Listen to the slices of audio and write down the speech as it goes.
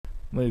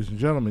Ladies and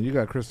gentlemen, you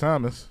got Chris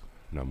Thomas.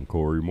 And I'm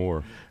Corey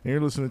Moore. And you're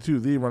listening to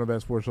the Running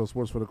Back Sports Show,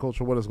 Sports for the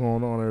Culture. What is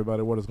going on,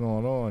 everybody? What is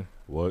going on?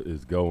 What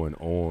is going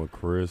on,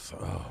 Chris?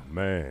 Oh,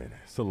 man.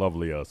 It's a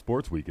lovely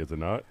sports week, is it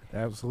not?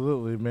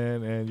 Absolutely,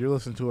 man. And you're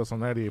listening to us on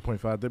 98.5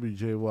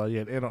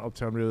 WJYN and on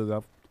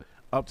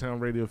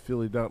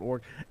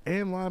UptownRadioPhilly.org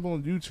and live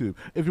on YouTube.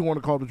 If you want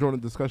to call to join the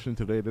discussion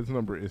today, this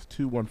number is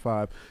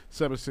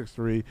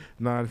 215-763-9596.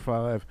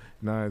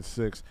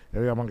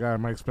 And we got my guy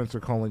Mike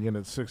Spencer calling in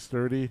at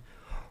 6:30.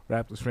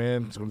 Raptors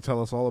fan is going to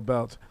tell us all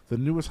about the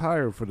newest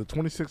hire for the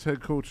 26th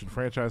head coach in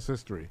franchise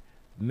history,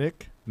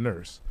 Nick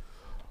Nurse.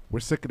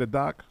 We're sick of the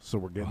Doc, so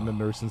we're getting the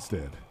Nurse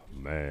instead.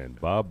 Man,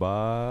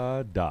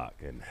 bye-bye, Doc.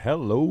 And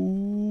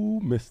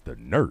hello, Mr.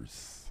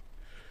 Nurse.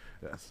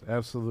 Yes,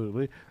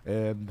 absolutely.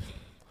 And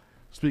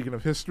speaking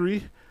of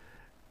history,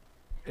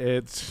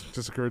 it's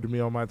just occurred to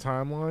me on my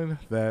timeline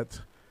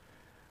that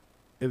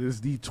it is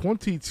the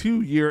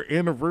 22-year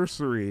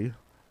anniversary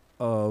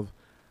of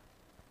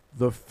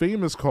the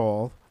famous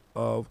call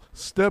of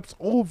steps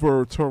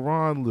over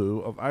Tyronn Lue,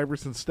 of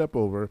Iverson step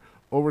over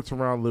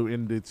Tyronn Lue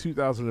in the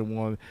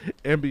 2001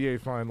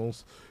 NBA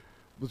Finals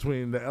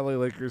between the LA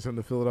Lakers and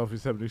the Philadelphia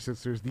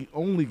 76ers. The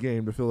only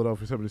game the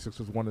Philadelphia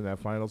 76ers won in that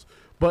finals,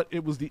 but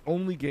it was the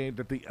only game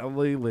that the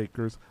LA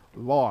Lakers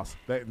lost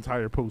that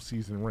entire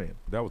postseason run.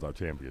 That was our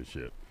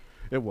championship.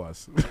 It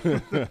was.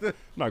 I'm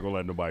not going to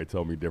let nobody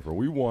tell me different.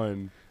 We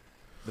won.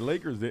 The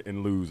Lakers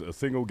didn't lose a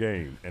single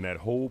game in that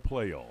whole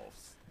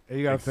playoffs. And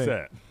you gotta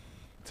except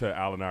to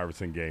Allen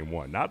Iverson game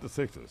one. Not the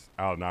Sixers,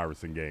 Allen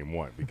Iverson game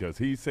one, because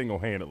he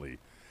single-handedly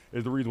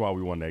is the reason why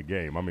we won that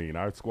game. I mean,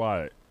 our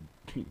squad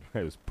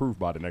has proof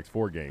by the next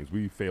 4 games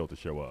we failed to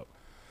show up.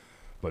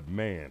 But,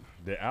 man,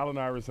 did Allen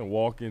Iverson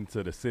walk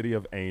into the City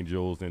of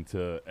Angels,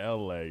 into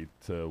L.A.,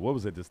 to, what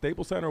was it, the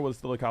Staples Center, or was it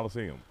still a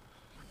Coliseum?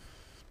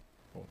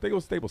 I think it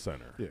was Staples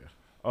Center. Yeah.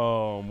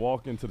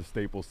 Walk into the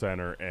Staples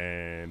Center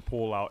and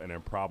pull out an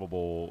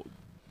improbable –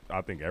 I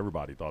think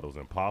everybody thought it was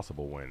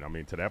impossible win. I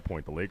mean, to that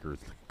point, the Lakers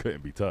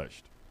couldn't be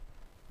touched.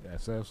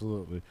 Yes,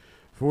 absolutely.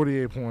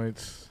 48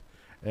 points.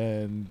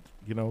 And,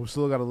 you know, we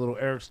still got a little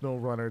Eric Snow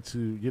runner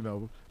to, you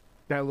know,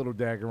 that little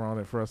dagger on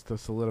it for us to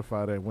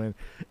solidify that win.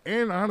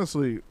 And,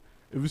 honestly,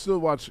 if you still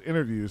watch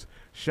interviews,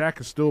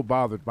 Shaq is still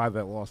bothered by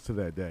that loss to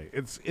that day.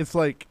 It's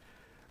like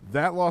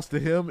that loss to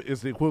him is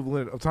the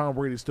equivalent of Tom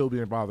Brady still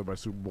being bothered by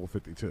Super Bowl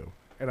 52.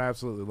 And I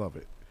absolutely love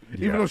it.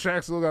 Yeah. Even though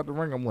Shaq still got the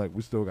ring, I'm like,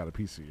 we still got a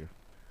piece of you.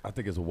 I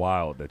think it's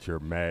wild that you're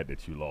mad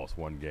that you lost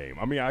one game.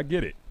 I mean, I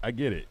get it.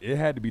 It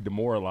had to be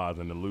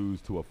demoralizing to lose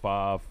to a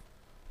 5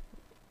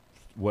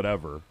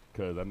 whatever,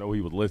 because I know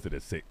he was listed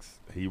at 6.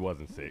 He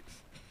wasn't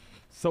 6.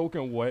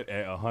 Soaking wet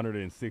at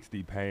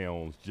 160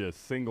 pounds,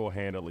 just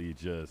single-handedly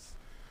just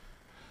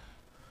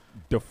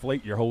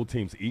deflate your whole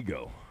team's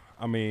ego.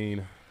 I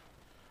mean,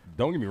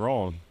 don't get me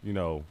wrong. You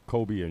know,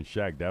 Kobe and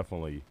Shaq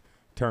definitely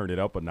turned it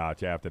up a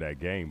notch after that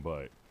game.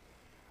 But,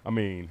 I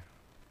mean,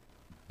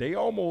 they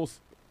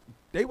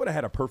would have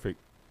had a perfect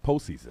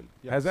postseason.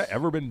 Yes. Has that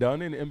ever been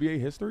done in NBA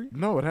history?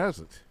 No, it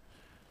hasn't.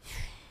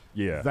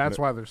 Yeah. That's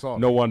why they're salty.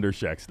 No wonder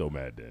Shaq's still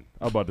mad then.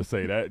 I'm about to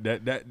say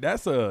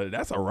that's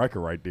a record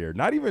right there.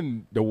 Not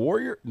even the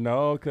Warrior.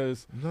 No,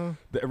 because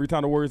every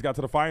time the Warriors got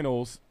to the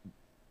finals,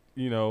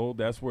 you know,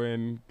 that's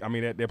when, I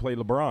mean, they played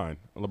LeBron.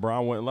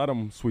 LeBron wouldn't let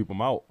them sweep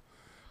them out.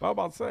 But I'm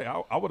about to say,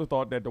 I would have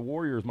thought that the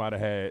Warriors might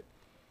have had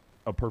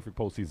a perfect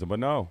postseason. But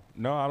no,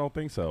 I don't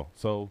think so.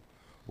 So,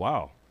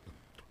 wow.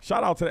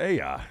 Shout out to the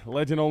AI.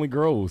 Legend only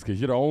grows, because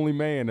you're the only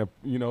man to,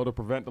 you know, to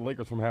prevent the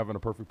Lakers from having a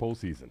perfect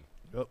postseason.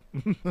 Yep.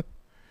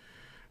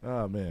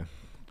 Oh, man.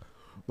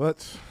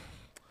 But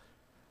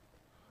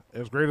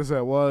as great as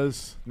that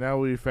was, now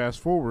we fast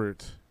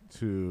forward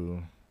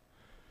to,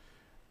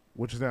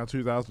 which is now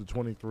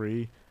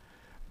 2023.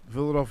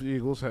 Philadelphia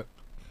Eagles had,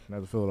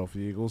 not the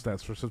Philadelphia Eagles,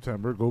 that's for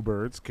September. Go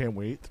Birds. Can't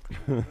wait.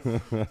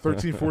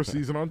 13-4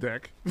 season on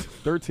deck.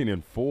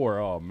 13-4.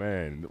 Oh,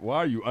 man. Why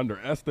are you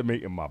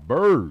underestimating my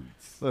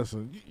Birds?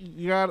 Listen,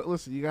 you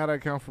gotta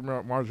account for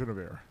margin of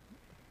error.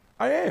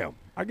 I am.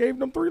 I gave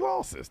them 3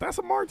 losses. That's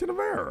a margin of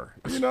error.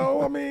 You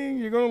know, I mean,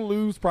 you're going to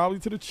lose probably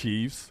to the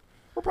Chiefs.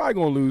 We're probably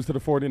going to lose to the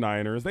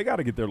 49ers. They got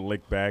to get their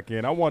lick back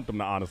in. I want them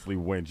to honestly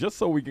win, just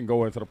so we can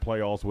go into the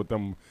playoffs with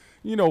them,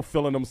 you know,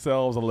 feeling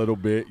themselves a little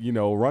bit, you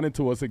know, run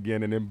into us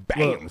again, and then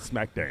bam,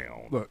 smack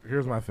down. Look,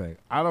 here's my thing.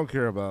 I don't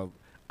care if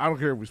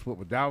we split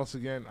with Dallas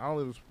again. I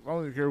don't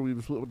even care if we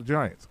split with the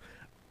Giants.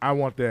 I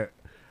want that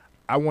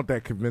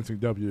convincing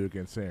W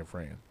against San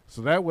Fran.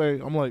 So that way,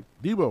 I'm like,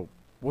 Debo,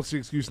 what's the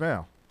excuse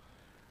now?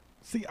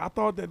 See, I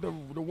thought that the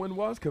win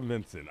was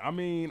convincing. I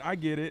mean, I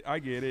get it.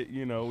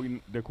 You know,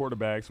 the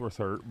quarterbacks were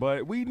hurt,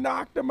 but we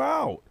knocked them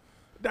out.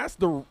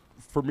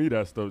 For me,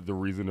 that's the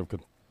reason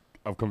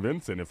of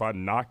convincing. If I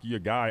knock your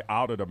guy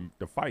out of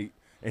the fight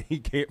and he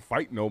can't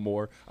fight no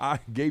more, I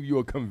gave you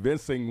a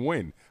convincing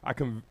win. I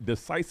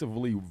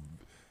decisively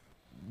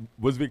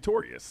was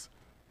victorious.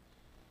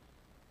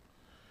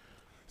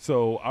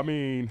 So, I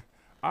mean,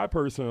 I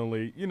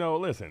personally,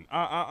 listen,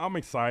 I'm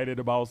excited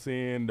about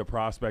seeing the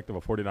prospect of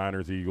a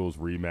 49ers-Eagles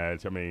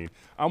rematch. I mean,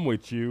 I'm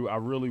with you. I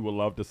really would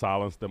love to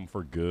silence them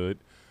for good.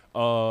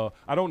 I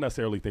don't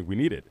necessarily think we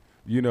need it.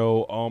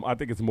 I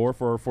think it's more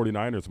for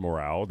 49ers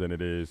morale than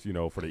it is,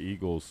 for the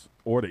Eagles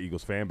or the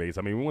Eagles fan base.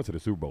 I mean, we went to the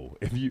Super Bowl.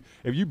 If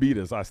you beat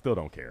us, I still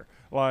don't care.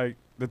 Like,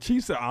 the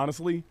Chiefs are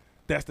honestly,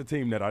 that's the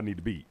team that I need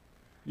to beat.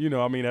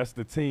 That's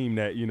the team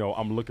that,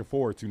 I'm looking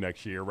forward to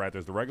next year, rather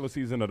it's the regular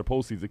season or the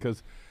postseason,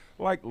 because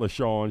like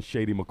LaShawn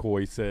Shady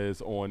McCoy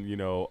says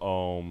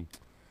on,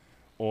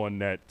 on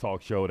that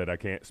talk show that I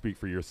can't speak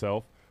for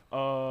yourself,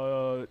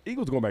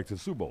 Eagles going back to the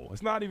Super Bowl.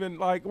 It's not even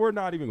like we're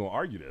not even going to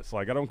argue this.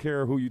 Like, I don't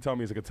care who you tell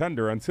me is a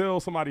contender until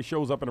somebody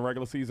shows up in the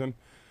regular season.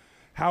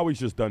 Howie's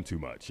just done too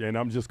much, and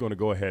I'm just going to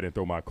go ahead and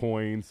throw my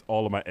coins,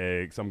 all of my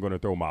eggs. I'm going to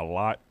throw my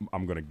lot.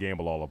 I'm going to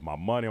gamble all of my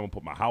money. I'm going to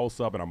put my house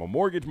up, and I'm going to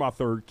mortgage my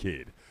third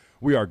kid.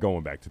 We are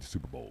going back to the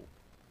Super Bowl.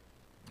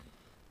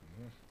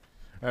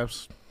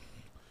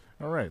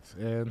 All right,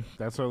 and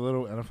that's our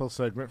little NFL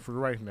segment for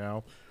right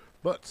now.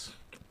 But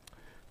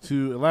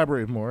to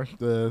elaborate more,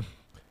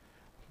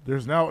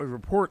 there's now a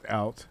report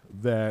out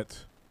that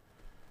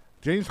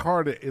James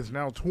Harden is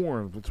now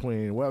torn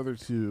between whether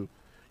to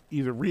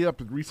either re-up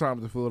and re-sign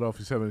with the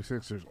Philadelphia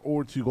 76ers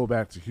or to go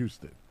back to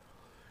Houston.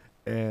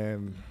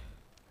 And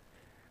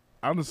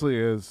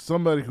honestly, as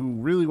somebody who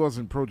really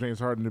wasn't pro James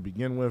Harden to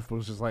begin with, but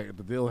was just like, if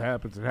the deal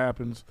happens, it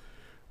happens.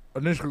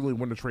 Initially,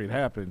 when the trade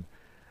happened,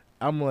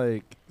 I'm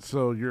like,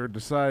 so you're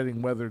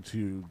deciding whether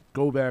to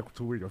go back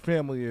to where your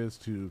family is,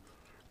 to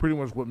pretty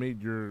much what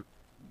made your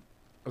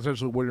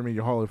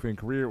Hall of Fame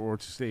career, or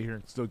to stay here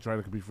and still try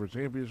to compete for a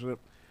championship.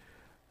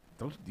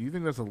 Do you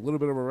think that's a little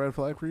bit of a red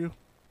flag for you?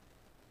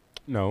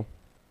 No.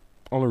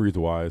 Only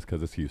reason why is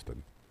because it's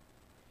Houston.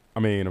 I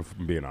mean, if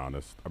I'm being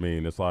honest. I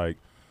mean, it's like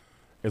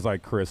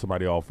Chris,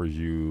 somebody offers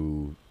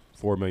you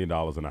 $4 million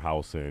in a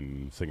house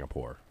in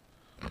Singapore.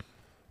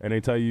 And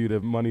they tell you the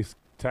money's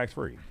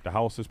tax-free. The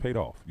house is paid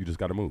off. You just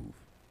got to move.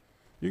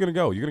 You're going to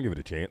go. You're going to give it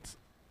a chance.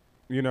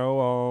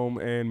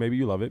 And maybe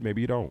you love it.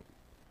 Maybe you don't.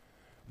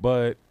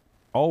 But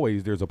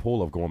always there's a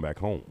pull of going back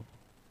home.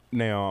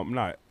 Now,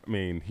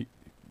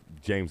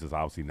 James is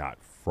obviously not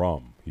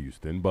from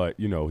Houston, but,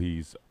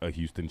 he's a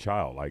Houston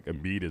child. Like,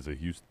 Embiid is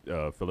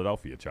a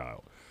Philadelphia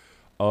child.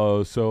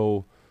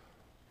 So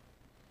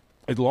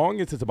as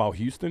long as it's about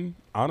Houston,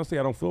 honestly,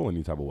 I don't feel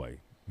any type of way.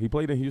 He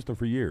played in Houston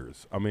for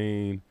years. I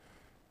mean,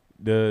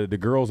 the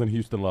girls in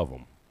Houston love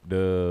him.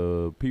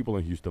 The people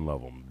in Houston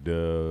love him.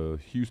 The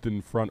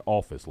Houston front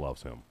office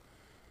loves him.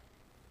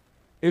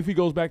 If he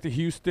goes back to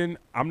Houston,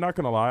 I'm not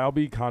going to lie, I'll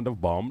be kind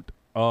of bummed.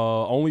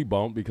 Only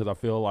bummed because I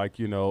feel like,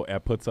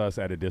 it puts us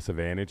at a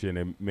disadvantage and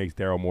it makes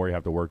Daryl Morey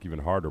have to work even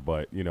harder.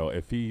 But,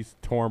 if he's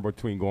torn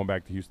between going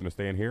back to Houston or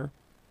staying here,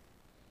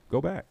 go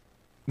back.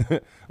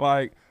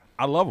 Like,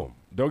 I love him.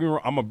 Don't get me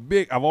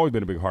wrong, I've always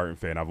been a big Harden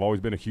fan. I've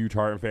always been a huge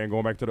Harden fan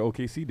going back to the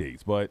OKC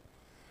days. But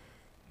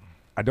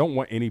I don't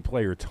want any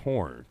player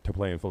torn to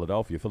play in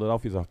Philadelphia.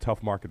 Philadelphia is a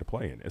tough market to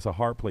play in. It's a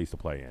hard place to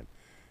play in.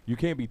 You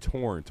can't be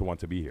torn to want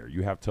to be here.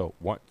 You have to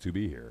want to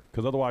be here,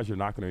 because otherwise you're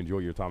not going to enjoy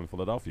your time in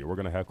Philadelphia. We're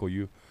going to heckle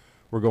you.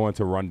 We're going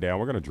to run down.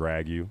 We're going to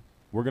drag you.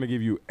 We're going to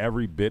give you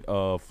every bit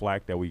of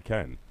flack that we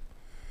can.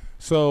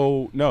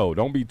 So, no,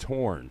 don't be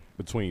torn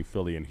between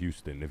Philly and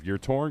Houston. If you're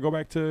torn, go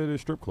back to the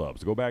strip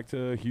clubs. Go back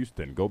to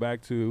Houston. Go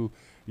back to,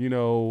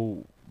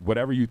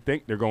 whatever you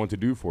think they're going to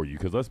do for you,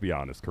 because let's be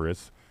honest,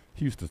 Chris,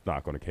 Houston's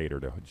not going to cater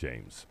to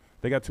James.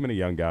 They got too many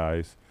young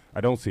guys. I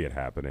don't see it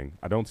happening.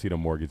 I don't see them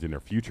mortgaging their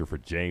future for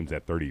James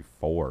at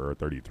 34 or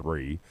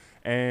 33.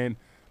 And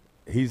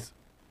he's,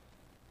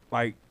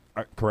 like,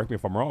 correct me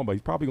if I'm wrong, but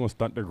he's probably going to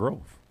stunt their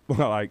growth.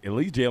 Like, at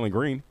least Jalen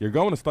Green, you're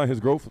going to stunt his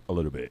growth a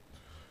little bit.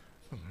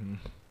 Mm-hmm.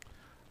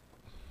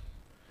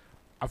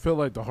 I feel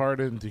like the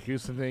Harden to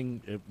Houston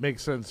thing, it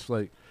makes sense,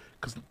 like,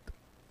 because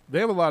they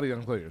have a lot of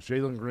young players.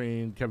 Jalen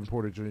Green, Kevin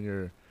Porter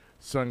Jr.,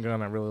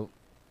 Sungun,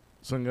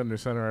 their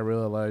center, I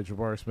really like,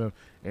 Jabari Smith,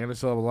 and they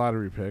still have a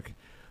lottery pick.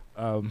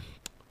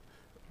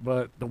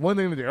 But the one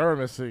thing that they are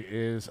missing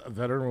is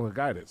veteran with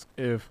guidance.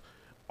 If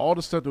all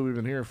the stuff that we've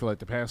been hearing for like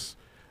the past,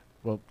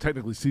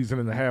 technically season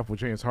and a half with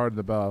James Harden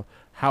about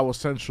how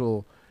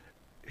essential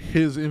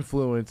his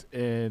influence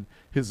and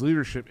his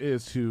leadership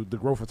is to the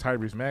growth of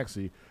Tyrese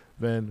Maxey,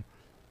 then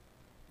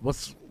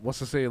what's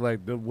to say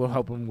like that will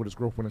help him with his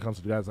growth when it comes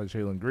to guys like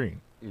Jalen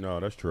Green? No,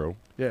 that's true.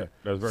 Yeah,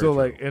 that's very true.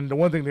 Like, and the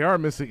one thing they are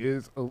missing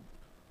is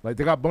like,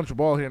 they got a bunch of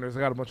ball handlers, they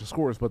got a bunch of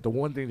scorers, but the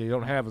one thing they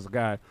don't have is a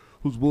guy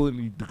who's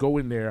willing to go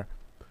in there,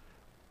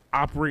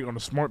 operate on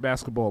a smart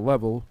basketball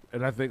level,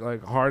 and I think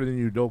like Harden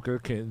and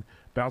Udoka can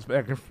bounce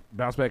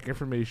back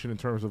information in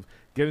terms of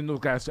getting those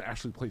guys to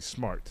actually play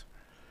smart.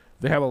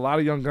 They have a lot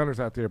of young gunners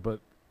out there,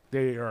 but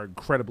they are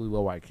incredibly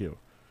low IQ.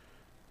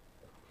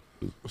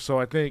 So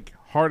I think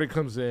Harden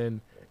comes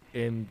in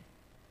and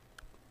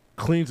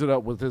cleans it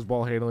up with his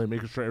ball handling,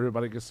 making sure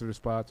everybody gets to their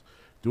spots,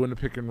 doing the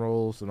pick and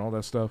rolls and all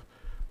that stuff.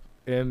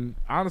 And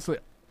honestly,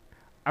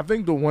 I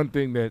think the one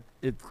thing that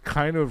it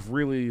kind of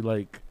really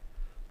like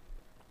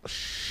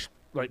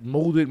like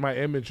molded my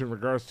image in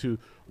regards to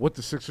what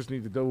the Sixers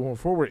need to do going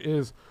forward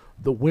is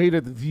the way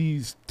that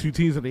these two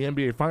teams in the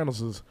NBA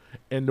Finals is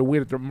and the way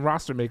that the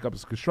roster makeup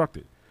is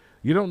constructed.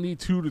 You don't need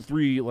 2 to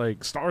 3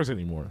 like stars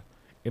anymore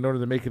in order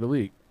to make it a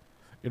league.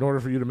 In order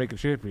for you to make a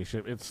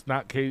championship, it's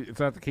not the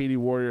KD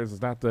Warriors,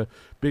 it's not the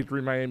Big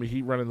Three Miami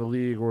Heat running the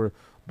league or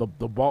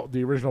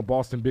the original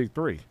Boston Big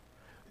Three.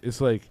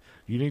 It's like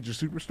you need your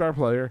superstar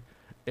player,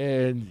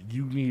 and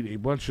you need a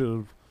bunch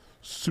of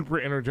super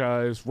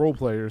energized role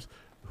players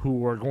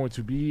who are going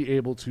to be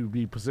able to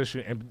be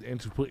positioned and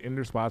to put in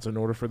their spots in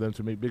order for them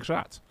to make big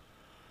shots.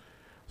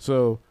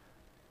 So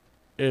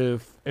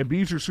if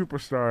Embiid's your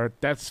superstar,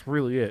 that's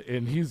really it.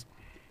 And as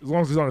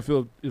long as he's on the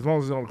field, as long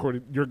as he's on the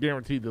court, you're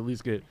guaranteed to at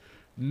least get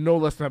no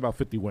less than about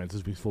 50 wins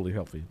if he's fully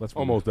healthy.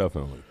 Almost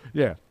definitely.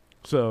 Yeah.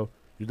 So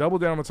you double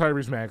down on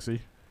Tyrese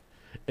Maxey,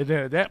 and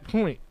then at that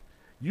point,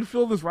 you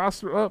fill this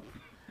roster up,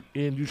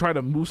 and you try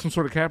to move some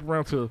sort of cap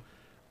around to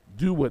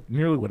do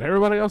nearly what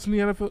everybody else in the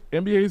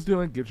NBA is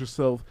doing. Get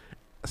yourself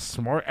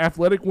smart,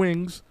 athletic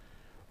wings.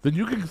 Then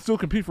you can still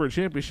compete for a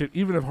championship,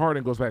 even if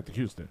Harden goes back to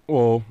Houston.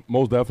 Well,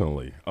 most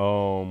definitely.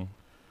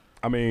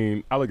 I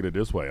mean, I look at it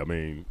this way. I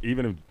mean,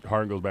 even if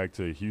Harden goes back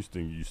to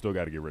Houston, you still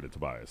got to get rid of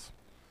Tobias.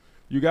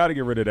 You got to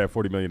get rid of that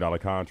 $40 million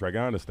contract.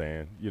 I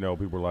understand.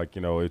 People are like,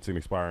 it's an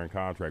expiring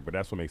contract, but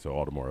that's what makes it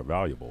all the more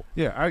valuable.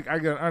 Yeah, I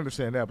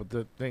understand that, but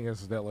the thing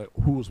is that like,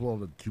 who is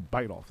willing to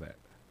bite off that?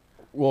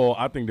 Well,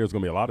 I think there's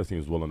going to be a lot of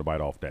teams willing to bite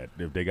off that.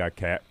 If they got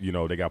cap,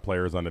 they got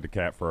players under the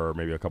cap for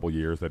maybe a couple of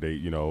years that they,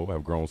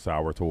 have grown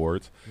sour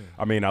towards. Yeah.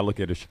 I mean, I look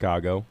at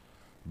Chicago.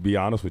 Be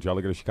honest with you, I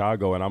look at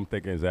Chicago, and I'm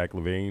thinking Zach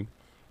LaVine.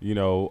 They're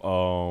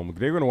going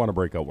to want to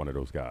break up one of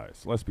those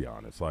guys. Let's be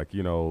honest. Like,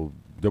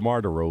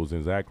 DeMar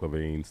DeRozan, Zach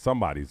LaVine,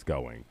 somebody's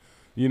going.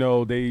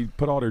 They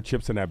put all their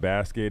chips in that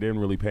basket. It didn't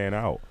really pan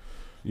out.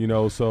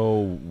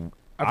 So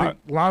I think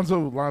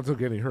Lonzo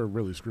getting hurt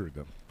really screwed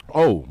them.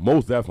 Oh,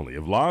 most definitely.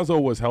 If Lonzo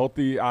was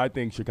healthy, I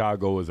think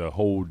Chicago is a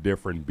whole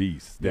different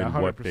beast than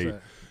what they,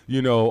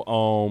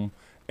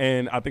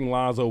 and I think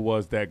Lonzo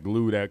was that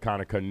glue that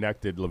kind of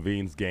connected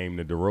LaVine's game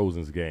to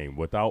DeRozan's game.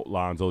 Without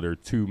Lonzo, they're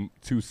too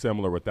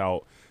similar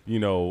without,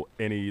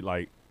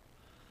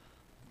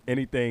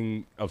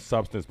 anything of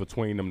substance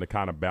between them to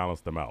kind of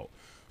balance them out.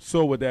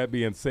 So with that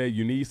being said,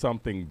 you need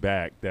something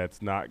back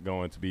that's not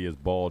going to be as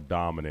ball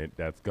dominant,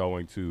 that's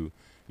going to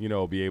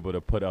be able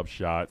to put up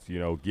shots,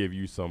 give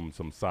you some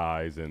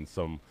size and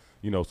some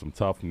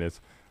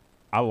toughness.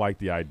 I like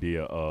the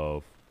idea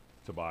of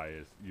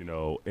Tobias,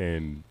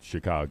 in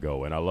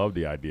Chicago, and I love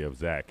the idea of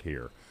Zach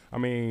here. I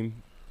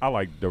mean, I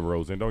like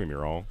DeRozan, don't get me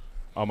wrong.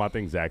 I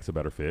think Zach's a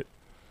better fit.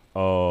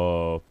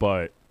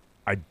 But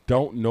I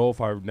don't know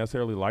if I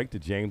necessarily like the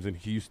James and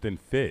Houston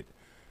fit.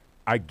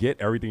 I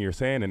get everything you're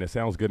saying, and it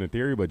sounds good in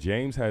theory, but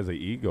James has an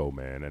ego,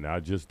 man, and I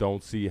just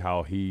don't see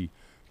how he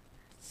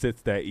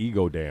sits that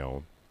ego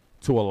down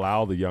to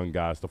allow the young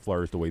guys to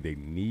flourish the way they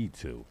need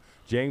to.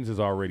 James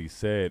has already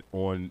said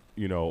on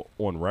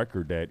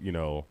record that,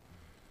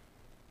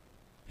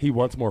 he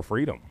wants more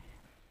freedom.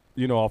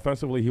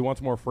 Offensively, he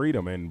wants more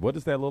freedom. And what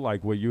does that look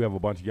like where you have a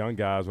bunch of young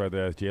guys,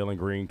 whether that's Jalen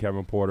Green,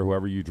 Kevin Porter,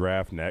 whoever you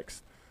draft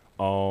next?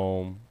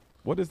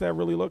 What does that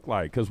really look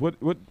like? Because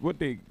what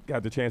they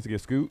got the chance to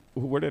get Scoot,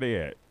 where are they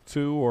at?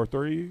 2 or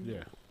 3?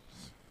 Yeah.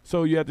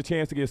 So you had the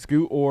chance to get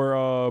Scoot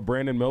or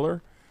Brandon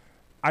Miller.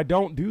 I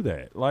don't do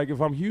that. Like, if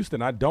I'm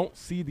Houston, I don't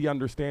see the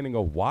understanding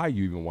of why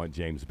you even want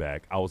James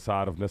back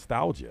outside of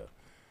nostalgia.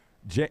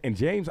 And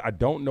James, I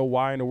don't know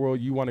why in the world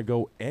you want to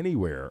go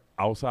anywhere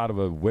outside of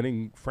a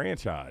winning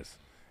franchise.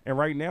 And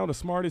right now, the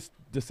smartest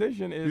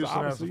decision is Houston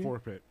obviously has a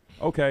forfeit.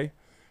 Okay.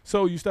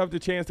 So you still have the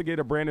chance to get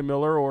a Brandon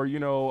Miller or,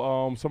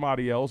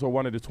 somebody else or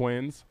one of the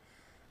twins.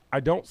 I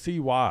don't see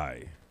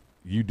why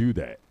you do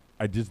that.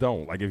 I just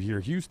don't. Like, if you're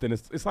Houston,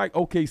 it's like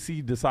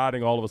OKC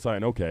deciding all of a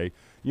sudden, okay,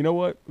 you know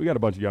what? We got a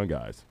bunch of young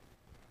guys.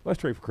 Let's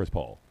trade for Chris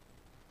Paul.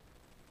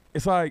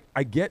 It's like,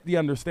 I get the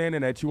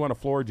understanding that you want a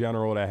floor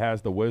general that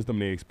has the wisdom,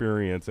 the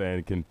experience,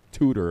 and can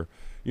tutor,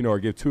 or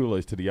give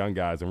tutelage to the young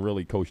guys and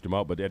really coach them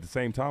up. But at the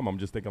same time, I'm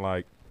just thinking,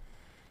 like,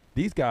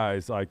 these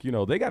guys, like,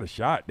 they got a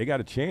shot. They got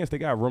a chance. They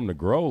got room to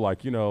grow.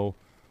 Like,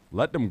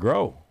 let them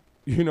grow.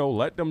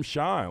 Let them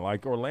shine.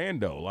 Like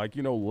Orlando. Like,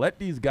 let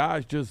these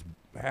guys just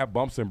have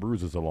bumps and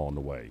bruises along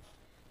the way.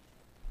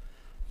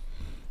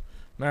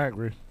 I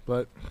agree.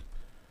 But,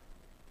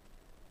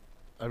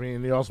 I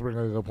mean, they also bring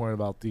up a good point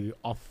about the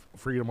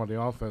freedom on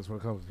the offense when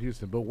it comes to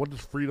Houston. But what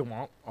does freedom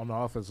on the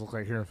offense look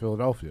like here in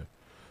Philadelphia?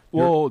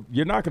 Well,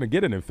 you're not going to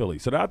get it in Philly.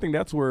 So I think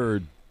that's where,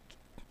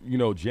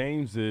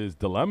 James's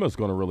dilemma is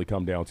going to really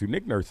come down to.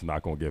 Nick Nurse is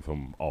not going to give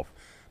him off.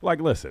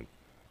 Like, listen,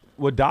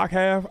 would Doc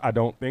have? I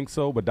don't think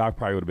so, but Doc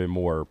probably would have been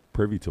more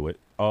privy to it.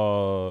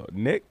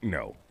 Nick,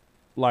 no.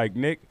 Like,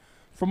 Nick,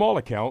 from all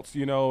accounts,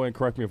 and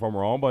correct me if I'm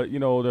wrong, but,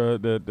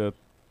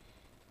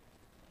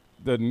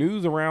 the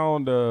news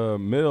around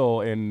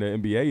Mill and the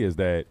NBA is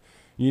that,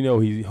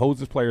 he holds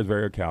his players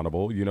very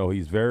accountable.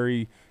 He's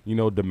very,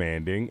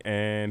 demanding,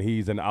 and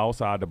he's an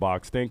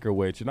outside-the-box thinker,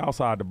 which an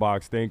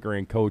outside-the-box thinker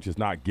and coach is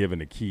not giving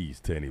the keys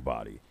to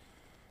anybody.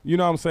 You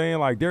know what I'm saying?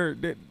 Like they're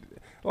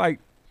like,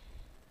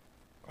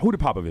 who did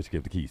Popovich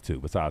give the keys to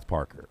besides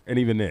Parker? And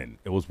even then,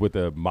 it was with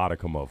a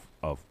modicum of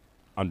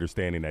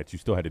understanding that you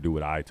still had to do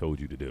what I told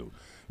you to do.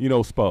 You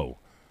know, Spo.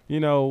 You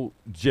know,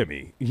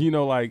 Jimmy. You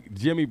know, like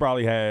Jimmy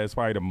probably has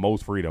probably the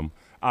most freedom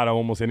out of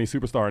almost any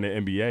superstar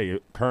in the NBA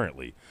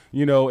currently.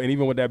 You know, and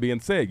even with that being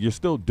said, you're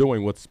still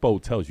doing what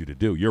Spo tells you to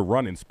do. You're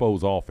running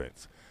Spo's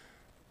offense.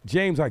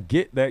 James, I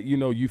get that, you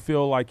know, you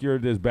feel like you're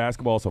this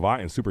basketball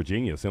savant and super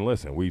genius. And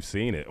listen, we've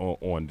seen it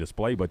on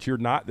display, but you're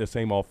not the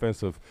same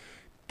offensive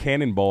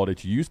cannonball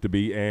that you used to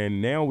be.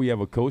 And now we have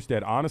a coach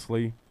that,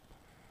 honestly,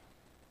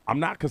 I'm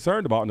not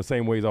concerned about in the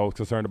same ways I was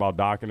concerned about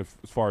Doc and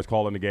as far as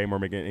calling the game or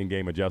making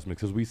in-game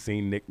adjustments, because we've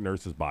seen Nick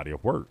Nurse's body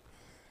of work.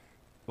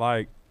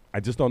 Like, I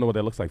just don't know what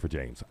that looks like for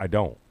James. I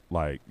don't.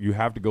 Like, you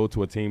have to go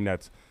to a team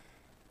that's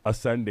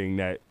ascending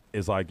that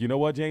is like, you know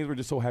what, James, we're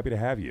just so happy to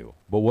have you.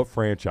 But what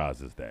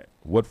franchise is that?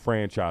 What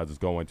franchise is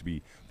going to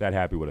be that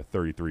happy with a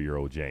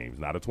 33-year-old James?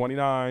 Not a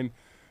 29.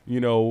 You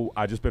know,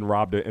 I just been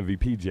robbed of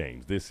MVP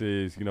James. This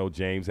is, you know,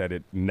 James at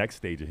the next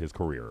stage of his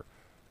career.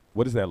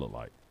 What does that look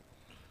like?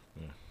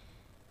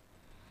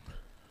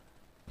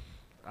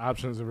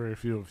 Options are very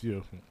few and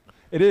few.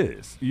 It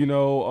is. You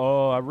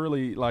know, I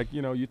really, like,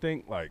 you know, you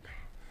think, like,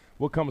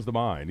 what comes to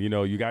mind? You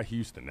know, you got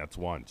Houston. That's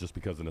one, just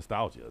because of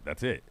nostalgia.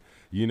 That's it.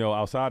 You know,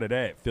 outside of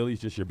that, Philly's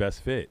just your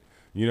best fit.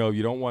 You know,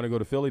 you don't want to go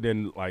to Philly,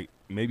 then, like,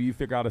 maybe you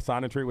figure out a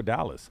sign and trade with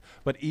Dallas.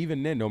 But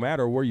even then, no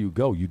matter where you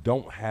go, you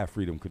don't have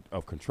freedom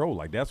of control.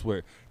 Like, that's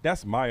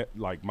my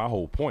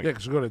whole point. Yeah,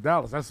 because you go to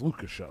Dallas, that's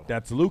Luka's show.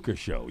 That's Luka's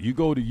show. You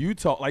go to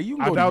Utah, like, you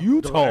can go to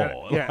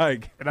Utah.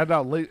 And I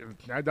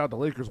doubt the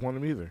Lakers want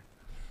him either.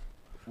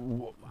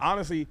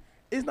 Honestly,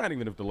 it's not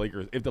even if the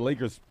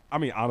Lakers, I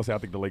mean, honestly, I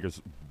think the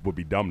Lakers would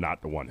be dumb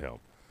not to want him,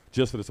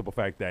 just for the simple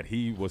fact that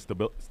he was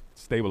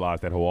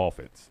stabilized that whole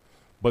offense.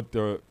 But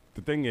the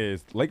thing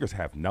is, Lakers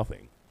have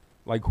nothing.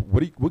 Like,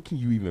 what can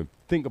you even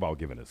think about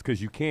giving us?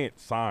 Because you can't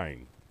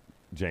sign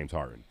James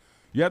Harden.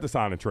 You have to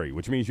sign a trade,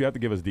 which means you have to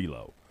give us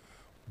D'Lo.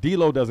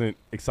 D'Lo doesn't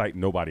excite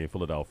nobody in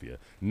Philadelphia,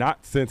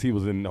 not since he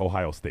was in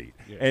Ohio State.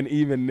 Yeah. And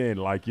even then,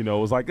 like, you know,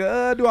 it was like, do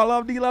I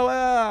love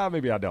D'Lo?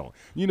 Maybe I don't.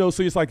 You know,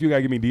 so it's like you got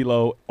to give me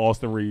D'Lo,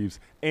 Austin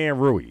Reeves,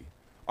 and Rui.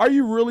 Are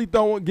you really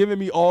giving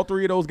me all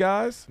three of those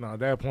guys? No, at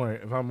that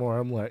point, if I'm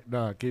like,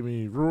 nah, give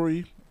me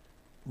Rui,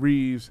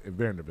 Reeves, and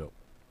Vanderbilt.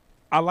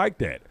 I like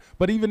that.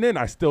 But even then,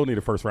 I still need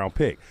a first-round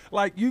pick.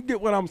 Like, you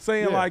get what I'm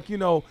saying? Yeah. Like, you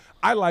know,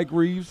 I like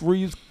Reeves.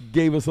 Reeves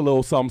gave us a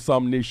little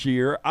something this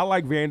year. I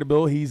like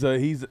Vanderbilt. He's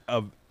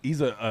a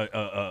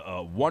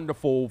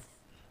wonderful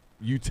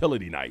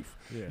utility knife.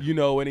 Yeah. You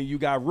know, and then you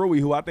got Rui,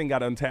 who I think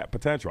got untapped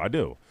potential. I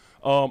do.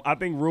 I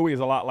think Rui is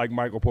a lot like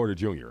Michael Porter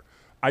Jr.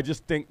 I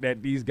just think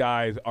that these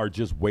guys are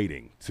just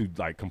waiting to,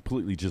 like,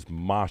 completely just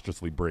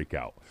monstrously break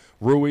out.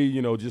 Rui,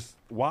 you know, just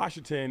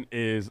Washington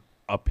is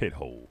a pit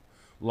hole.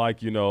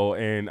 Like, you know,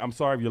 and I'm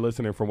sorry if you're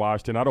listening from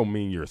Washington. I don't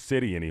mean your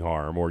city any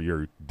harm or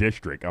your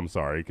district. I'm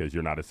sorry, because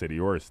you're not a city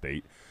or a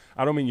state.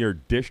 I don't mean your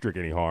district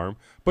any harm,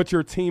 but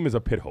your team is a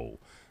pit hole.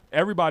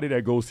 Everybody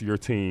that goes to your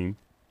team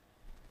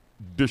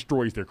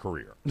destroys their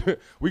career.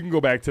 We can go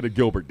back to the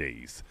Gilbert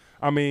days.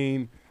 I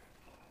mean,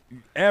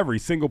 every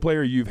single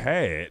player you've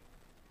had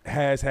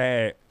has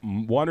had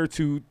 1 or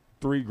 2,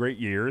 3 great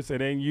years,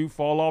 and then you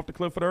fall off the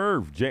cliff of the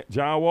earth.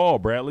 John Wall,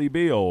 Bradley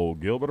Beal,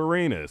 Gilbert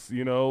Arenas,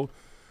 you know.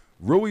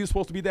 Rui is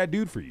supposed to be that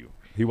dude for you.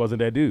 He wasn't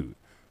that dude.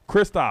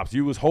 Kristaps,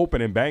 you was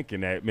hoping and banking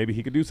that maybe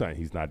he could do something.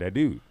 He's not that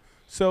dude.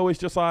 So it's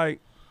just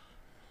like,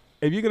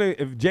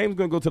 if James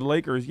gonna go to the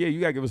Lakers, yeah, you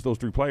gotta give us those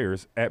 3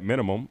 players at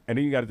minimum, and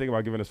then you got to think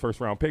about giving us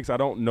first-round picks. I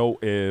don't know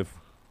if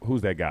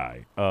who's that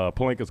guy.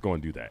 Pelinka's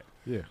going to do that.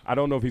 Yeah. I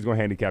don't know if he's going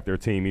to handicap their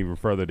team even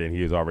further than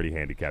he has already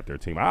handicapped their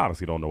team. I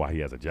honestly don't know why he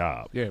has a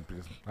job. Yeah,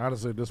 because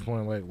honestly at this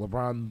point, like,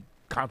 LeBron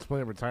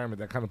contemplating retirement,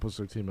 that kind of puts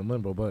their team in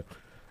limbo, but.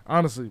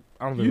 Honestly,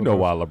 I don't think you know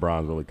why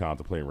LeBron's really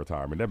contemplating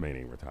retirement. That man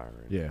ain't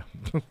retiring. Yeah.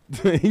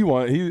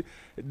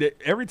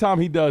 Every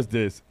time he does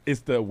this, it's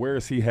the where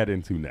is he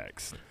heading to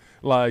next?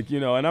 Like, you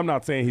know, and I'm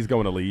not saying he's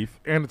going to leave.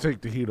 And to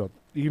take the heat up,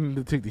 even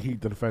to take the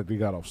heat to the fact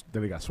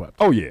that he got swept.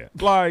 Oh yeah.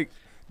 Like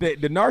the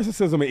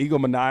narcissism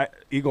and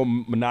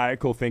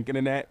egomaniacal thinking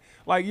in that,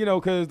 like, you know,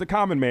 because the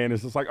common man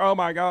is just like, oh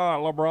my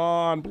God,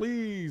 LeBron,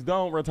 please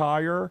don't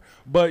retire.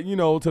 But, you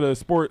know, to the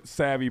sport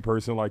savvy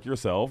person like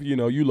yourself, you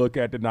know, you look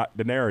at the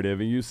narrative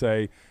and you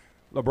say,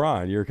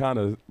 LeBron, you're kind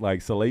of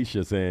like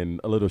salacious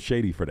and a little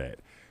shady for that.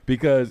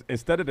 Because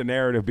instead of the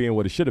narrative being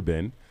what it should have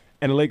been,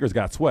 and the Lakers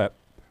got swept,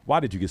 why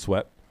did you get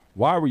swept?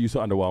 Why were you so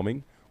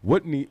underwhelming?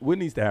 What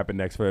needs to happen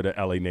next for the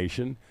LA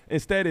Nation?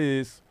 Instead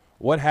is,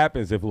 what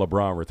happens if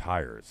LeBron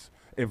retires?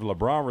 If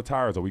LeBron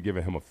retires, are we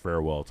giving him a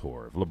farewell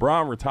tour? If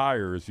LeBron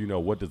retires, you know,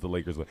 what does the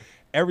Lakers look?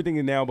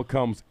 Everything now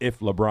becomes if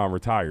LeBron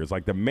retires.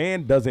 Like, the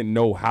man doesn't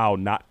know how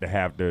not to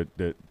have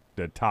the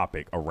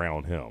topic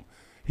around him.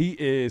 He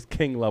is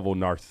king-level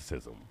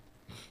narcissism.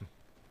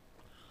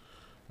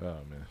 Oh,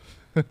 man.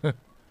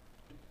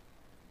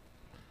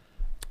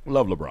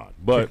 Love LeBron,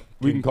 but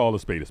we can call a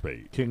spade a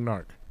spade. King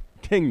Narc.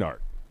 King Narc.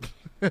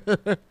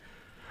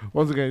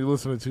 Once again, you're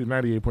listening to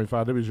 98.5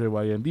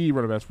 WJYN,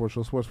 Running Back Sports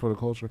Show, Sports for the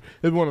Culture.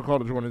 If you want to call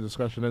to join the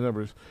discussion, the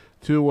number is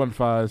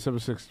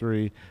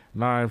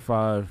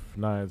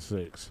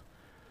 215-763-9596.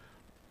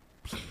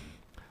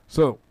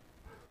 So,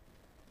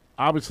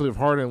 obviously, if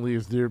Harden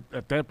leaves,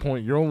 at that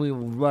point, you're only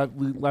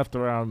left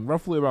around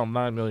roughly about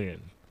 $9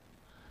 million.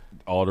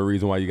 All the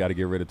reason why you got to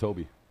get rid of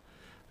Toby.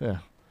 Yeah.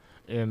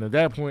 And at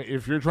that point,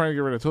 if you're trying to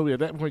get rid of Toby, at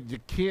that point, you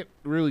can't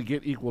really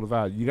get equal to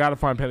value. You got to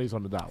find pennies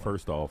on the dollar.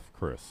 First off,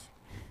 Chris,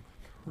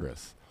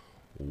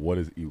 what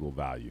is equal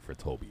value for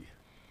Toby?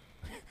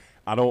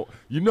 I'm going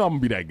to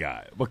be that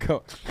guy. But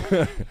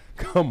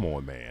come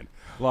on, man.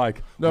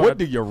 Like, what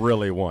do you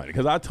really want?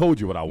 Because I told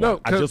you what I want.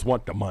 No, I just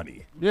want the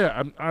money. Yeah,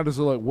 I'm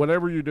honestly, like,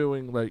 whatever you're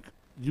doing, like,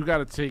 you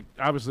got to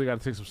obviously got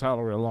to take some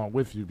salary along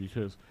with you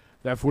because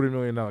that $40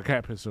 million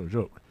cap hit's no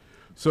joke.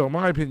 So, in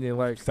my opinion,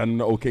 like... Send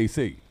them to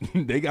OKC.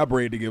 They got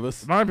bread to give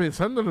us. In my opinion,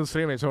 send them to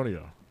San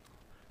Antonio.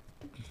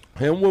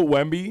 Him with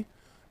Wemby,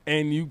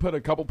 and you put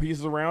a couple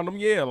pieces around him,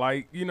 yeah,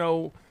 like,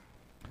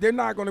 they're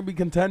not going to be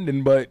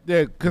contending, but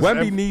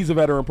Wemby needs a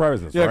veteran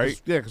presence,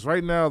 right? Because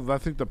right now, I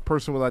think the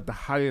person with, like, the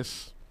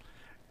highest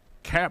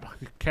cap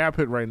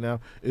hit right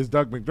now is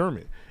Doug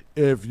McDermott.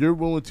 If you're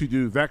willing to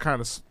do that kind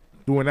of...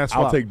 doing that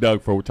swap... I'll take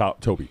Doug for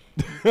Toby.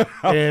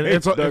 And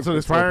it's an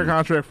expiring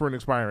contract for an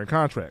expiring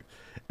contract.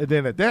 And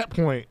then at that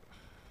point,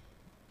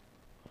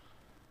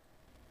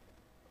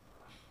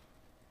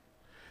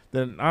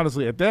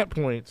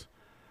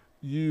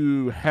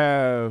 you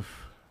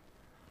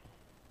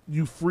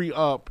free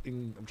up,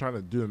 and I'm trying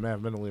to do the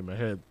math mentally in my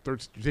head, you're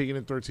taking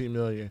in $13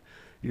 million,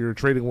 you're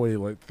trading away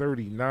like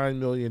 $39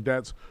 million.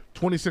 That's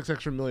 $26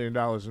 extra million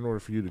in order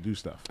for you to do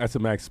stuff. That's a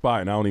max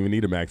spot, and I don't even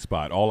need a max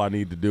spot. All I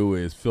need to do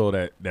is fill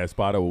that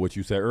spot over what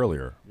you said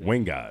earlier,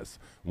 wing guys,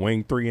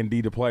 wing 3 and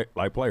D to play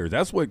like players.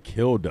 That's what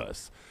killed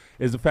us.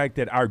 Is the fact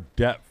that our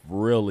depth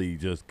really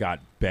just got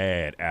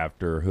bad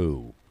after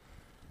who?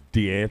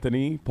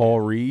 D'Anthony, Paul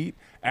Reed.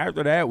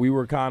 After that, we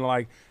were kind of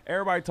like,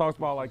 everybody talks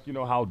about, like,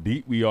 how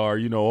deep we are. I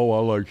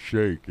like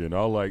Shake.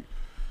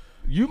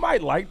 You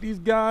might like these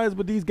guys,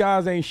 but these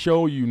guys ain't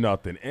show you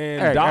nothing.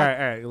 And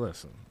hey,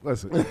 listen.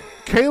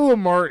 Caleb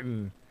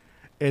Martin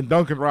and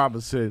Duncan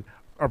Robinson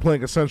are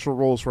playing essential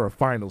roles for a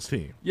finals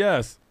team.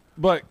 Yes,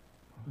 but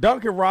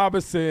Duncan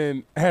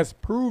Robinson has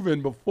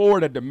proven before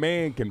that the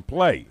man can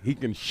play. He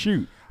can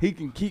shoot. He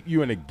can keep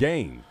you in a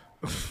game.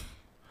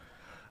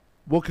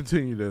 We'll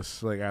continue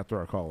this after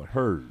our caller.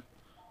 Heard.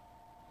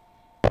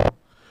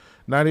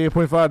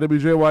 98.5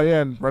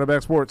 WJYN, Running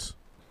Back Sports.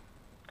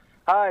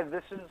 Hi,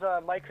 this is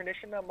Mike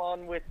Kernician. I'm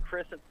on with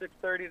Chris at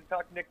 6:30 to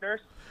talk to Nick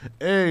Nurse.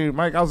 Hey,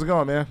 Mike, how's it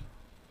going, man?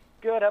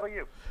 Good. How about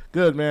you?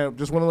 Good, man.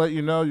 Just want to let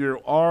you know you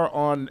are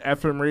on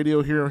FM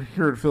radio here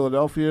in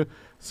Philadelphia.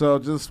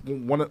 So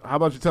how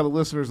about you tell the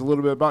listeners a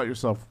little bit about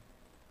yourself?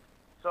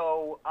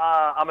 So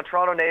I'm a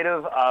Toronto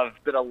native.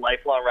 I've been a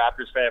lifelong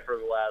Raptors fan for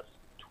the last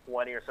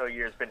 20 or so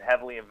years, been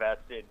heavily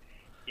invested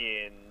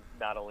in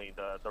not only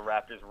the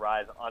Raptors'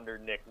 rise under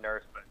Nick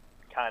Nurse, but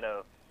kind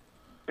of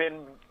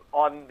been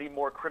on the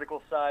more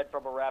critical side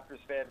from a Raptors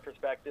fan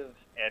perspective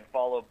and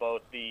follow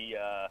both the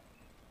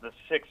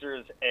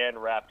Sixers and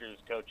Raptors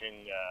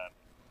coaching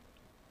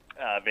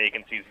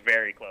vacancies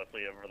very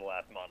closely over the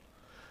last month.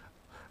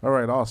 All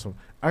right, awesome.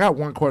 I got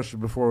one question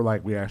before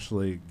we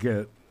actually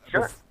get.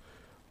 Sure.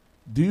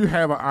 Do you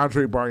have an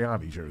Andre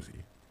Bargnani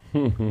jersey?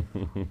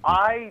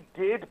 I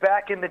did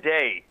back in the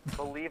day,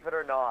 believe it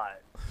or not.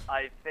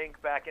 I think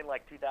back in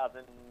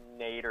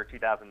 2008 or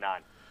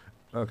 2009.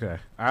 Okay.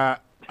 I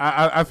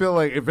feel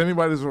like if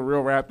anybody's a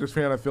real Raptors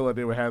fan, I feel like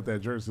they would have that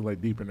jersey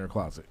deep in their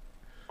closet.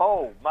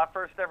 Oh, my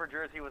first ever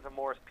jersey was a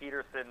Morris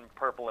Peterson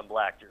purple and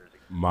black jersey.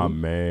 My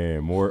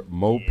man,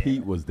 Mo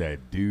Pete was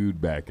that dude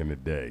back in the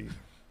day.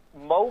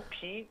 Mo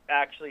Pete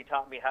actually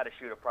taught me how to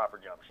shoot a proper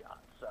jump shot.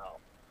 So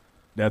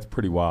that's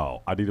pretty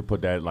wild. I need to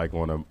put that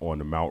on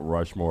the Mount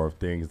Rushmore of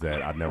things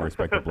that I never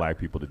expected black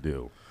people to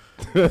do.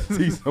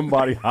 See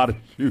somebody how to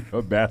shoot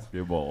a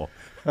basketball.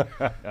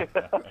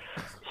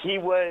 He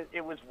was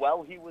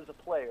a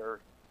player.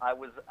 I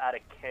was at a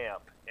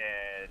camp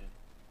and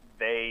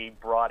they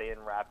brought in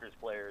Raptors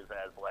players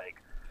as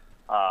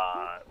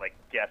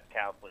guest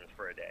counselors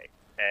for a day,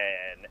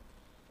 and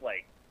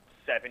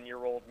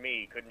 7-year-old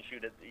me couldn't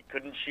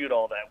shoot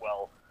all that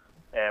well,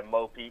 and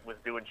Mo Pete was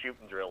doing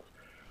shooting drills.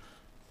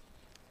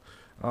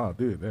 Oh,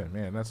 dude,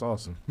 man, that's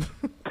awesome.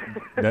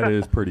 That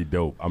is pretty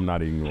dope. I'm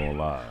not even gonna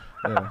lie.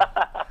 Yeah.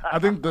 I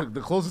think the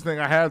closest thing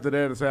I have to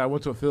that is I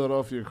went to a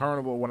Philadelphia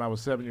Carnival when I was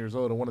 7 years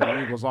old, and one of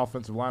the Eagles'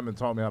 offensive linemen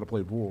taught me how to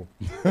play pool.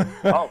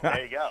 Oh,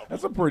 there you go.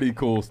 That's a pretty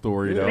cool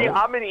story, though. See,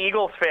 I'm an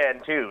Eagles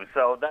fan too,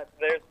 so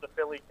there's the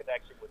Philly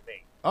connection with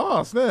me.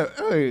 Oh, snap!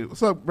 Hey,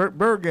 what's up,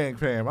 Bird Gang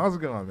fam? How's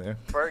it going, man?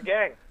 Bird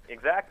Gang,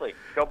 exactly.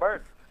 Go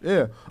Birds.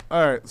 Yeah.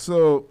 All right.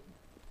 So,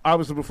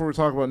 obviously, before we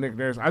talk about Nick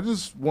Nurse, I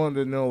just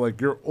wanted to know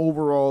your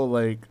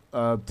overall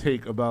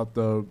take about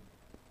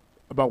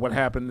what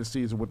happened this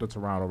season with the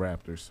Toronto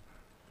Raptors.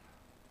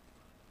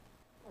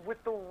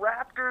 With the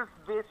Raptors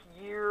this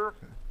year,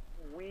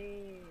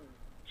 we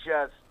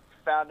just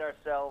found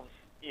ourselves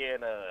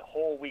in a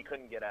hole we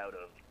couldn't get out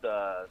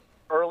of.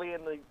 Early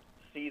in the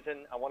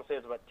season, I want to say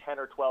it was about 10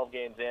 or 12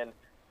 games in,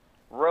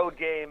 road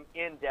game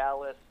in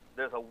Dallas.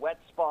 There's a wet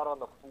spot on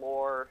the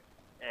floor,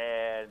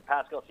 and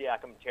Pascal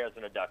Siakam tears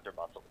an adductor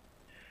muscle.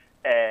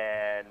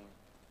 And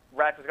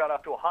Raptors got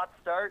off to a hot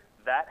start.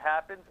 That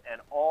happens,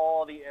 and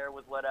all the air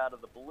was let out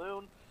of the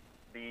balloon.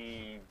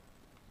 The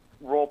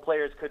role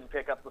players couldn't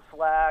pick up the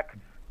slack,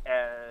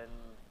 and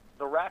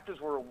the Raptors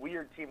were a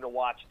weird team to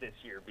watch this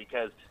year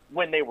because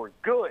when they were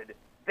good,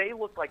 they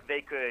looked like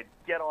they could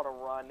get on a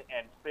run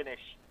and finish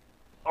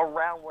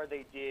around where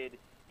they did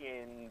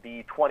in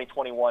the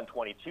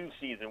 2021-22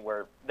 season,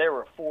 where they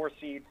were a 4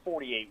 seed,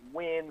 48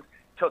 wins,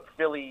 took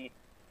Philly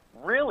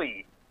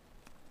really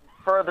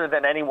further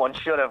than anyone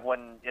should have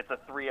when it's a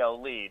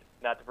 3-0 lead,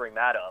 not to bring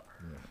that up.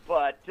 Yeah.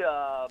 But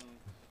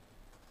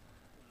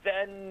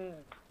then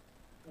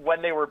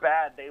when they were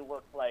bad, they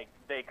looked like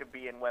they could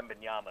be in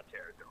Wembanyama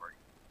territory.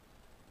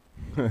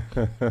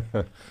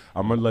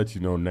 I'm going to let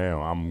you know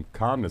now, I'm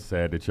kind of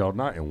sad that y'all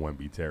not in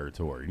Wemby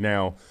territory.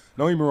 Now,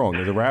 don't get me wrong,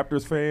 as a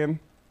Raptors fan,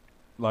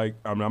 like,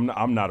 I'm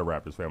not a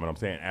Raptors fan, but I'm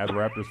saying as a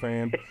Raptors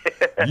fan,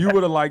 you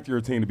would have liked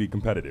your team to be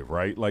competitive,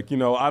 right? Like, you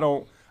know,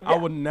 I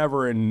would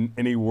never in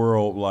any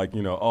world, like,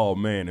 you know, oh,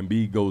 man,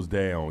 Embiid goes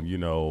down, you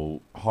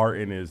know,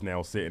 Harden is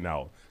now sitting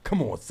out.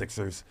 Come on,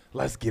 Sixers,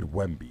 let's get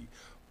Wemby.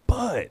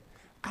 But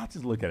I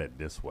just look at it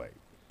this way.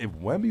 If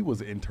Wemby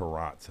was in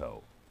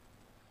Toronto,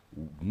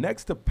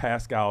 next to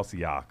Pascal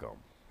Siakam,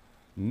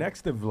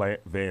 next to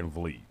Van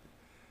Vliet,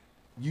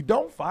 you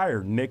don't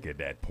fire Nick at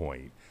that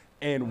point.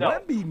 And no.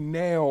 Wemby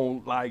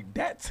now, like,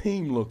 that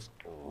team looks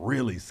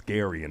really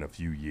scary in a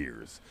few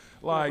years.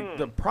 Like,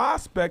 the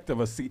prospect of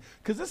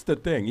because this is the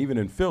thing, even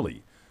in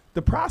Philly,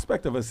 the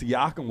prospect of a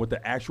Siakam with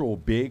the actual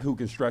big who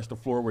can stretch the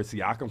floor where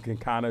Siakam can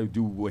kind of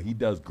do what he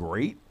does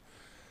great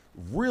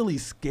really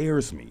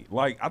scares me.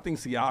 Like, I think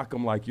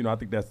Siakam, like, you know, I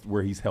think that's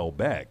where he's held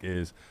back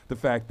is the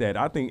fact that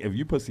I think if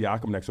you put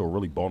Siakam next to a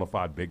really bona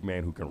fide big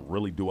man who can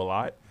really do a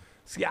lot,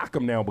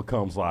 Siakam now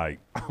becomes like,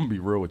 I'm going to be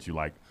real with you,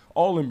 like,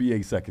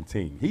 all-NBA second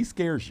team. He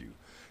scares you.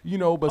 You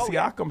know, but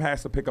Siakam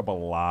has to pick up a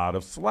lot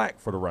of slack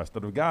for the rest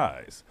of the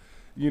guys.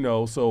 You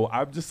know, so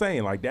I'm just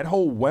saying, like, that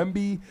whole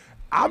Wemby,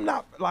 I'm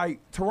not, like,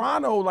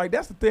 Toronto, like,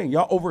 that's the thing.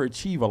 Y'all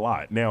overachieve a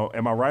lot. Now,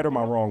 am I right or am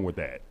I wrong with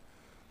that?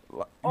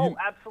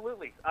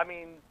 Absolutely. I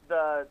mean,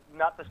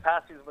 not this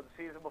past season, but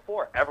the season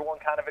before. Everyone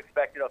kind of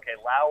expected, okay,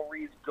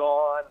 Lowry's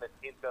gone. The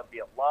team's going to be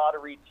a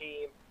lottery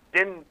team.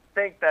 Didn't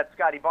think that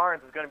Scotty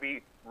Barnes was going to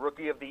be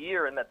Rookie of the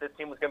Year and that this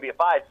team was going to be a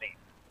 5 seed.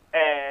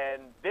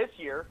 And this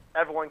year,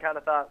 everyone kind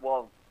of thought,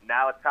 well,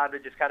 now it's time to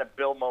just kind of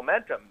build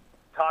momentum.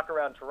 Talk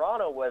around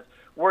Toronto was,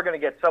 we're going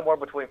to get somewhere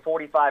between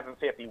 45 and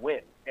 50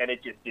 wins, and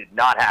it just did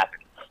not happen.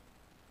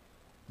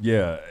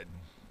 Yeah,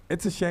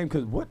 it's a shame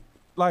because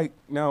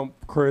now,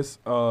 Chris,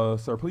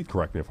 sir, please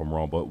correct me if I'm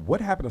wrong, but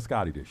what happened to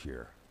Scotty this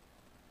year?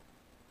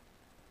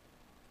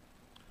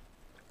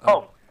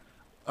 Was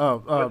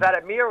that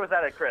at me or was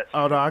that at Chris?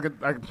 Oh,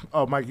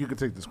 no, Mike, you could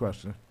take this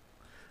question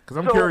because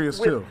I'm curious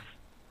too.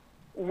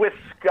 With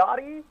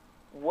Scotty,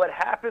 what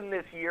happened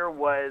this year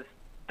was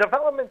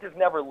development is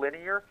never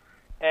linear,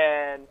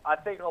 and I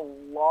think a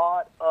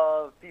lot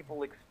of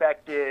people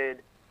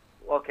expected,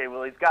 okay,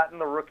 well, he's gotten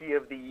the Rookie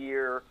of the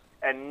Year,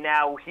 and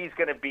now he's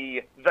going to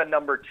be the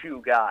number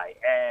 2 guy.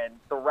 And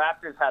the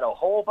Raptors had a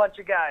whole bunch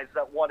of guys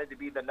that wanted to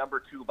be the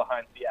number 2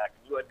 behind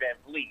Siakam. You had Van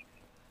Vliet.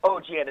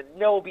 OG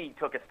Anunoby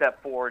took a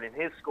step forward in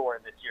his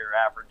scoring this year,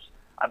 averaged,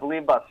 I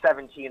believe, about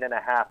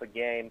 17.5 a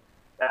game.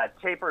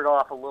 Tapered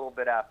off a little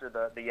bit after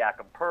the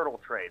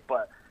Siakam-Poeltl trade.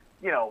 But,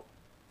 you know,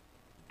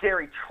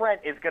 Gary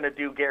Trent is going to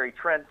do Gary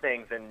Trent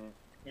things, and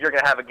you're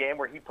going to have a game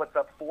where he puts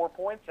up 4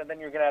 points, and then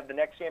you're going to have the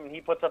next game and he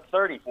puts up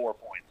 34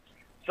 points.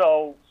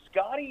 So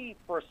Scotty,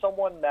 for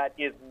someone that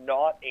is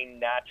not a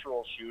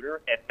natural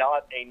shooter and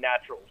not a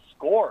natural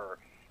scorer,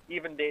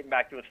 even dating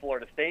back to his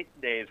Florida State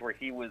days where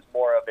he was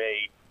more of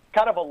a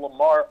kind of a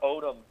Lamar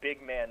Odom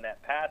big man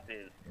that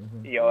passes,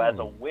 you know, as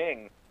a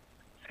wing,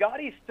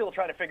 Scotty's still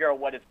trying to figure out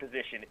what his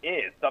position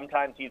is.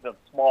 Sometimes he's a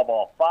small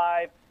ball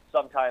 5,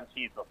 sometimes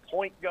he's a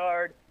point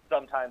guard,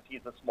 sometimes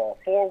he's a small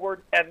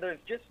forward, and there's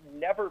just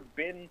never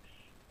been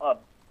a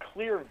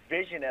clear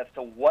vision as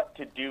to what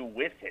to do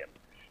with him.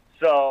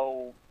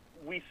 So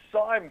we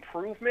saw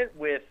improvement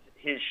with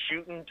his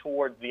shooting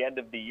towards the end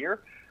of the year,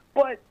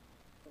 but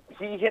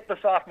he hit the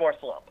sophomore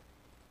slump.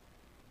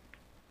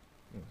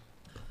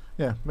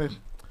 Yeah,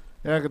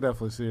 I could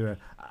definitely see that.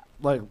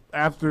 Like,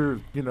 after,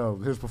 you know,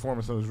 his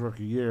performance in his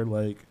rookie year,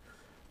 like,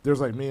 there's,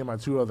 like, me and my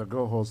 2 other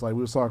co-hosts, like,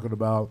 we was talking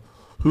about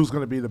who's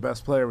going to be the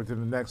best player within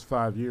the next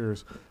 5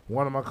 years.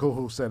 One of my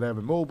co-hosts said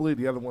Evan Mobley.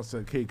 The other one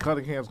said Cade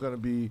Cunningham's going to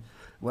be,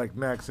 like,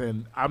 next.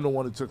 And I'm the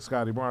one who took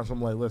Scotty Barnes. So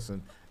I'm like,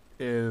 listen,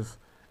 if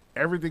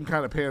everything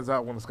kind of pans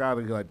out when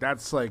Scotty, like,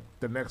 that's, like,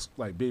 the next,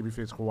 like,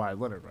 babyface Kawhi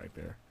Leonard right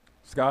there.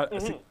 See,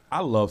 I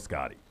love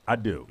Scotty. I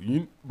do.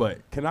 But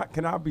can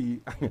I be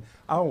 –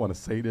 I don't want to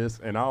say this,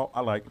 and I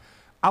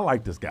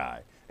like this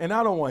guy, and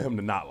I don't want him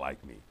to not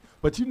like me.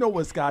 But you know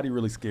what Scotty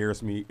really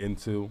scares me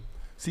into?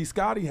 See,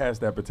 Scotty has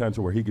that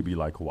potential where he could be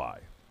like Kawhi.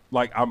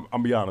 Like,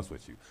 I'm be honest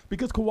with you.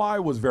 Because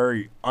Kawhi was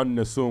very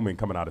unassuming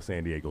coming out of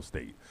San Diego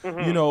State.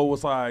 Mm-hmm. You know, it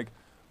was like,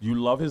 you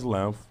love his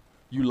length,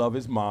 you love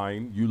his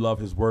mind, you love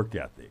his work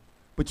ethic.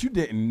 But you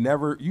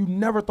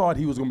never thought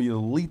he was going to be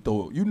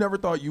lethal. You never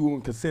thought you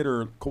would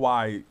consider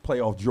Kawhi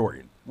playoff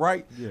Jordan,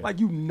 right? Yeah. Like,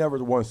 you never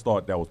once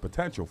thought that was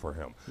potential for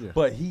him. Yeah.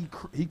 But he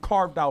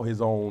carved out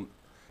his own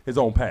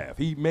path.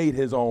 He made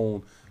his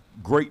own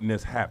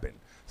greatness happen.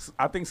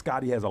 I think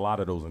Scottie has a lot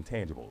of those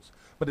intangibles.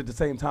 But at the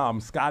same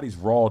time, Scottie's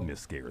rawness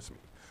scares me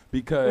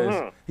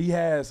because he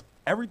has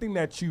everything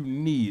that you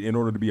need in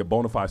order to be a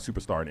bona fide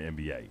superstar in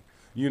the NBA.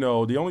 You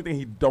know, the only thing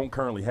he don't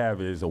currently have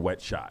is a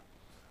wet shot.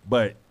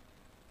 But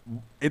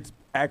it's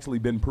actually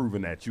been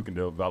proven that you can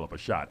develop a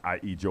shot,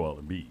 i.e. Joel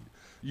Embiid.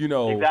 You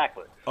know,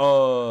 exactly.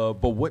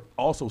 But what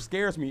also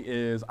scares me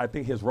is I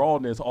think his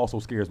rawness also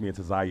scares me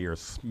into Zaire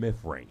Smith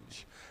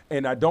range.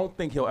 And I don't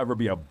think he'll ever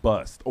be a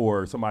bust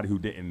or somebody who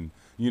didn't,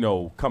 you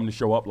know, come to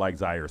show up like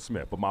Zaire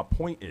Smith. But my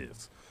point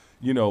is,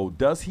 you know,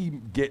 does he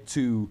get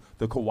to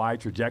the Kawhi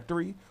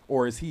trajectory,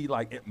 or is he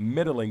like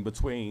middling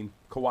between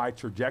Kawhi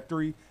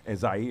trajectory and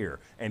Zaire,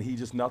 and he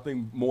just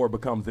nothing more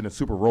becomes than a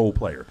super role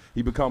player?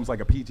 He becomes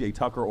like a PJ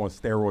Tucker on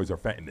steroids or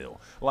fentanyl.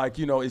 Like,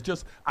 you know, it's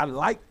just I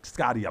like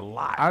Scottie a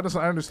lot. I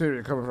understand where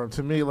you're coming from.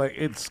 To me, like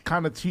it's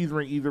kind of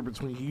teetering either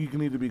between you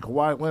can either be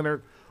Kawhi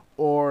Leonard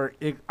or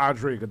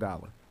Andre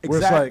Iguodala.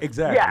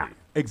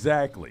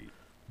 Exactly.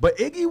 But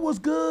Iggy was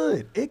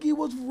good. Iggy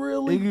was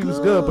really good. Iggy was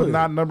good, but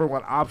not number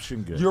one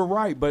option good. You're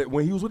right, but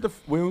when he was with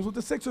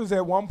the Sixers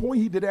at one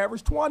point, he did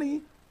average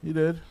 20. He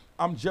did.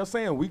 I'm just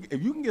saying,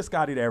 if you can get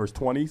Scottie to average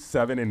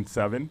 27 and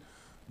 7,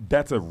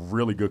 that's a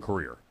really good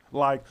career.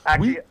 Like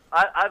actually,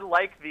 I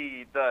like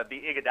the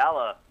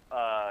Iguodala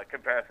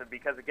comparison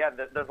because again,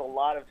 there's a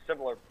lot of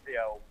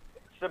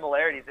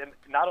similarities in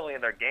not only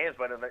in their games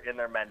but in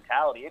their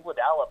mentality.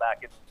 Iguodala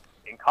back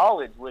in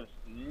college was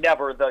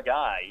never the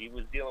guy. He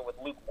was dealing with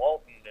Luke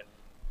Walton and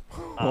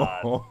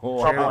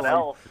someone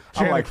else.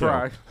 I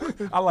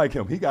like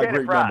him. He got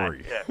great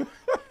memory. Yeah.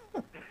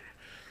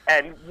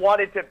 And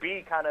wanted to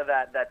be kind of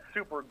that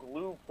super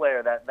glue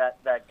player, that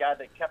guy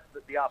that kept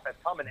the offense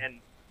coming. And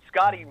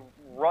Scottie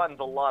runs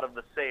a lot of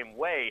the same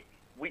way.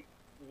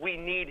 We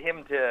need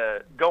him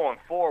to, going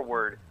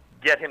forward,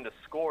 get him to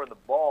score the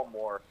ball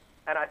more.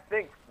 And I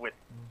think with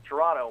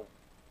Toronto,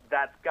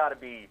 that's got to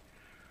be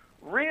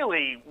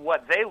really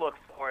what they look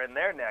for in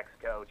their next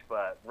coach.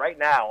 But right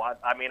now,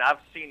 I mean, I've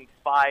seen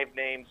 5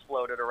 names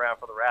floated around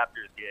for the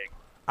Raptors gig.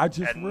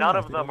 And none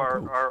of them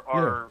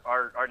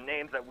are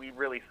names that we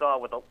really saw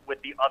with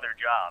the other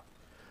jobs.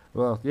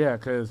 Well, yeah,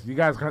 because you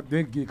guys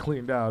did get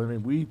cleaned out. I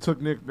mean, we took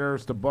Nick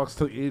Nurse, the Bucks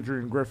took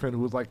Adrian Griffin, who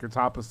was like your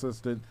top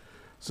assistant.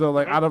 So,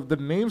 like, out of the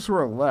names who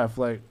are left,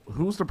 like,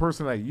 who's the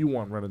person that you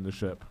want running the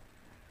ship?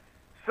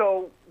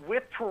 So,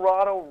 with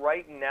Toronto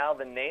right now,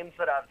 the names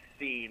that I've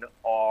seen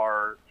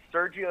are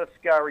Sergio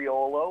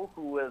Scariolo,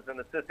 who is an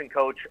assistant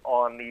coach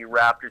on the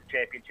Raptors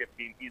championship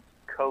team. He's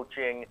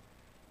coaching,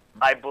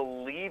 I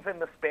believe, in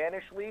the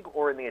Spanish league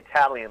or in the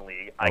Italian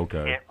league. I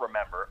can't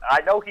remember.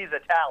 I know he's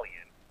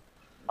Italian.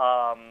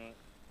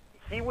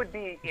 He would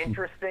be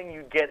interesting.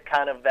 You get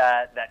kind of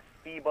that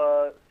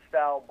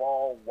FIBA-style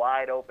ball,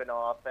 wide-open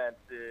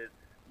offenses,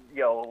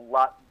 a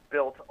lot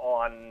built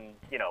on,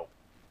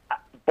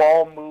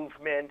 ball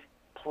movement,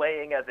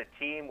 playing as a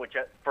team, which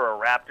for a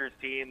Raptors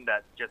team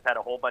that just had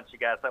a whole bunch of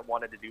guys that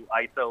wanted to do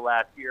ISO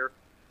last year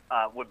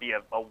would be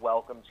a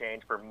welcome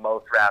change for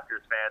most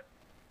Raptors fans.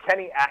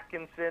 Kenny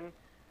Atkinson,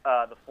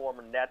 the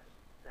former Nets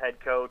head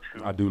coach,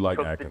 who I do like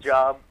took Atkinson. the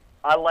job.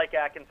 I like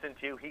Atkinson,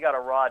 too. He got a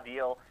raw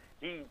deal.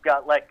 He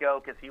got let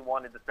go because he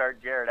wanted to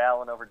start Jared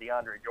Allen over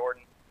DeAndre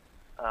Jordan,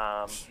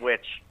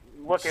 which,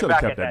 looking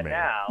back at that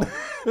now,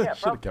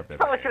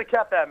 probably should have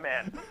kept that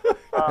man.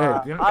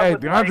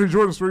 DeAndre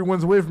Jordan's 3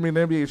 wins away from being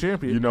an NBA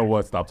champion. You know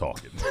what? Stop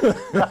talking.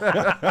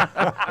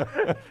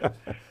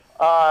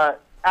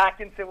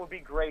 Atkinson would be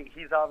great.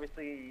 He's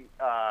obviously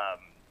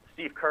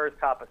Steve Kerr's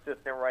top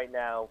assistant right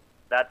now.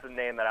 That's a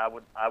name that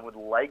I would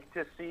like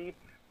to see.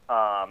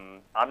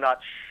 I'm not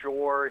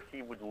sure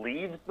he would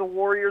leave the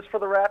Warriors for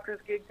the Raptors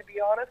gig, to be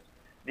honest.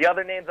 The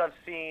other names I've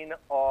seen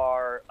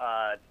are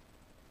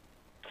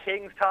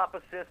Kings top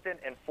assistant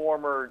and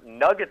former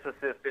Nuggets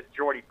assistant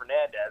Jordi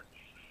Fernandez.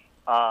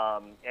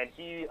 And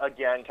he,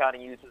 again, kind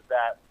of uses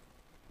that,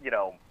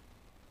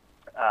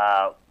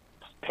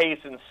 pace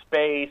and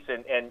space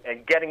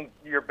and getting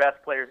your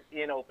best players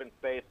in open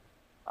space.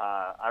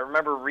 I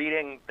remember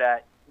reading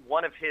that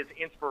one of his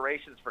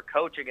inspirations for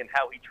coaching and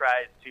how he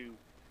tries to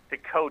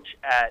coach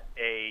at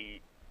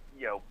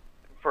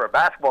for a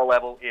basketball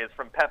level is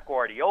from Pep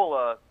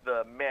Guardiola,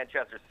 the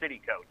Manchester City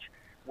coach,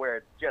 where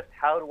it's just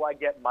how do I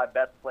get my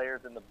best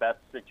players in the best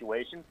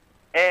situation.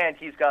 And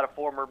he's got a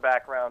former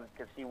background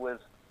because he was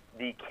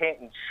the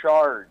Canton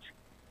Charge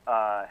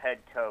head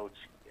coach,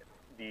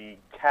 the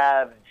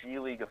Cavs G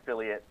League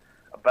affiliate,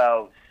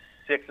 about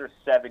 6 or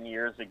 7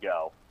 years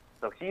ago.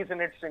 So he's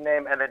an interesting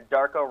name. And then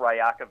Darko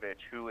Rajakovic,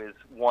 who is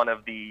one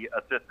of the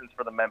assistants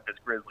for the Memphis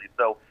Grizzlies.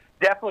 So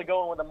definitely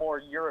going with a more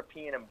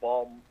European and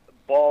ball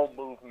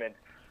movement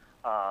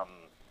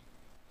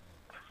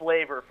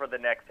flavor for the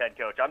next head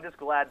coach. I'm just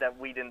glad that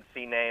we didn't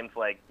see names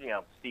like,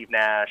 Steve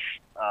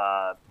Nash,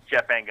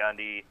 Jeff Van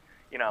Gundy,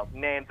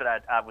 names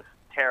that I was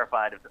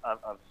terrified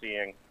of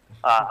seeing.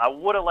 I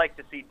would have liked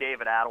to see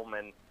David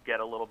Adelman get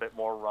a little bit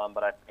more run,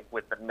 but I think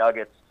with the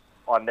Nuggets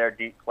on their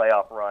deep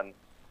playoff run,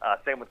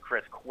 same with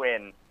Chris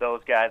Quinn,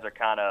 those guys are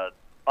kind of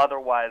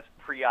otherwise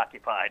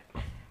preoccupied.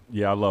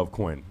 Yeah, I love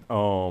Quinn.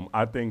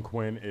 I think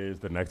Quinn is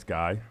the next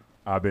guy.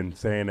 I've been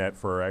saying that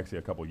for actually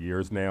a couple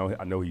years now.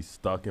 I know he's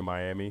stuck in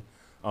Miami.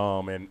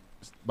 And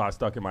by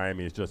stuck in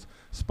Miami, it's just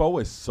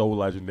Spo is so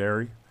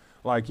legendary.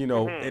 Like,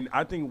 and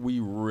I think we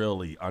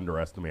really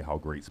underestimate how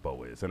great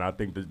Spo is. And I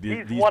think that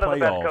these one playoffs, of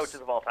the best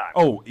coaches of all time.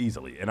 Oh,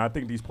 easily. And I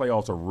think these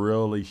playoffs are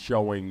really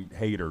showing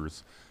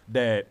haters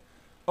that,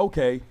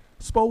 okay,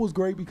 Spo was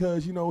great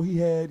because, he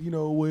had,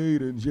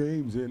 Wade and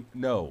James. And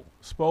no,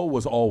 Spo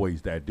was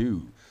always that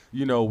dude.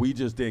 We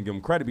just didn't give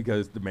him credit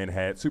because the man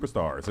had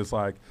superstars. It's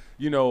like,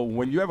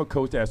 when you have a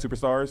coach that has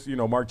superstars,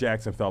 Mark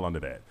Jackson fell under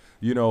that.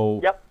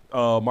 Yep.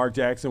 Mark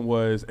Jackson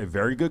was a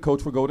very good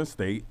coach for Golden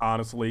State,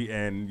 honestly,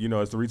 and,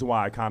 it's the reason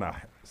why I kind of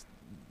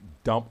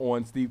dump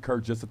on Steve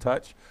Kerr just a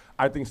touch.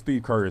 I think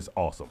Steve Kerr is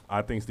awesome.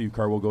 I think Steve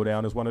Kerr will go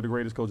down as one of the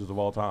greatest coaches of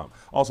all time.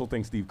 Also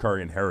think Steve Kerr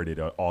inherited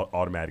an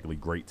automatically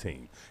great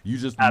team. You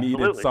just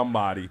needed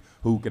somebody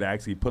who could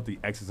actually put the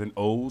X's and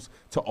O's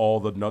to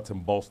all the nuts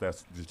and bolts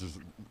that's just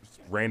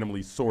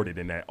randomly sorted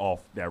in that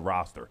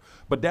roster.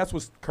 But that's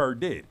what Kerr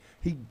did.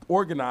 He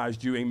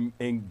organized you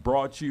and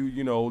brought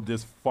you,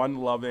 this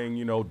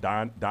fun-loving,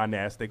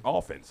 dynastic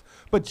offense.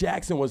 But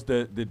Jackson was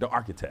the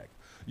architect.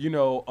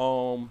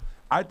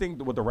 I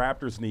think what the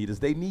Raptors need is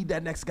they need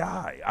that next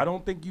guy. I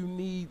don't think you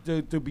need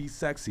to be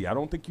sexy. I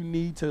don't think you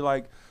need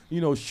to,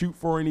 shoot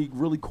for any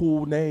really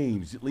cool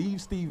names. Leave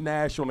Steve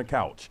Nash on the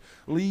couch.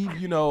 Leave,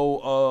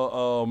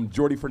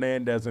 Jordy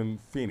Fernandez in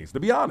Phoenix.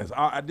 To be honest,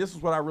 this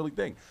is what I really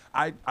think.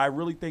 I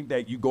really think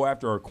that you go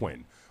after a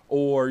Quinn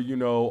or, you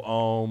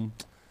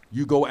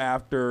go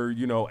after,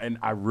 and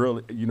I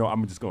really,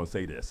 I'm just going to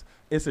say this.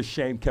 It's a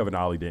shame Kevin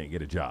Ollie didn't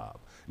get a job.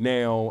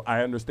 Now,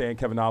 I understand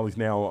Kevin Ollie's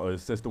now an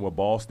assistant with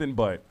Boston,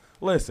 but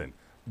listen,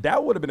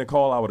 that would have been a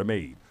call I would have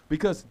made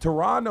because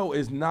Toronto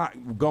is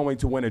not going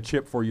to win a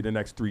chip for you the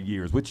next 3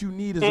 years. What you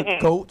need is a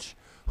coach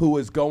who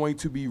is going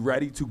to be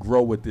ready to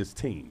grow with this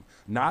team,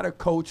 not a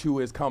coach who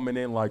is coming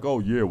in like, oh,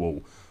 yeah,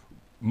 well,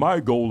 my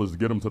goal is to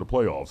get them to the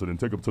playoffs and then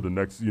take them to the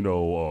next,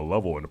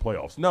 level in the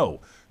playoffs. No,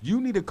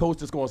 you need a coach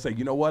that's going to say,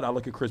 you know what, I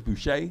look at Chris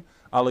Boucher,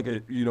 I look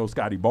at,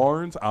 Scotty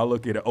Barnes, I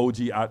look at OG,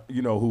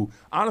 who,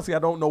 honestly, I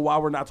don't know why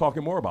we're not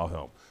talking more about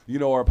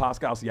him, or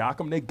Pascal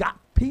Siakam. They got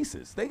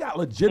pieces. They got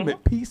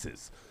legitimate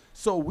pieces.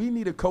 So we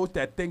need a coach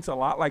that thinks a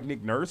lot like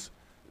Nick Nurse,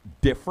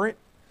 different,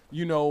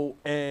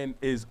 and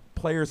is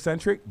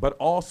player-centric, but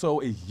also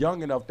is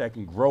young enough that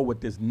can grow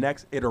with this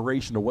next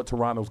iteration of what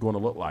Toronto's going to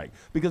look like.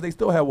 Because they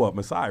still have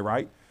Masai,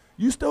 right?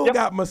 You still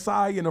got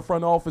Masai in the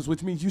front office,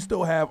 which means you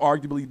still have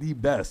arguably the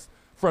best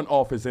front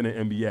office in the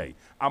NBA.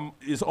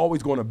 It's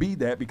always going to be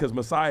that because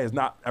Masai has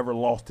not ever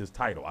lost his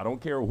title. I don't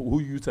care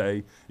who you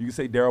say. You can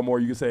say Daryl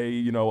Morey. You can say,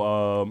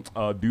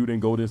 dude in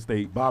Golden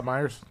State. Bob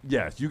Myers.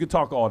 Yes, you can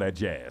talk all that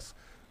jazz.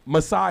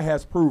 Masai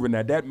has proven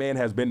that man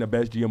has been the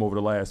best GM over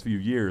the last few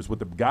years with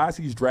the guys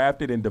he's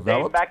drafted and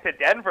developed. Dating back to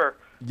Denver.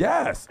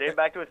 Yes. Dating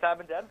back to his time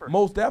in Denver.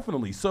 Most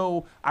definitely.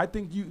 So I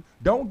think you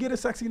don't get a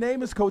sexy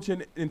name as coach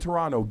in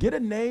Toronto. Get a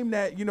name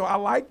that, I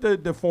like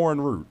the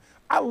foreign route.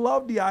 I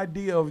love the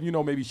idea of,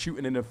 maybe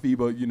shooting in the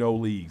FIBA,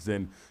 leagues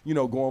and,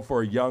 going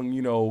for a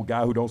young,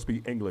 guy who don't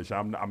speak English.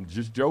 I'm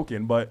just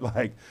joking, but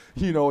like,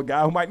 a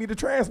guy who might need a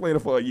translator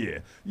for a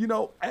year.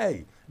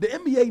 Hey, the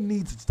NBA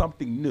needs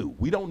something new.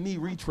 We don't need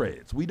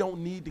retreads. We don't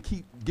need to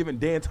keep giving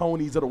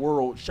D'Antoni's of the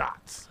world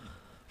shots.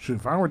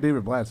 Shoot, find where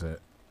David Blatt's at.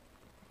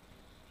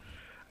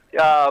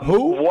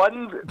 Who?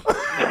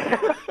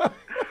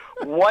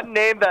 One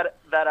name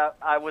that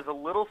I was a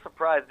little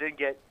surprised didn't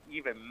get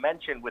even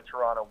mentioned with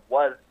Toronto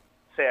was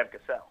Sam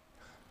Cassell.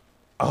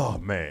 Oh,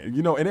 man.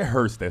 And it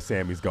hurts that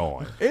Sammy's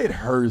gone. It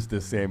hurts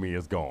that Sammy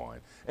is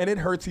gone. And it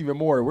hurts even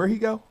more. Where'd he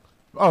go?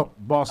 Oh,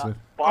 Boston.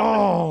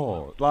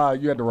 Oh,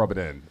 you had to rub it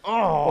in.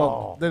 Oh.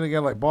 Well, then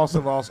again, like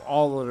Boston lost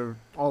all of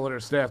their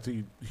staff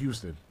to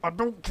Houston. I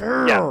don't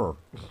care. Yeah.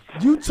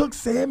 You took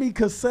Sammy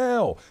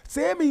Cassell.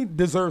 Sammy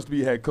deserves to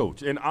be head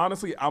coach. And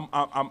honestly,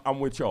 I'm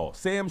with y'all.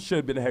 Sam should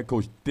have been a head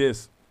coach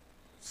this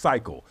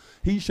cycle.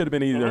 He should have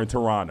been either in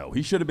Toronto.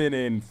 He should have been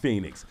in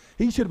Phoenix.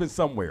 He should have been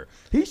somewhere.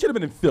 He should have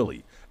been in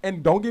Philly.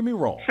 And don't get me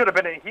wrong. Should have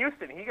been in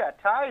Houston. He got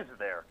ties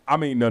there. I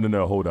mean,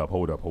 no. Hold up.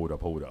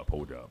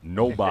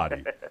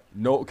 Nobody.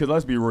 No, because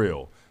let's be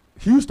real.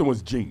 Houston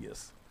was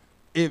genius.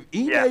 If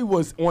Ime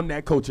was on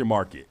that coaching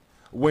market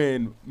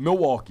when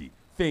Milwaukee,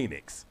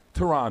 Phoenix,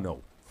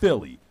 Toronto,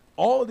 Philly,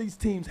 all of these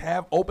teams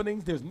have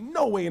openings, there's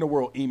no way in the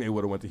world Ime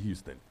would have went to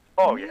Houston.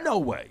 Oh, yeah. No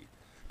way.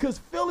 Because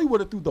Philly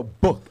would have threw the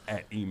book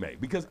at Ime.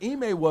 Because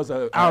Ime was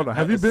I don't know.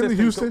 Have you been to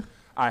Houston?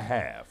 I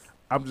have.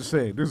 I'm just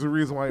saying, there's a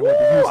reason why he went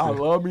to Houston. I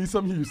love me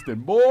some Houston.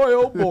 Boy,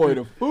 oh boy,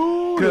 the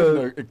food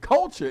and the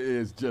culture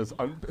is just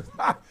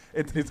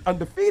it's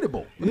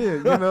undefeatable.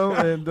 Yeah,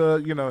 and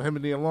him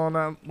and Neil Long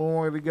not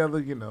long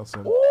together,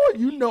 so.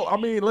 Oh, I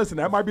mean, listen,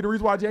 that might be the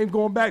reason why James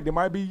going back. There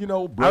might be,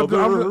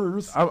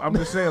 brothers. I'm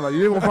just saying, like,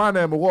 you ain't gonna find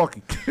that in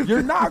Milwaukee.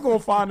 You're not gonna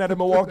find that in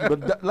Milwaukee,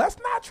 but let's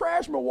not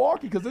trash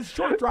Milwaukee because it's a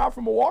short drive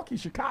from Milwaukee,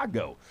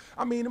 Chicago.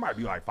 I mean, it might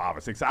be like 5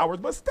 or 6 hours,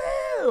 but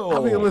still. I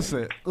mean,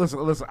 listen.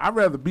 I'd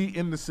rather be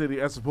in the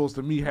city as opposed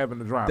to me having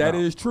to drive. That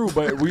is true,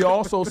 but we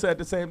also said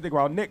the same thing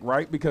about Nick,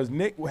 right? Because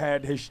Nick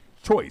had his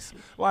choice.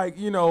 Like,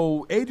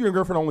 Adrian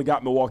Griffin only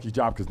got Milwaukee's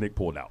job because Nick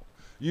pulled out.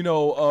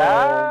 Because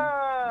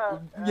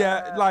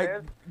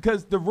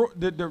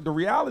the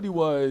reality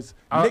was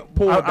Nick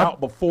pulled out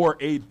before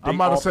I'm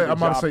about to say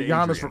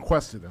Giannis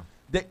requested him.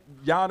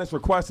 Giannis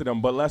requested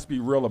him, but let's be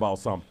real about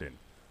something.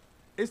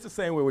 It's the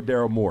same way with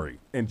Daryl Morey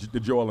and the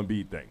Joel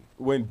Embiid thing.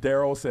 When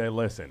Daryl said,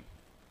 listen,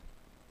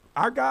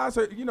 our guys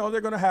are,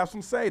 they're going to have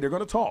some say. They're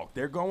going to talk.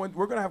 We're going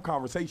to have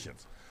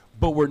conversations.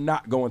 But we're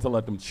not going to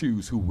let them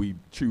choose who we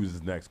choose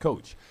as next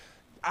coach.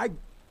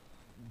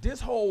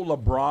 This whole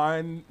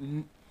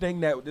LeBron thing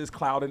that is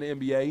cloud in the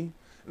NBA,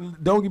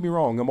 don't get me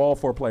wrong, I'm all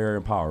for player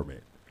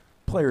empowerment.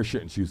 Players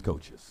shouldn't choose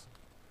coaches.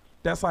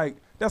 That's like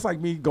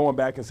me going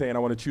back and saying I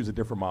want to choose a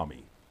different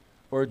mommy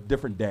or a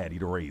different daddy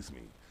to raise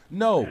me.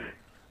 No.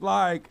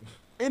 Like,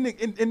 in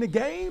the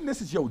game,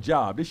 this is your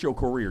job. This is your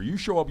career. You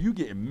show up, you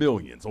getting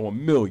millions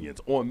on millions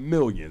on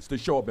millions to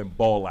show up and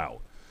ball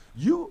out.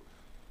 You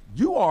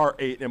are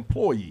an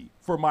employee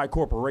for my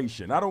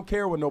corporation. I don't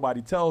care what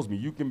nobody tells me.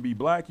 You can be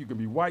black, you can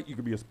be white, you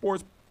can be a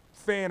sports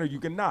fan, or you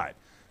cannot.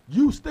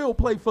 You still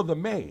play for the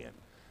man.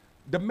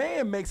 The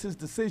man makes his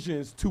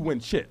decisions to win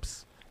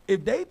chips.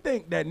 If they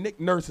think that Nick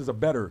Nurse is a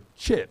better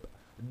chip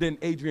than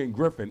Adrian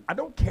Griffin, I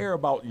don't care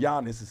about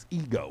Giannis's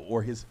ego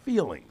or his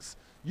feelings.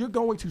 You're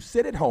going to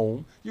sit at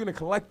home, you're going to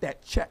collect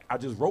that check I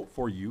just wrote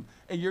for you,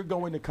 and you're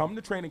going to come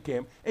to training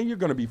camp, and you're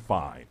going to be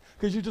fine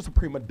because you're just a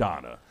prima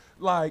donna.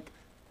 Like,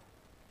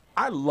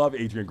 I love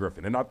Adrian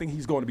Griffin, and I think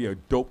he's going to be a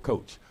dope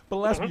coach. But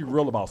let's be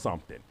real about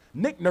something.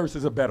 Nick Nurse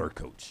is a better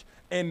coach.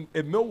 And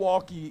if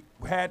Milwaukee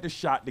had the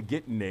shot to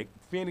get Nick,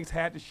 Phoenix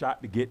had the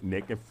shot to get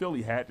Nick, and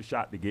Philly had the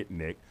shot to get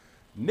Nick,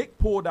 Nick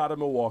pulled out of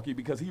Milwaukee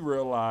because he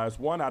realized,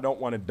 one, I don't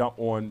want to dump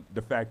on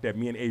the fact that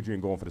me and Adrian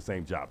going for the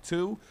same job.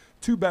 Two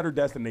better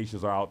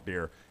destinations are out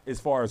there as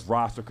far as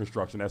roster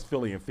construction. That's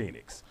Philly and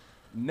Phoenix.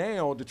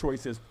 Now the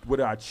choice is, what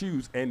do I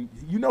choose? And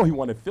he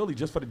wanted Philly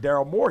just for the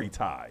Daryl Morey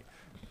tie.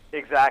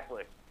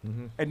 Exactly.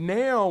 Mm-hmm. And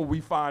now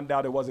we find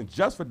out it wasn't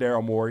just for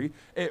Daryl Morey.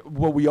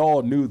 Well, we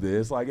all knew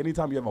this. Like,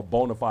 anytime you have a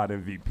bona fide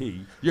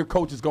MVP, your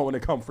coach is going to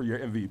come for your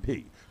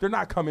MVP. They're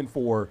not coming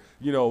for,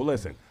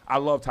 listen, I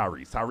love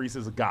Tyrese. Tyrese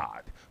is a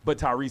god. But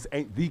Tyrese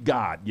ain't the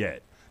god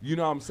yet. You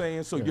know what I'm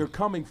saying? So you're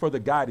coming for the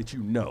guy that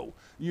you know.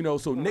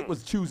 So Nick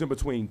was choosing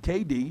between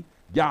KD,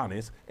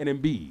 Giannis, and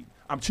Embiid.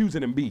 I'm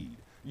choosing Embiid.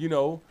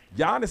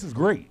 Giannis is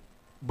great,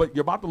 but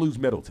you're about to lose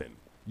Middleton.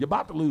 You're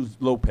about to lose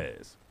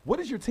Lopez. What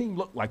does your team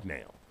look like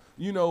now?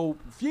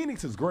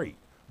 Phoenix is great,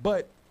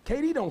 but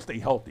KD don't stay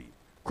healthy.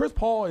 Chris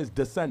Paul is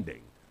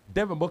descending.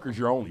 Devin Booker's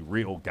your only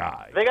real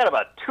guy. They got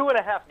about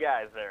 2.5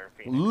 guys there in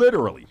Phoenix.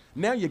 Literally.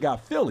 Now you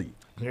got Philly.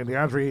 And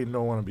DeAndre Ayton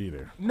don't want to be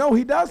there. No,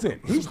 he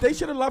doesn't. They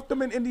should have left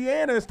him in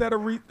Indiana instead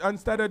of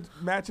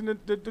matching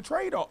the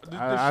trade.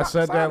 I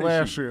said that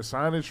last year.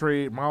 Sign and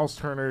trade, Miles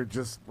Turner,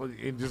 just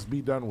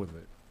be done with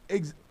it.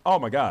 Oh,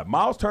 my God.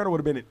 Miles Turner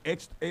would have been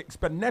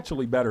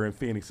exponentially better in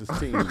Phoenix's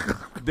team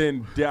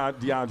than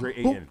DeAndre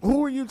Ayton.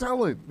 Who are you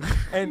telling?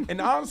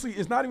 And honestly,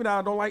 it's not even that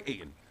I don't like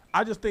Ayton.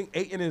 I just think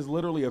Ayton is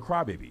literally a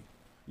crybaby.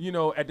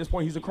 At this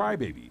point, he's a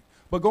crybaby.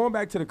 But going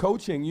back to the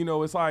coaching,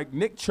 it's like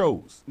Nick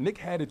chose. Nick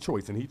had a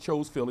choice, and he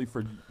chose Philly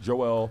for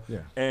Joel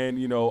and,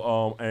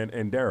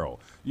 and Daryl.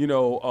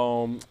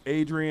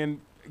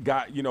 Adrian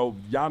got,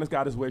 Giannis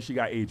got his way. She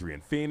got Adrian.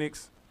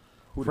 Phoenix.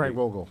 Frank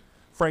Vogel.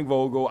 Frank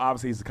Vogel,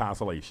 obviously, he's a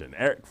consolation.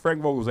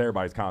 Frank Vogel's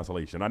everybody's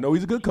consolation. I know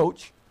he's a good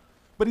coach,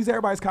 but he's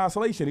everybody's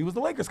consolation. He was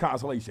the Lakers'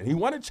 consolation. He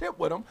won a chip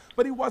with them,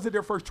 but he wasn't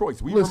their first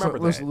choice. Remember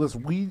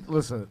that.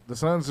 Listen. The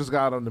Suns just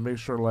got him to make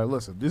sure,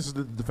 this is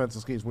the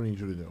defensive schemes we need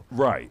you to do.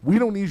 Right. We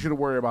don't need you to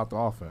worry about the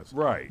offense.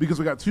 Right. Because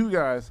we got two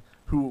guys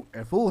who,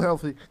 at full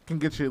healthy, can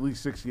get you at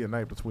least 60 a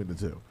night between the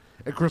two.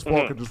 And Chris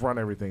Paul can just run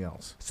everything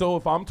else. So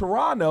if I'm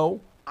Toronto,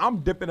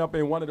 I'm dipping up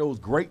in one of those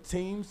great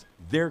teams.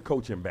 They're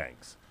coaching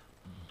banks.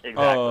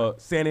 Exactly.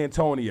 San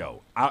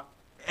Antonio.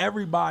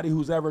 Everybody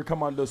who's ever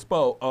come under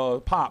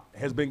Pop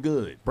has been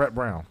good. Brett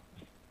Brown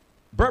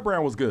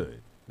was good.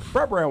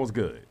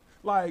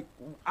 Like,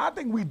 I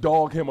think we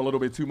dog him a little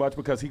bit too much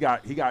because he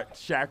got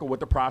shackled with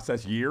the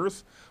process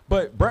years.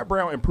 But Brett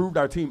Brown improved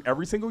our team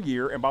every single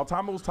year, and by the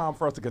time it was time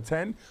for us to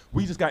contend,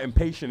 we just got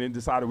impatient and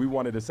decided we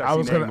wanted a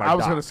sexy name like Doc. I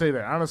was going to say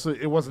that. Honestly,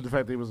 it wasn't the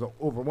fact that he was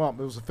overwhelmed.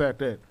 It was the fact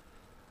that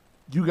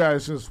you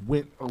guys just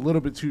went a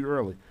little bit too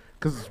early.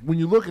 Because when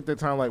you look at that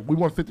time, we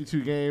won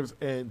 52 games,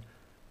 and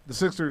the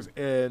Sixers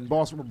and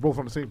Boston were both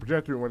on the same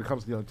trajectory when it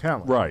comes to young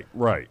talent.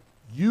 Right.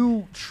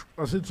 you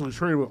essentially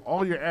traded with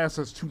all your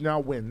assets to now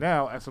win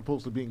now, as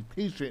opposed to being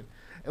patient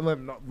and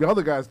letting the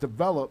other guys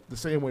develop the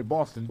same way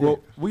Boston did. Well,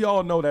 we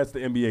all know that's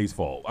the NBA's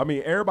fault. I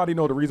mean, everybody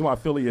know the reason why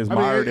Philly is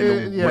mired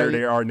in where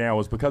they are now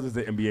is because it's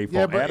the NBA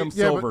fault. Adam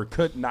Silver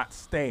could not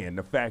stand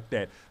the fact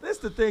that – that's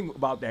the thing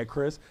about that,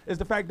 Chris, is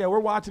the fact that we're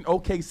watching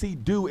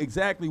OKC do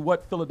exactly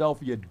what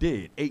Philadelphia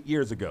did 8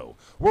 years ago.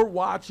 We're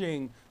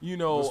watching,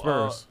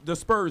 the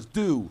Spurs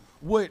do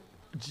what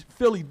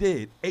Philly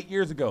did 8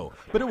 years ago.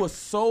 But it was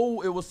so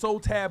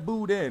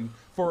tabooed in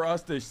for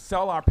us to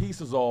sell our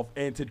pieces off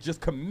and to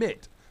just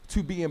commit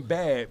to being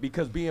bad,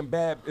 because being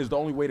bad is the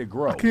only way to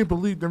grow. I can't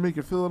believe they're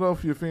making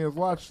Philadelphia fans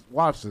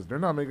watch this. They're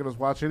not making us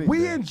watch anything.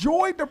 We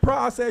enjoyed the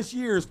process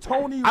years.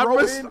 Tony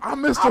Roden. I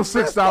missed those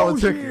 $6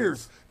 tickets.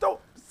 Years. Those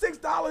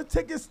 $6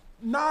 tickets,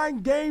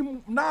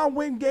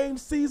 9-win game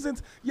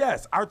seasons.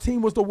 Yes, our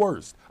team was the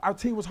worst. Our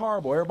team was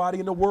horrible. Everybody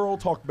in the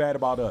world talked bad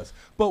about us.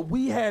 But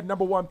we had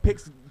number one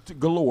picks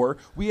galore.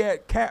 We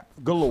had cap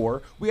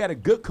galore. We had a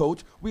good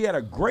coach. We had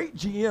a great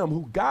GM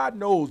who, God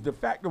knows, the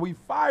fact that we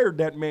fired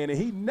that man and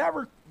he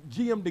never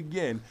GM'd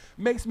again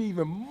makes me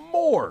even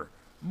more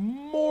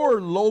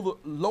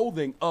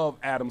loathing of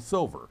Adam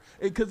Silver,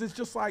 because it's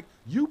just like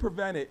you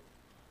prevented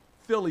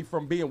Philly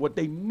from being what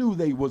they knew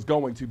they was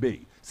going to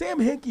be. Sam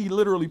Hinkie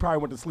literally probably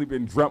went to sleep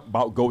and dreamt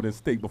about Golden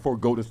State before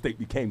Golden State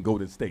became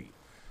Golden State,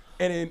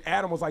 and then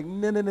Adam was like,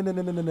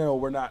 no,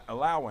 we're not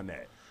allowing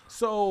that.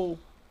 So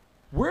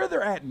where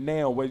they're at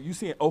now, where you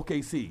see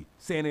OKC,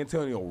 San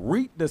Antonio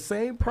reap the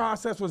same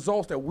process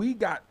results that we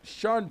got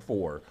shunned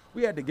for.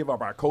 We had to give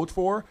up our coach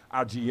for,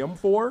 our GM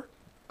for.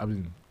 I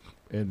mean,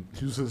 and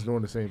Houston's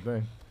doing the same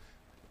thing.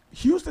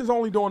 Houston's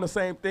only doing the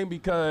same thing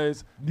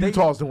because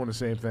Utah's doing the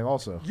same thing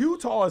also.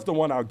 Utah is the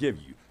one I'll give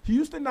you.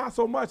 Houston, not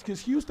so much,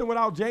 because Houston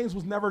without James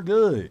was never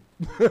good.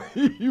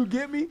 You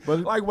get me? But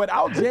like,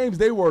 without James,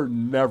 they were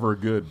never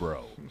good,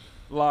 bro.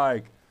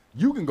 Like,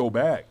 you can go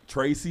back.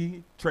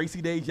 Tracy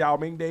days, Yao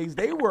Ming days,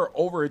 they were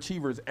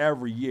overachievers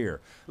every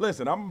year.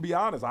 Listen, I'm going to be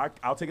honest.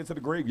 I'll take it to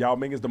the grave. Yao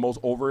Ming is the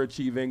most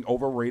overachieving,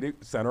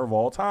 overrated center of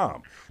all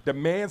time. The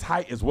man's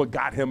height is what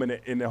got him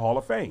in the Hall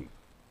of Fame.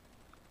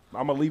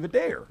 I'm going to leave it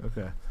there.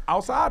 Okay.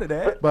 Outside of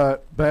that.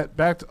 But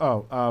back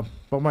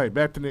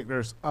to Nick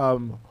Nurse.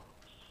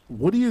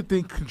 What do you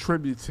think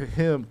contributes to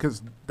him?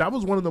 Because that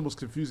was one of the most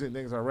confusing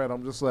things I read.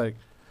 I'm just like,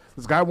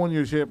 this guy won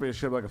your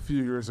championship like a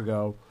few years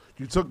ago.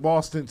 You took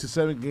Boston to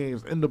 7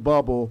 games in the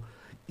bubble,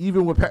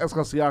 even with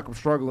Pascal Siakam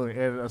struggling,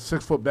 and a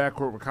 6-foot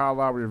backcourt with Kyle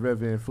Lowry and Red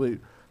VanVleet.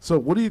 So,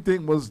 what do you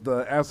think was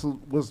the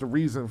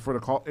reason for the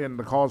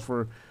cause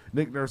for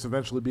Nick Nurse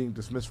eventually being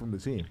dismissed from the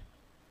team?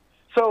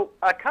 So,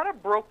 I kind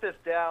of broke this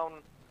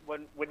down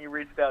when you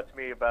reached out to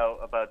me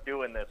about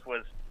doing this.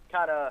 Was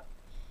kind of,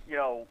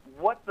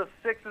 what the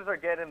Sixers are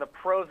getting, the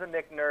pros of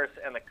Nick Nurse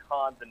and the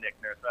cons of Nick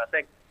Nurse. And I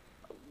think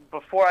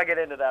before I get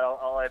into that,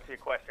 I'll answer your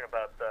question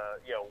about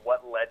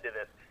what led to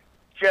this.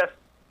 Just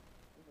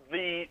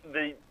the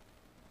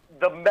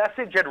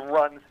message had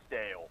run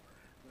stale.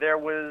 There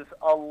was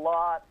a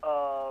lot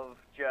of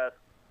just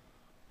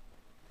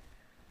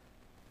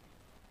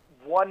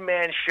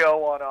one-man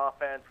show on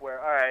offense where,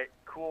 all right,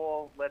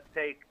 cool, let's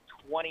take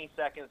 20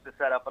 seconds to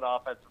set up an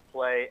offensive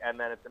play, and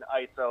then it's an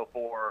ISO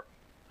for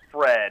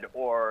Fred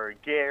or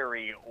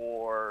Gary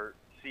or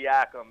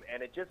Siakam,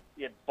 and it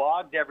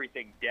bogged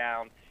everything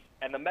down,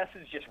 and the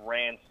message just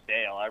ran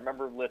stale. I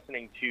remember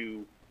listening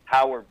to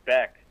Howard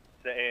Beck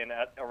saying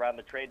around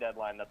the trade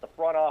deadline that the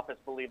front office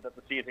believed that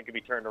the season could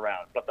be turned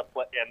around,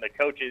 and the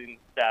coaching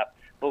staff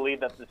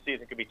believed that the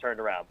season could be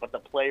turned around, but the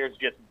players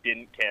just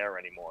didn't care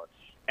anymore.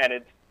 And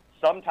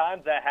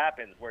sometimes that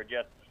happens where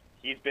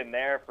he's been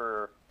there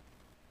for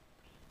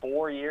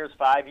 4 years,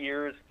 5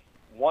 years,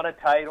 won a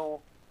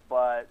title,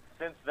 but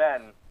since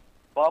then,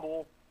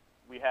 bubble,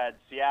 we had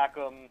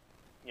Siakam,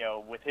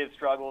 with his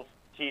struggles,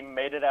 team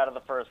made it out of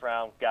the first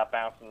round, got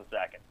bounced in the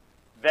second.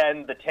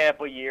 Then the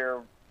Tampa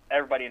year,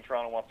 everybody in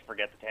Toronto wants to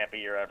forget the Tampa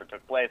year ever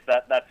took place.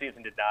 That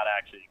season did not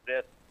actually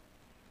exist.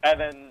 And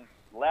then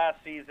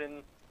last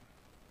season,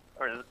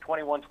 or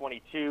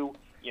 21-22,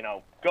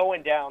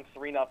 going down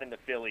 3-0 to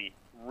Philly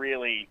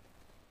really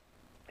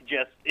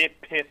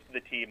it pissed the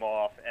team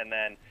off. And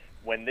then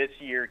when this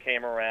year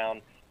came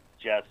around,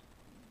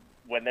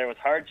 when there was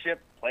hardship,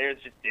 players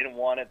just didn't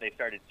want it. They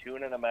started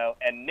tuning them out.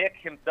 And Nick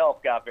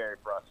himself got very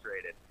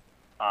frustrated.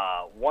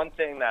 One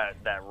thing that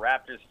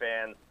Raptors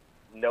fans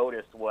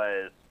noticed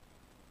was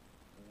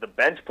the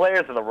bench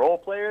players and the role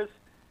players,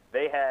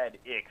 they had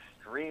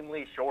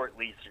extremely short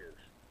leashes.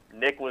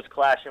 Nick was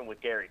clashing with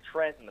Gary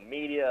Trent in the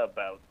media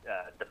about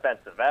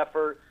defensive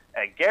effort.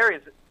 And Gary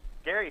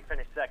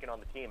finished second on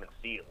the team in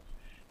steals.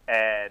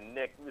 And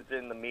Nick was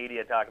in the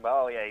media talking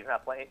about,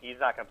 he's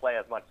not going to play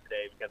as much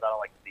today because I don't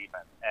like the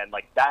defense. And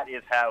that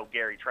is how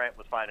Gary Trent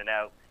was finding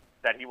out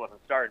that he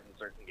wasn't starting in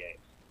certain games.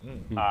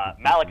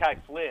 Malachi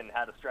Flynn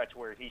had a stretch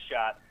where he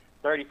shot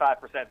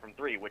 35% from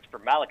 3, which for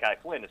Malachi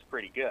Flynn is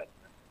pretty good.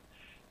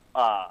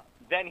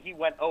 Then he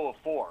went 0 of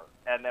 4,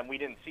 and then we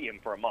didn't see him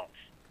for a month.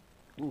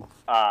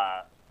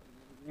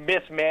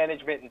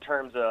 mismanagement in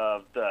terms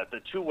of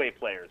the two-way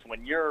players.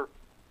 When you're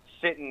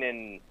sitting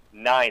in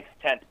 9th,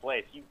 10th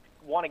place, you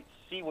want to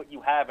see what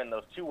you have in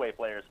those two-way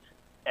players.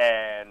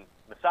 And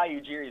Masai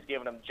Ujiri is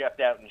giving them Jeff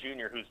Doughton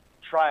Jr., who's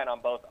trying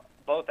on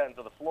both ends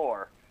of the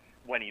floor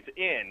when he's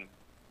in.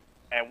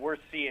 And we're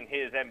seeing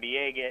his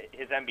NBA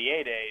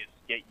days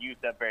get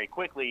used up very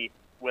quickly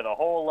with a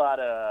whole lot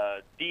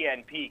of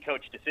DNP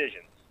coach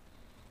decisions.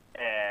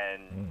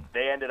 And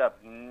they ended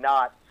up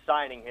not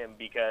signing him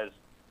because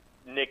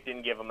Nick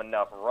didn't give him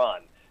enough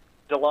run.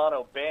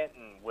 Delano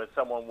Banton was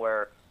someone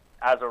where,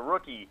 as a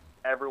rookie,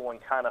 everyone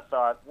kind of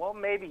thought, well,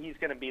 maybe he's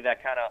going to be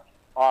that kind of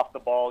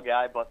off-the-ball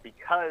guy. But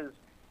because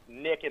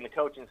Nick and the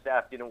coaching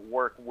staff didn't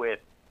work with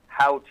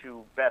how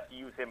to best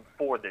use him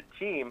for the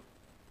team,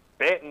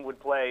 Banton would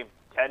play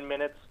 10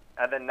 minutes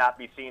and then not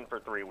be seen for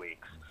 3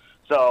 weeks.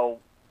 So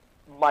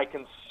my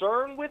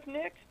concern with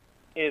Nick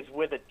is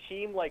with a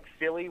team like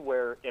Philly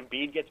where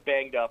Embiid gets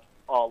banged up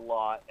a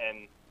lot,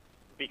 and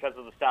because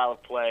of the style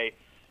of play,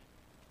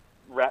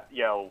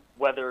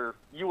 whether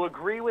you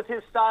agree with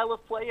his style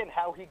of play and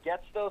how he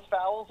gets those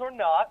fouls or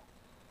not,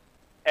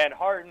 and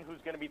Harden, who's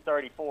going to be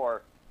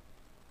 34,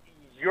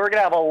 you're going to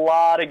have a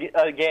lot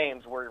of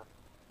games where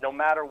no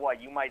matter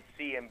what, you might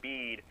see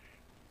Embiid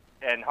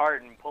and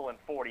Harden pulling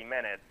 40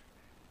 minutes,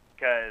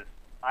 because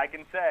I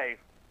can say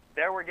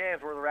there were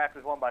games where the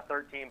Raptors won by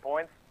 13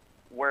 points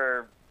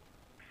where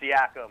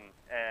Siakam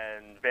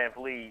and Van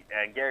Vliet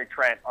and Gary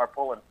Trent are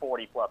pulling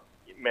 40-plus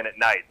minute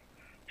nights.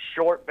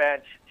 Short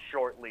bench,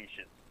 short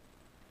leashes.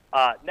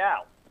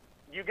 Now,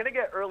 you're going to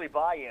get early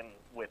buy-in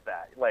with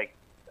that.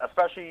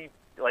 Especially,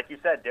 like you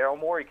said, Daryl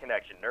Morey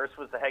connection. Nurse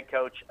was the head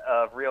coach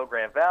of Rio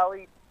Grande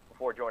Valley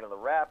before joining the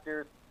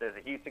Raptors. There's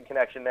a Houston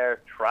connection there,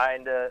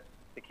 trying to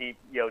keep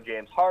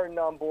James Harden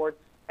on board.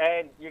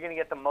 And you're going to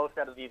get the most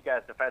out of these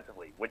guys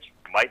defensively, which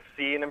might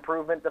see an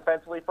improvement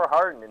defensively for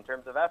Harden in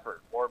terms of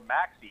effort. Or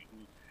Maxey,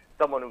 who's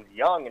someone who's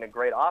young and a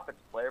great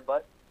offensive player,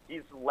 but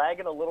he's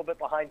lagging a little bit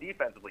behind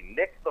defensively.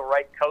 Nick's the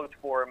right coach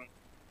for him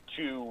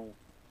to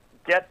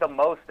get the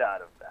most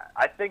out of that.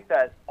 I think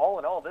that, all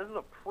in all, this is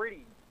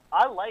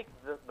I like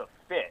the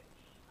fit.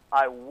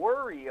 I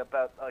worry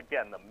about,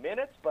 again, the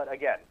minutes, but,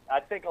 again, I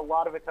think a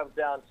lot of it comes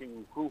down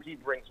to who he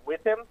brings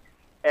with him.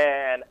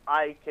 And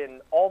I can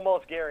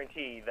almost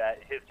guarantee that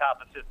his top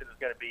assistant is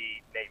going to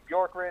be Nate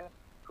Bjorkgren,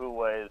 who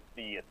was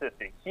the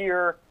assistant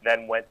here,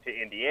 then went to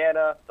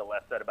Indiana. The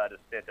less said about his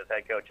stint as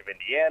head coach of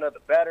Indiana, the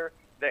better.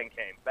 Then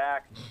came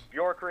back.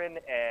 Bjorkgren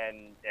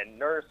and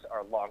Nurse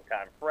are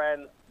longtime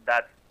friends.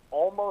 That's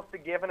almost a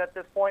given at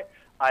this point.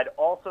 I'd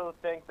also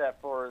think that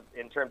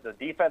in terms of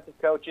defensive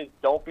coaches,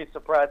 don't be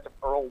surprised if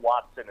Earl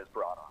Watson is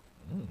brought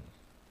on.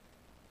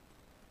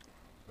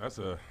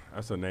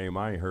 That's a name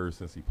I ain't heard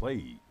since he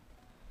played.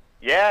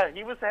 Yeah,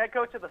 he was the head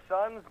coach of the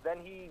Suns. Then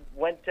he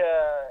went to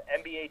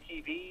NBA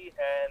TV,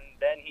 and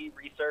then he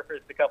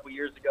resurfaced a couple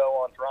years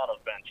ago on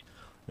Toronto's bench.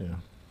 Yeah.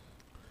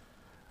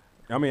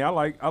 I mean, I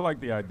like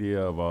the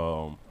idea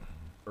of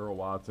Earl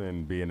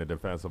Watson being a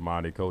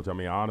defensive-minded coach. I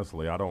mean,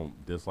 honestly, I don't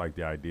dislike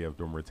the idea of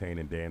them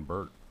retaining Dan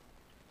Burke,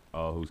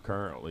 who's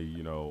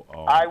currently,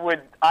 I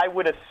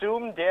would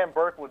assume Dan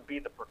Burke would be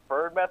the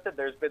preferred method.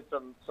 There's been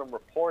some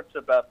reports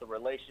about the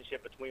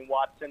relationship between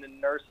Watson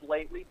and Nurse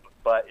lately,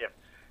 but if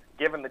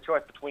given the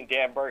choice between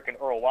Dan Burke and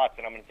Earl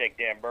Watson, I'm going to take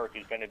Dan Burke,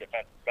 who's been a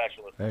defensive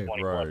specialist for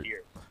 20-plus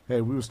years.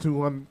 Hey, we was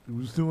 2-1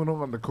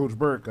 on the Coach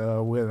Burke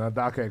when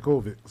Doc had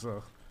COVID.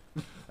 So,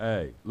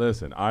 hey,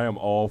 listen, I am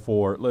all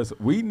for. Listen,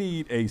 we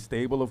need a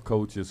stable of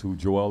coaches who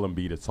Joel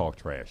Embiid has talked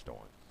trash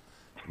on.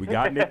 We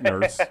got Nick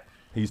Nurse.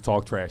 He's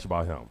talked trash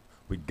about him.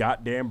 We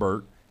got Dan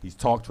Burke. He's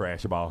talked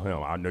trash about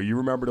him. I know you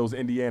remember those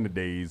Indiana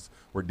days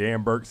where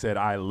Dan Burke said,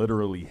 "I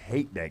literally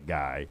hate that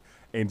guy."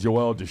 And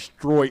Joel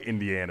destroyed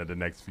Indiana the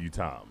next few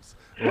times,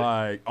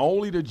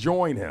 only to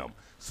join him.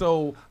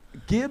 So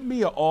give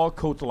me an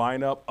all-coach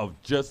lineup of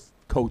just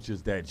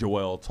coaches that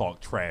Joel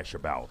talked trash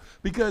about.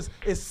 Because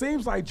it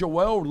seems like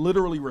Joel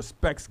literally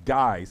respects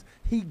guys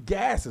he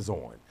gasses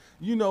on.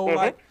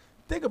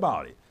 Think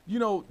about it.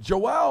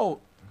 Joel,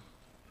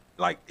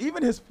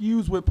 even his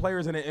feuds with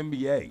players in the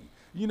NBA,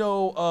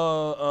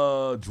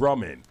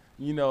 Drummond,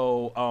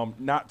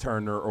 not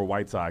Turner or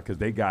Whiteside, because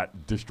they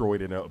got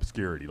destroyed in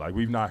obscurity.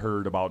 We've not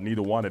heard about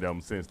neither one of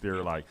them since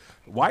they're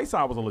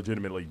Whiteside was a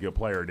legitimately good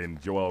player, then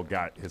Joel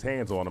got his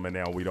hands on him, and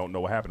now we don't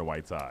know what happened to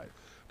Whiteside.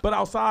 But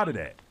outside of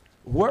that,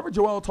 whoever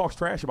Joel talks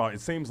trash about,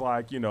 it seems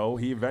like, he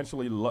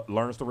eventually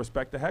learns to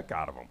respect the heck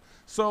out of him.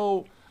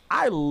 So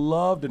I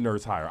love the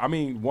Nurse hire. I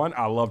mean,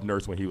 I loved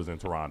Nurse when he was in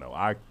Toronto.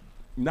 I'm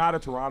not a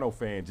Toronto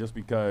fan just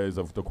because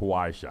of the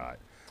Kawhi shot.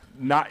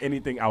 Not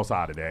anything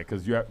outside of that,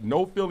 because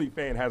no Philly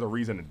fan has a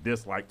reason to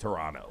dislike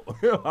Toronto.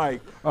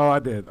 I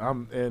did.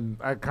 And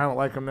I kind of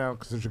like him now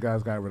because you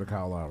guys got rid of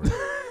Kyle Lowry.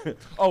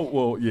 Oh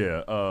well,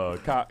 yeah.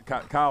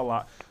 Kyle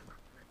Lowry.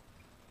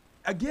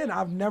 Again,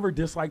 I've never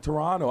disliked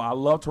Toronto. I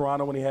love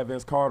Toronto when they had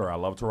Vince Carter. I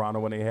love Toronto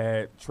when they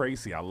had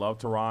Tracy. I love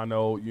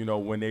Toronto,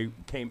 when they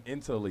came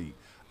into the league.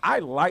 I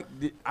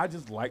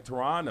just like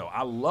Toronto.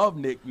 I love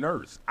Nick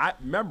Nurse. I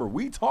remember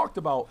we talked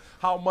about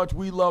how much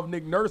we love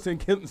Nick Nurse and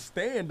couldn't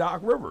stand Doc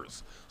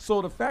Rivers.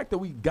 So the fact that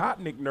we got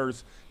Nick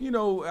Nurse,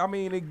 I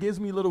mean, it gives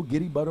me little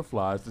giddy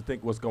butterflies to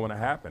think what's going to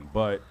happen.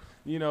 But,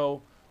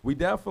 we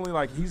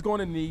definitely he's going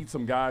to need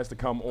some guys to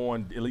come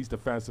on, at least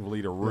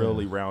defensively, to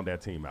really round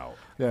that team out.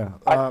 Yeah.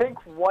 I think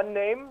one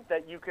name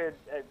that you could,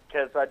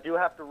 because I do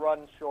have to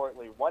run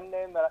shortly, one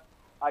name that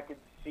I could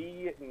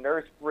see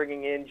Nurse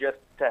bringing in just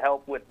to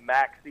help with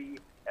Maxey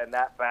and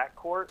that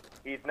backcourt,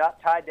 he's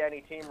not tied to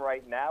any team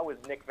right now, is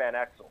Nick Van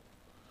Exel.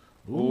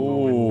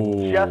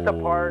 Ooh. Just a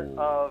part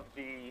of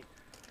the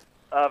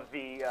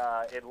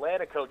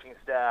Atlanta coaching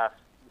staff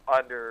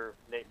under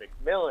Nate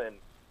McMillan,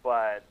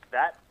 but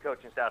that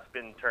coaching staff's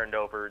been turned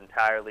over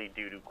entirely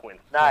due to Quinn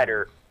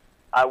Snyder.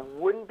 I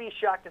wouldn't be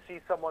shocked to see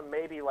someone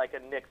maybe like a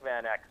Nick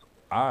Van Exel.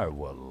 I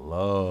would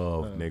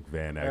love Nick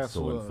Van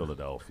Exel in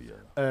Philadelphia.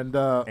 And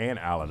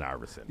Allen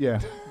Iverson. Yeah.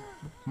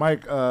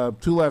 Mike,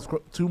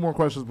 two more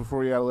questions before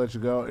we got to let you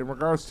go. In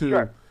regards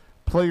to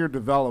player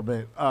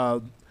development,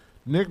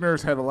 Nick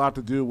Nurse had a lot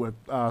to do with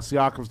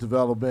Siakam's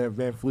development,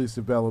 Van Vliet's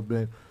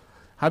development.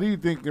 How do you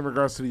think in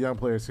regards to the young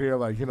players here,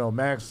 like,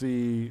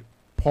 Maxey,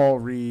 Paul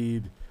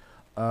Reed,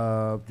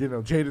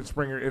 Jaden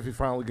Springer, if he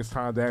finally gets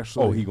time to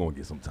actually. Oh, he gonna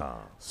get some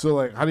time.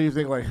 So, how do you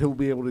think he'll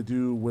be able to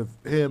do with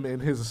him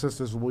and his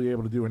assistants will be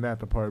able to do in that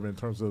department in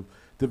terms of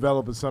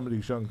developing some of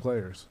these young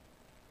players?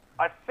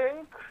 I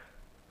think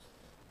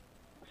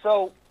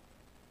so.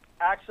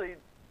 Actually,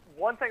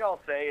 one thing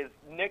I'll say is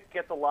Nick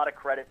gets a lot of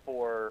credit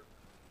for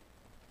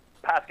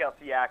Pascal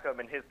Siakam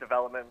and his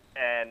development,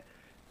 and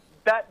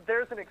that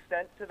there's an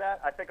extent to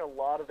that. I think a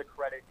lot of the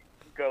credit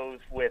goes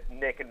with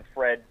Nick and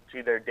Fred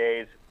to their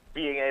days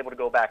being able to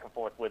go back and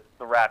forth with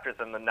the Raptors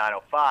and the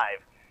 905,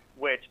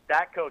 which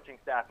that coaching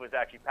staff was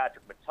actually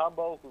Patrick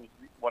Mutombo, who's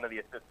one of the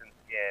assistants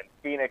in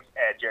Phoenix,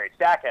 and Jerry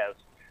Stackhouse,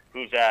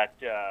 who's at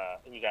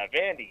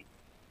Vandy.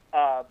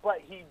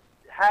 But he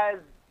has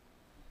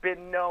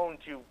been known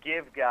to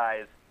give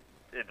guys,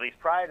 at least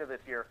prior to this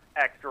year,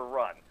 extra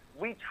run.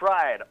 We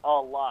tried a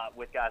lot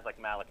with guys like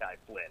Malachi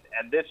Flynn,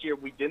 and this year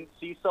we didn't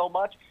see so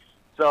much.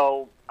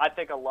 So I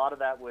think a lot of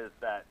that was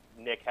that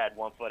Nick had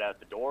one foot out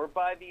the door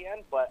by the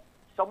end, but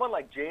someone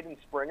like Jaden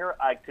Springer,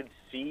 I could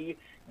see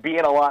being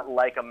a lot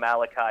like a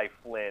Malachi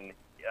Flynn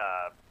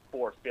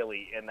for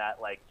Philly in that,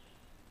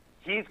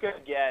 he's going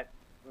to get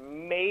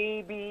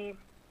maybe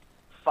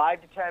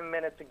 5 to 10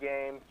 minutes a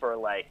game for,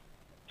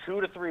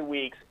 2 to 3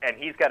 weeks, and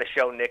he's got to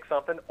show Nick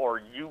something,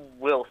 or you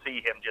will see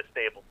him just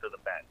stapled to the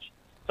bench.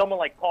 Someone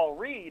like Paul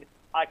Reed,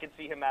 I could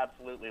see him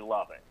absolutely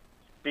loving,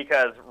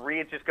 because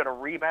Reed's just going to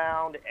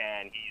rebound,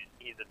 and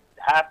he's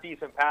a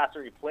half-decent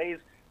passer. He plays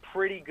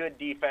pretty good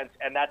defense,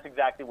 and that's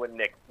exactly what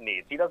Nick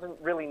needs. He doesn't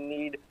really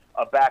need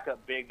a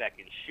backup big that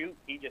can shoot.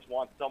 He just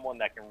wants someone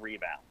that can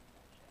rebound.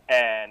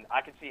 And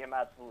I can see him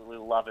absolutely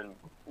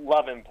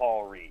loving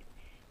Paul Reed.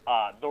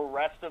 The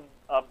rest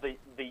of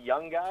the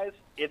young guys,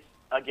 it's,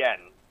 again,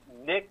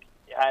 Nick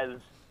has,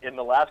 in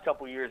the last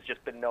couple of years,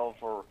 just been known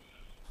for,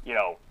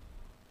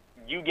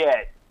 you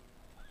get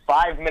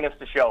 5 minutes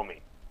to show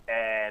me.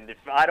 And if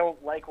I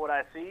don't like what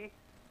I see,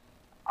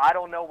 I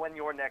don't know when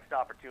your next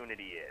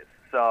opportunity is.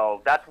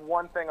 So that's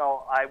one thing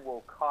I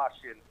will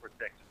caution for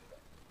Sixers.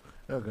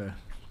 Okay.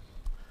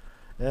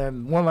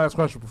 And one last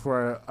question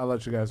before I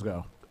let you guys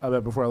go.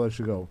 Before I let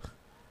you go,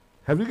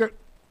 have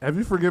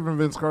you forgiven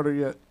Vince Carter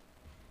yet?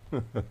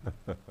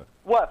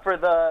 What, for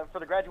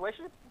the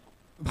graduation?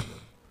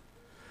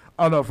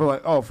 Oh no,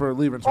 for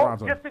leaving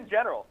Toronto. Oh, just in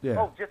general. Yeah.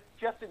 Oh,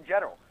 just in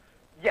general.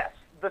 Yes,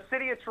 the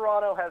city of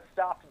Toronto has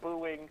stopped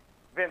booing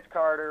Vince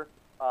Carter.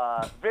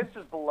 Vince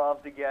is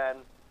beloved again.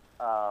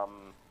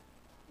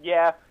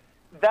 Yeah,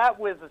 that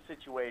was a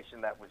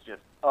situation that was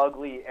just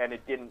ugly, and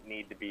it didn't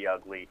need to be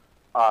ugly.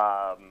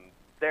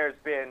 There's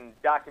been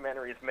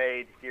documentaries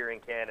made here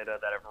in Canada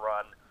that have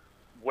run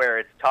where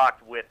it's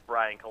talked with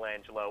Brian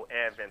Colangelo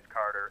and Vince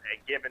Carter and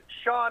given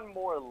Sean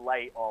more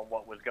light on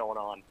what was going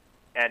on.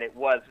 And it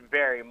was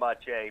very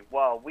much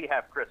we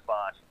have Chris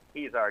Bosh.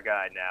 He's our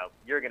guy now.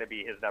 You're going to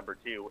be his number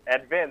 2.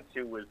 And Vince,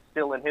 who was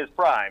still in his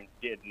prime,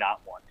 did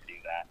not want to do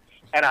that.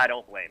 And I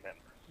don't blame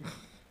him.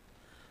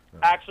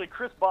 Actually,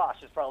 Chris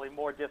Bosh is probably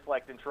more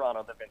disliked in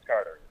Toronto than Vince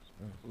Carter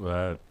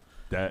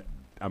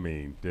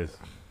is.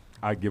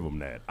 I give him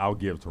that. I'll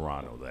give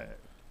Toronto that.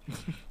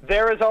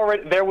 There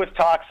was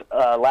talks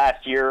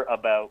last year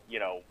about,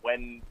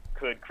 when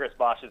could Chris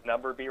Bosh's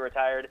number be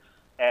retired?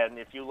 And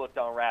if you looked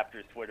on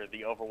Raptors Twitter,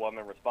 the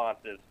overwhelming response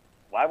is,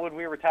 why would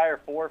we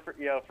retire for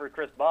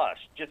Chris Bosh?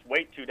 Just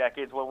wait 2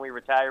 decades when we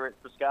retire it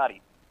for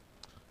Scotty.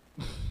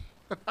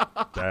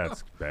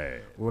 That's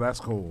bad. Well, that's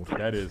cold.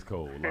 That is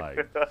cold.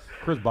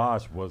 Chris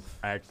Bosh was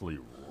actually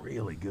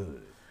really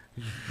good.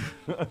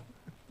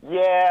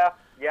 Yeah,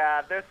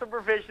 there's some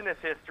revisionist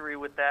history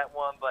with that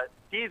one, but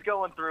he's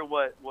going through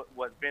what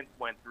Vince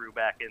went through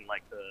back in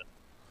the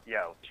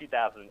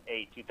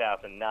 2008,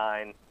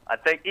 2009. I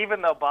think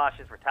even though Bosh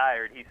is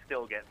retired, he's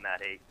still getting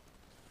that hate.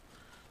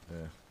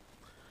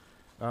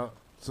 Yeah.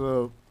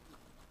 So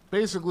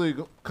basically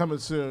coming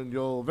soon,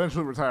 you'll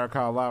eventually retire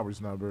Kyle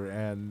Lowry's number.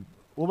 And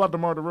what about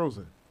DeMar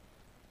DeRozan?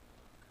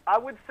 I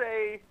would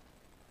say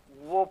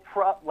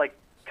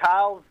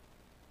Kyle's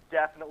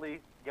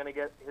definitely going to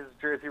get his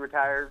jersey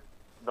retired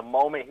the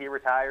moment he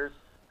retires.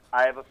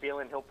 I have a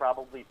feeling he'll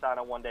probably sign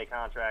a one-day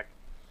contract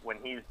when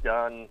he's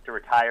done to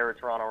retire a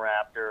Toronto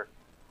Raptor.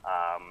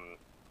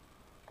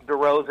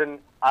 DeRozan,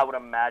 I would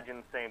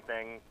imagine same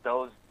thing.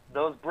 Those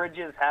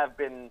bridges have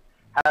been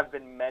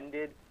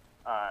mended.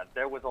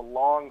 There was a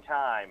long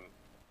time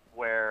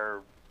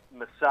where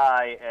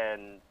Masai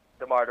and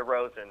DeMar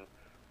DeRozan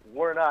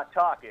were not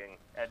talking,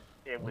 and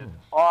it was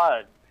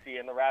odd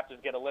seeing the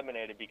Raptors get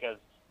eliminated because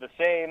the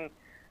same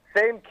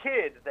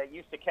kids that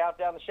used to count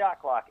down the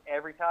shot clock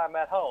every time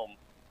at home,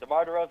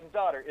 DeMar DeRozan's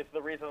daughter, is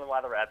the reason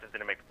why the Raptors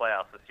didn't make the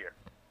playoffs this year.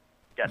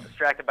 Got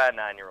distracted by a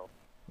 9-year-old.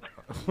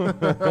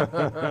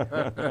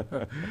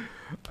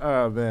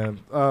 Oh, man.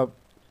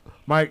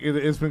 Mike,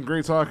 it's been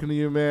great talking to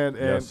you, man.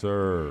 And yes,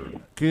 sir.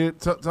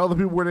 Tell the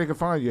people where they can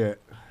find you at.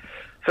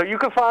 So you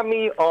can find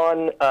me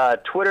on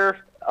Twitter.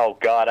 Oh,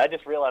 God, I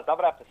just realized I'm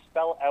going to have to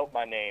spell out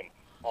my name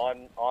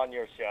on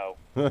your show.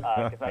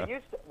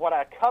 Because when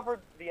I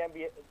covered the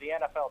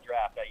NFL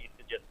draft, I used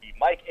to just be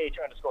Mike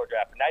H_draft.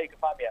 And now you can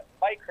find me at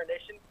Mike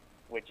Hernishyn,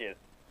 which is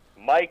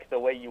Mike the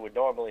way you would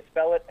normally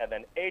spell it, and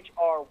then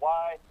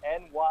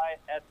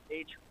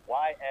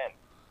HRYNYSHYN.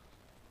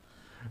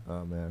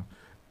 Oh, man.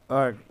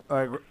 All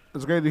right.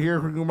 It's great to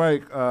hear from you,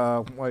 Mike.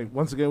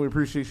 Once again, we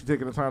appreciate you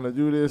taking the time to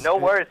do this. No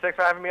worries. Thanks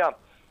for having me on.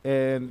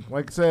 And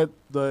like I said,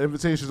 the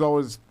invitation is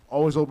always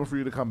open for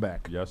you to come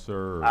back. Yes,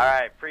 sir. All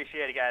right.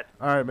 Appreciate it, guys.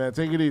 All right, man.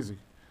 Take it easy.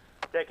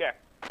 Take care.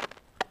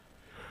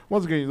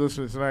 Once again, you're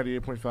listening to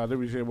 98.5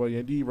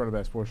 WJYND, Running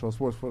Back Sports Show,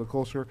 Sports for the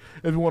Culture.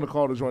 If you want to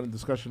call to join the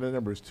discussion, the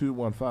number is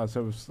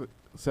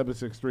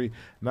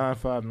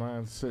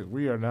 215-763-9596.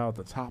 We are now at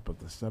the top of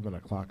the 7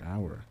 o'clock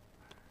hour.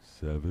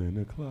 7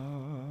 o'clock.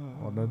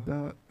 On the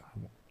dot.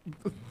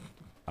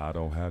 I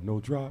don't have no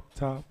drop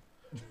top.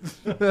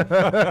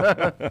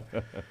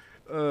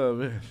 Oh,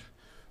 man.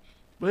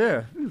 But,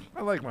 yeah,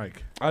 I like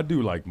Mike. I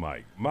do like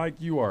Mike. Mike,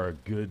 you are a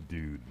good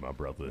dude, my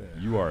brother.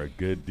 Yeah. You are a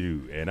good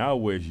dude. And I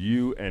wish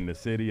you and the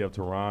city of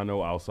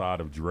Toronto,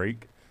 outside of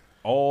Drake,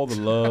 all the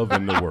love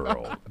in the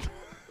world.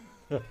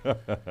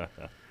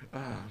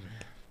 Man.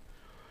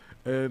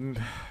 And,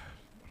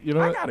 you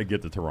know, I got to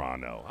get to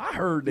Toronto. I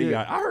heard they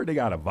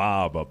got a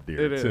vibe up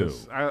there, too.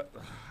 Is. I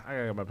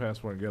gotta get my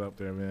passport and get up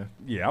there, man.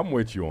 Yeah, I'm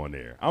with you on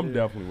there. I'm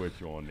definitely with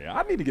you on there.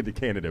 I need to get to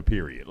Canada,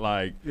 period.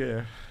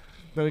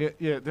 Then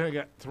I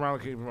got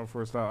Toronto came my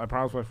first stop. I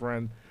promised my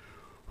friend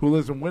who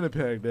lives in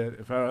Winnipeg that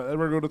if I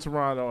ever go to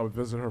Toronto, I would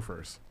visit her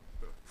first.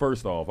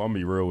 First off, I'm going to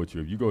be real with you.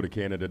 If you go to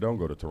Canada, don't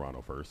go to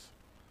Toronto first.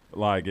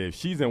 Like, if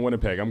she's in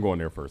Winnipeg, I'm going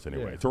there first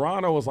anyway. Yeah.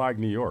 Toronto is like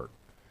New York.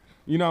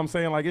 You know what I'm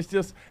saying? Like, it's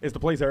the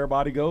place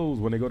everybody goes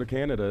when they go to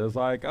Canada. It's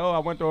like, oh, I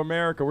went to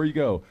America. Where you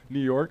go? New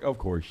York? Of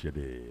course you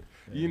did.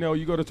 Yeah. You know,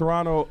 you go to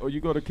Toronto or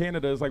you go to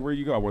Canada, it's like, where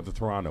you go? I went to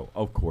Toronto.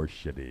 Of course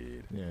you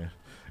did. Yeah.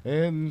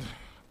 And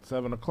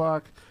 7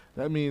 o'clock,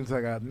 that means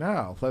I got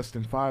now less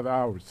than 5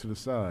 hours to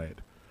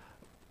decide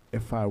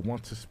if I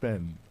want to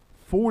spend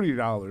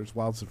 $40,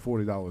 while it's at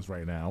 $40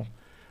 right now,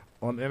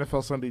 on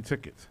NFL Sunday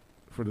tickets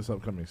for this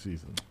upcoming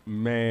season.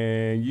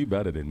 Man, you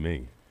better than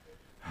me.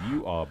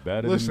 You are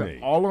better than me. Listen,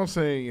 all I'm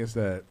saying is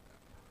that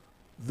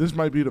this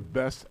might be the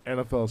best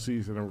NFL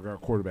season in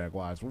regard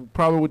quarterback-wise,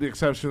 probably with the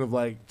exception of,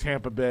 like,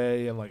 Tampa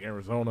Bay and, like,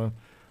 Arizona,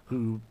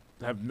 who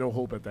have no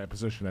hope at that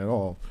position at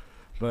all.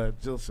 But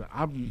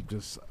I'm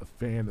just a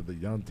fan of the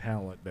young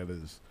talent that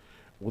is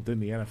within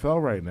the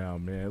NFL right now,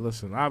 man.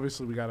 Listen,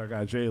 obviously we got our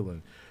guy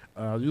Jalen.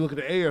 You look at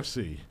the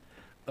AFC,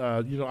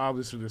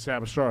 obviously the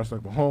established stars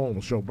like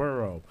Mahomes, Joe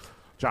Burrow,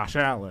 Josh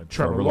Allen,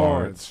 Trevor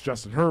Lawrence,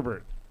 Justin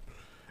Herbert.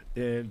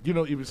 And,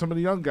 even some of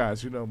the young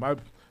guys, my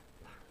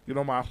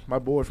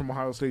boy from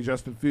Ohio State,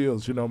 Justin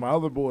Fields, my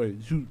other boy,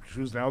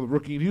 who's now the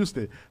rookie in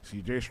Houston,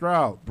 C.J.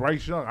 Stroud,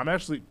 Bryce Young. I'm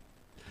actually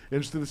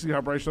interested to see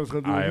how Bryce Young's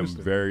going to do in Houston. I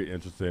am very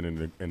interested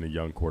in the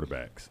young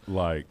quarterbacks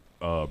like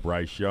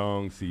Bryce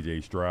Young,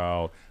 C.J.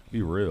 Stroud.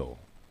 Be real,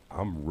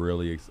 I'm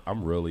really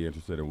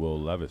interested in Will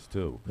Levis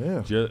too.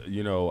 Yeah,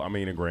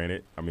 and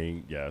granted,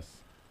 yes,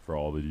 for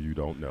all of you who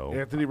don't know,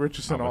 Anthony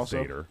Richardson I'm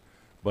also. A Sater,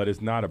 but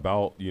it's not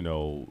about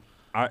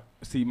I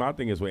see. My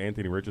thing is with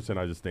Anthony Richardson,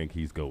 I just think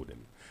he's golden.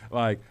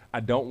 Like,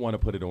 I don't want to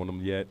put it on him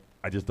yet.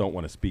 I just don't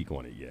want to speak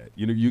on it yet.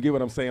 You get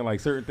what I'm saying?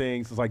 Like, certain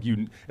things, it's like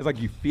you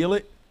feel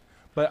it.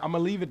 But I'm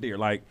going to leave it there.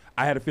 Like,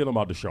 I had a feeling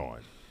about Deshaun.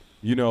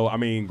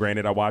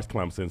 Granted, I watched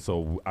Clemson,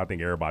 so I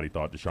think everybody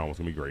thought Deshaun was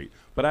going to be great.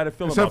 But I had a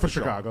feeling about Deshaun. Except for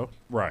Chicago.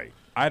 Right.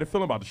 I had a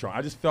feeling about Deshaun.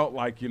 I just felt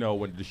like,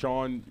 when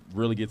Deshaun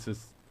really gets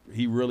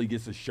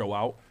his show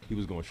out, he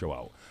was going to show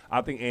out.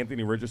 I think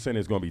Anthony Richardson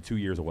is going to be 2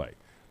 years away.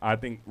 I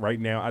think right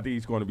now,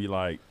 he's going to be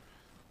like.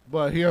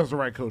 But he has the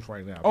right coach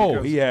right now.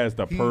 Oh, he has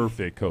the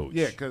perfect coach.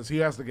 Yeah, because he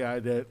has the guy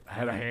that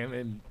had a hand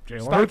in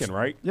Jalen Hurts,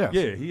 right? Yes.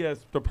 Yeah, he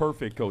has the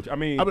perfect coach. I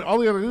mean,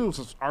 all he had to do was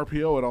just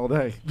RPO it all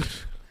day.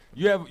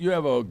 You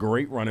have a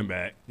great running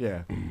back.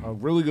 Yeah, a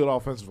really good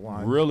offensive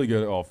line. Really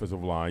good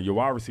offensive line. Your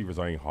wide receivers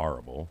ain't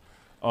horrible.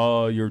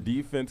 Your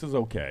defense is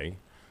okay.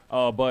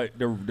 But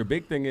the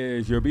big thing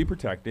is you'll be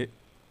protected.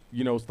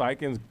 You know,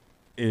 Steichen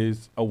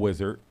is a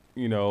wizard.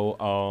 You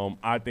know,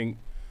 I think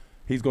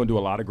he's going to do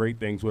a lot of great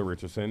things with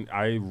Richardson.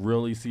 I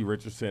really see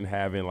Richardson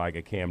having like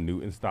a Cam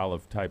Newton style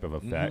of type of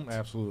effect.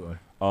 Absolutely.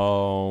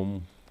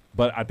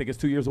 But I think it's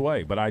 2 years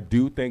away. But I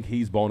do think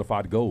he's bona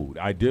fide gold.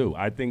 I do.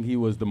 I think he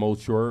was the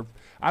most sure.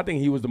 I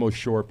think he was the most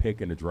sure pick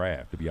in the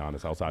draft, to be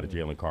honest, outside of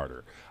Jalen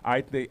Carter.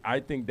 I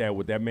think that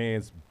with that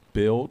man's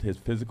build, his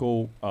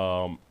physical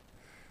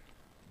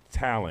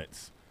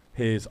talents,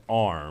 his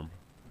arm,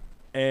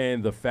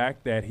 and the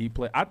fact that he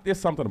played, there's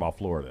something about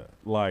Florida.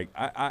 Like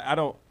I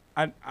know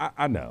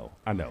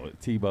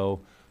Tebow,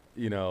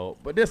 you know,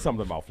 but there's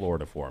something about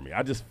Florida for me.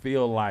 I just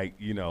feel like,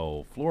 you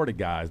know, Florida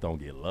guys don't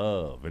get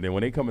love, and then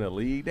when they come in the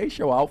league, they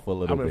show out for a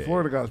little bit.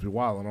 Florida guys be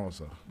wilding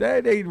also.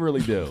 They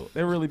really do.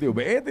 They really do.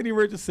 But Anthony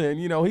Richardson,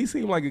 you know, he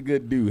seemed like a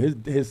good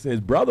dude.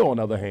 His brother, on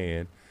the other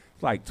hand,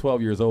 is like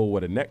 12 years old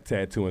with a neck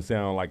tattoo and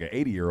sound like an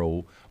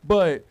 80-year-old.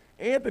 But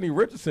Anthony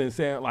Richardson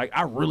sound like,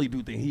 I really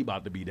do think he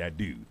about to be that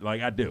dude.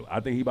 Like, I do.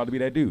 I think he about to be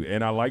that dude.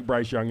 And I like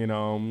Bryce Young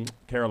in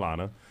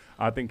Carolina.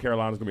 I think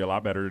Carolina's going to be a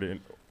lot better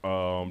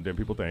than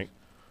people think.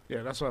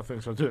 Yeah, that's what I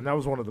think so too. And that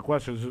was one of the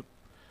questions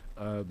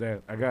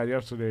that I got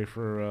yesterday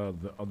for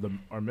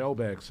our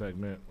mailbag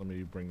segment. Let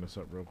me bring this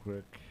up real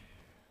quick.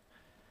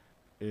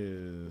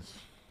 Is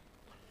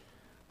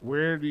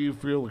where do you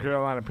feel the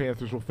Carolina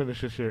Panthers will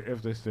finish this year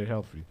if they stay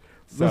healthy?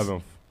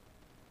 7th.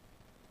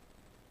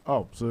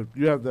 Oh, so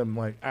you have them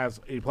like as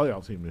a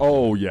playoff team this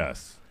year.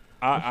 Yes.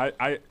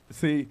 I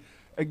see.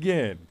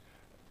 Again,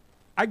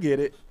 I get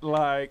it.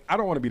 Like, I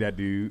don't want to be that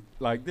dude.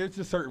 Like, there's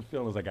just certain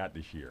feelings I got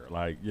this year.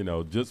 Like, you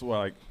know, just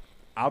like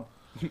I'll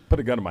put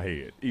a gun in my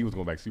head. Eagles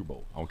going back to Super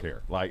Bowl. I don't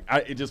care. Like,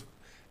 I just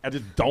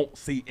don't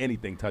see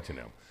anything touching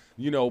them.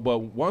 You know, but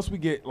once we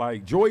get,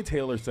 like, Joy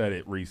Taylor said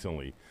it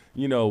recently,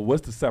 you know,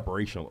 what's the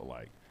separation look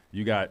like?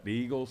 You got the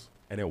Eagles,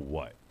 and then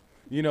what?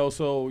 You know,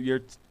 so your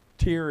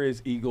tier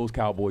is Eagles,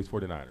 Cowboys,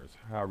 49ers,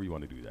 however you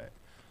want to do that.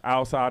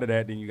 Outside of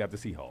that, then you got the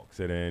Seahawks,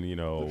 and then, you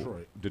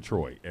know,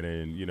 Detroit, and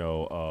then, you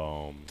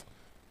know,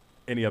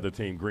 any other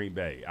team, Green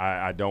Bay.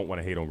 I don't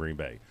want to hate on Green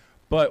Bay.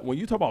 But when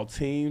you talk about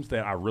teams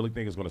that I really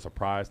think is going to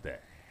surprise the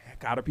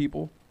heck out of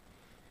people,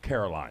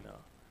 Carolina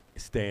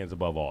stands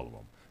above all of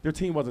them. Their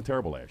team wasn't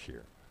terrible last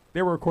year.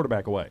 They were a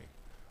quarterback away.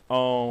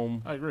 I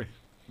agree.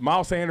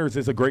 Miles Sanders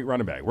is a great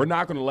running back. We're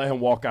not going to let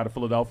him walk out of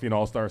Philadelphia and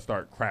all-star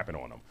start crapping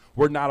on him.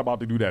 We're not about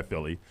to do that,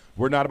 Philly.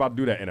 We're not about to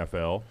do that,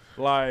 NFL.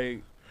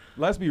 Like,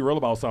 let's be real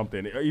about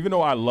something. Even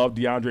though I love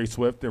DeAndre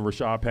Swift and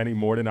Rashad Penny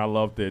more than I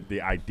love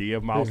the idea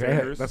of Miles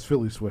Sanders. That's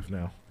Philly Swift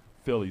now.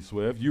 Philly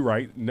Swift. You're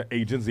right.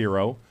 Agent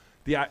Zero.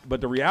 But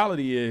the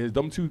reality is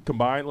them two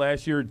combined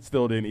last year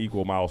still didn't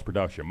equal Miles'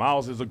 production.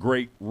 Miles is a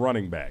great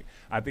running back.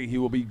 I think he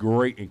will be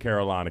great in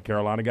Carolina.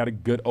 Carolina got a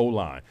good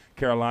O-line.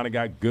 Carolina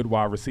got good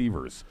wide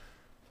receivers.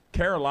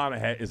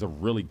 Carolina is a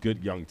really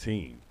good young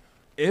team.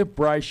 If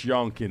Bryce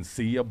Young can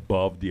see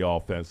above the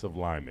offensive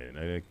lineman,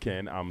 and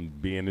again, I'm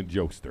being a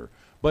jokester,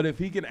 but if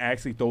he can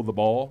actually throw the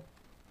ball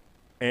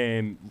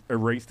and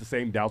erase the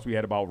same doubts we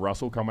had about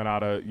Russell coming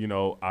out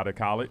of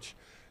college,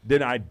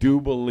 then I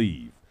do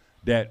believe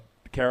that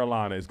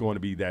Carolina is going to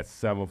be that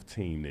 7th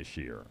team this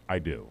year. I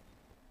do.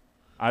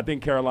 I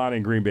think Carolina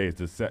and Green Bay is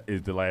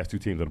the last two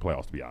teams in the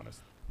playoffs, to be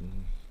honest.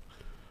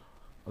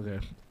 Mm-hmm.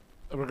 Okay.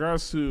 In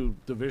regards to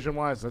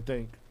division-wise, I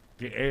think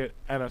the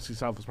NFC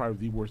South is probably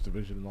the worst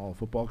division in all of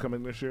football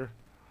coming this year.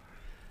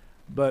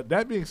 But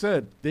that being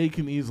said, they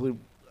can easily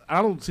 –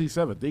 I don't see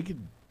 7th. They could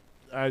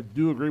 – I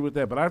do agree with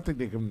that, but I think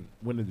they can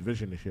win the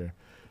division this year.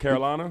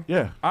 Carolina?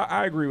 Yeah.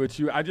 I agree with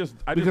you. I just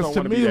don't want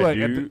to be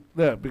that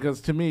dude. Because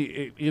to me,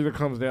 it either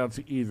comes down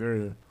to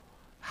either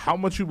how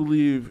much you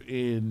believe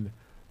in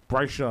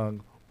Bryce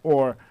Young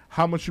or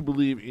how much you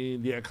believe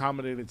in the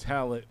accommodated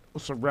talent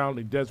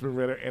surrounding Desmond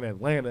Ridder in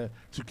Atlanta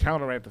to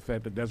counteract the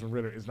fact that Desmond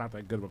Ridder is not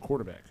that good of a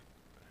quarterback.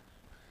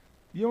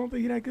 You don't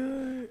think he's that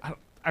good?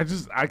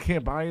 I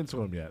can't buy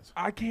into him yet.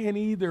 I can't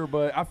either,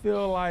 but I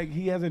feel like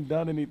he hasn't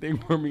done anything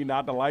for me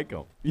not to like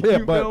him.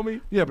 You feel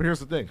me? Yeah, but here's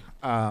the thing.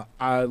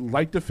 I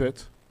like the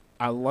fit.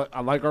 I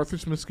like Arthur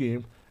Smith's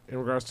scheme in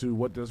regards to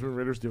what Desmond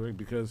Ridder's doing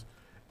because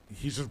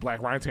he's just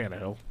Black Ryan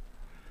Tannehill.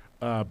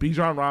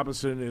 Bijan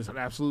Robinson is an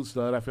absolute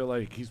stud. I feel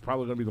like he's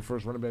probably going to be the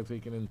first running back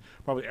taken in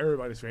probably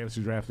everybody's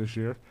fantasy draft this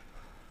year.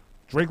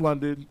 Drake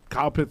London,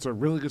 Kyle Pitts are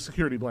really good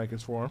security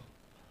blankets for him.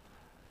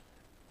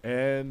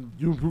 And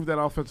you improve that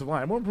offensive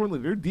line. More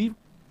importantly, their deep.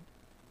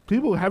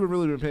 People haven't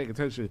really been paying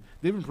attention.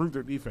 They've improved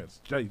their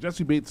defense.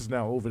 Jesse Bates is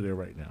now over there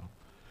right now,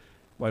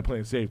 like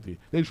playing safety.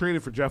 They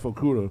traded for Jeff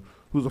Okudah,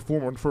 who's a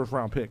former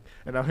first-round pick,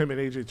 and now him and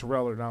A.J.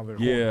 Terrell are now there.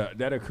 Yeah,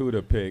 that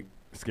Okudah pick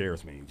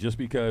scares me, just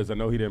because I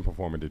know he didn't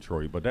perform in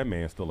Detroit, but that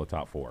man's still a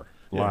top 4.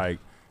 Yeah. Like,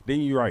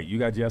 Then you're right. You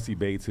got Jesse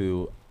Bates,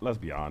 who, let's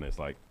be honest,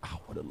 like I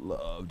would have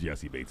loved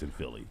Jesse Bates in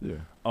Philly. Yeah.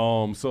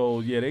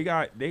 So yeah, they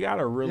got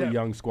a really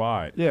young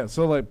squad. Yeah.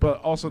 So like,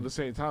 but also at the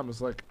same time,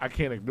 it's like I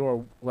can't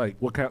ignore like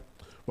what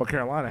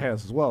Carolina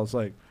has as well. It's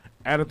like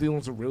Adam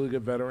Thielen's a really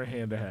good veteran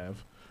hand to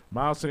have.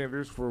 Miles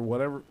Sanders, for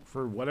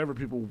whatever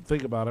people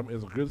think about him,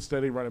 is a good,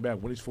 steady running back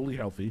when he's fully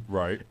healthy.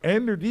 Right.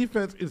 And their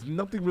defense is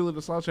nothing really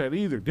to slouch at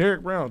either.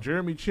 Derek Brown,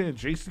 Jeremy Chin,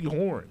 J.C.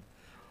 Horn.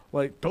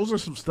 Like, those are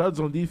some studs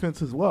on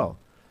defense as well.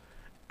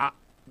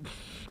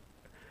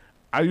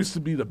 I used to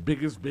be the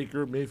biggest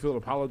Baker Mayfield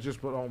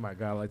apologist, but oh my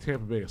God, like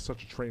Tampa Bay is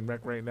such a train wreck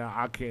right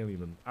now. They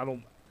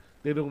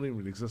don't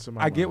even exist in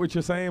my mind. I get what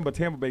you're saying, but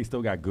Tampa Bay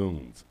still got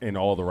goons in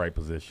all the right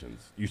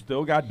positions. You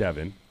still got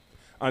Devin.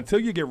 Until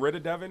you get rid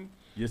of Devin,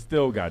 you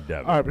still got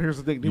Devin. All right, but here's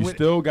the thing. You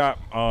still got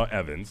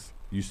Evans.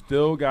 You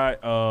still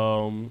got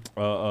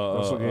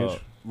Russell Gage.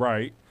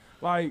 Right.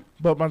 Like,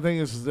 but my thing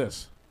is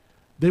this.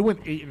 They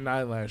went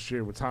 8-9 last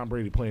year with Tom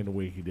Brady playing the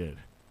way he did.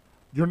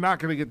 You're not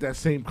going to get that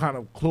same kind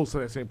of close to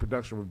that same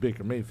production with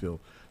Baker Mayfield.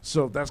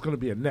 So that's going to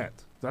be a net.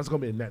 That's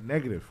going to be a net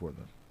negative for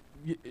them.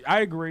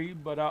 I agree,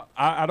 but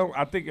I don't.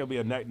 I think it'll be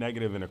a net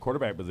negative in the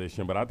quarterback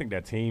position. But I think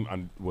that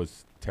team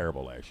was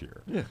terrible last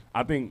year. Yeah,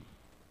 I think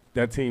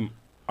that team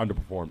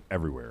underperformed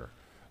everywhere.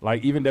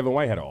 Like, even Devin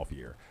White had an off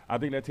year. I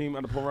think that team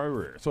underperformed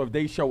everywhere. So if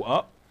they show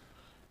up,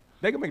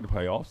 they can make the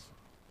playoffs.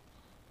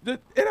 The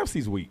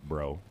NFC's weak,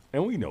 bro,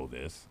 and we know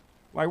this.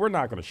 Like, we're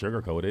not going to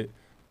sugarcoat it.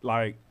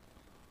 Like,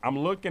 I'm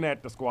looking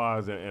at the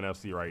squads in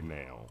NFC right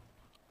now.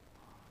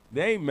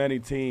 There ain't many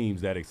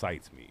teams that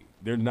excites me.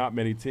 There's not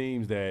many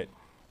teams that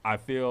I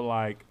feel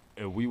like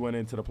if we went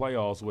into the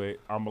playoffs with,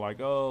 I'm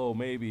like, oh,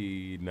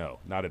 maybe no,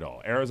 not at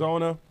all.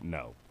 Arizona,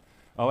 no.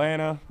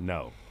 Atlanta,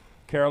 no.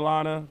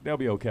 Carolina, they'll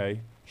be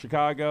okay.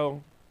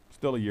 Chicago,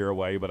 still a year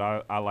away, but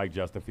I like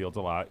Justin Fields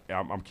a lot.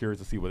 I'm curious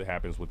to see what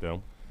happens with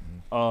them.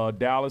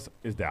 Dallas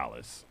is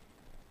Dallas.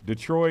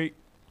 Detroit,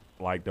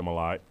 like them a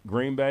lot.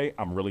 Green Bay,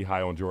 I'm really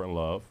high on Jordan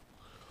Love.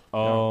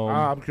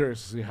 I'm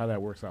curious to see how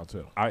that works out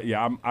too.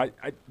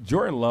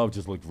 Jordan Love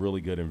just looked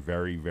really good in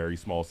very, very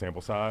small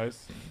sample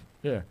size.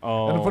 Yeah,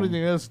 and the funny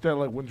thing is that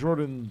like when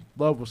Jordan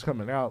Love was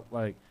coming out,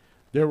 like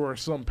there were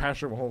some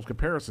Patrick Mahomes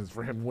comparisons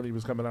for him when he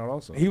was coming out.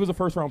 Also, he was a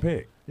first-round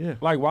pick. Yeah,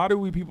 like why do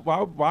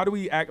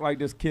we act like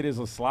this kid is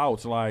a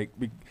slouch? Like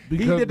he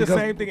did the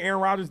same thing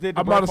Aaron Rodgers did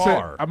to Brett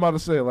Favre. I'm about to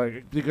say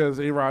like because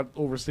A-Rod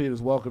overstayed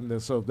his welcome,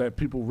 so that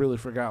people really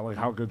forgot like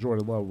how good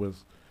Jordan Love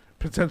was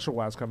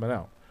potential-wise coming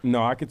out.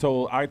 No, I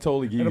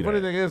totally give you that. And the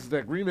funny thing is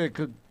that Green Bay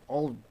could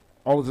all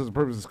intents and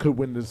purposes could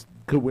win the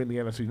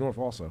NFC North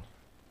also.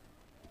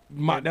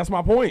 That's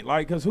my point.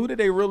 Like, because who did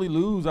they really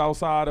lose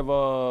outside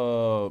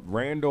of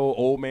Randall,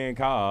 Old Man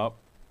Cobb?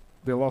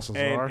 They lost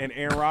Lazard. And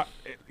Aaron Rodgers.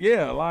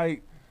 Yeah,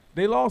 like,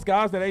 they lost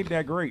guys that ain't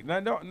that great.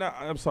 No,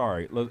 I'm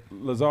sorry.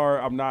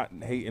 Lazard, I'm not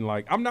hating.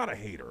 Like, I'm not a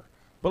hater.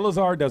 But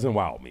Lazard doesn't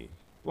wow me.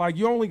 Like,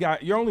 you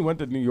only went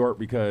to New York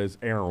because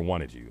Aaron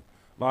wanted you.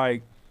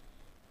 Like,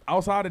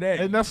 outside of that,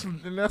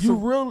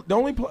 the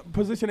only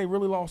position they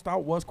really lost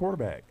out was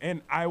quarterback.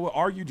 And I would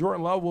argue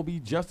Jordan Love will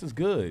be just as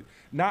good.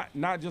 Not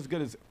just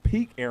good as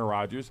peak Aaron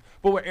Rodgers,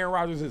 but what Aaron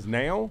Rodgers is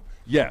now,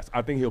 yes,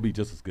 I think he'll be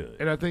just as good.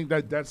 And I think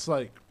that's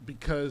like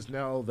because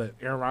now that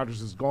Aaron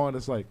Rodgers is gone,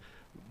 it's like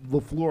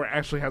LaFleur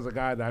actually has a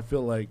guy that I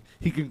feel like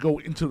he can go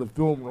into the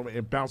film room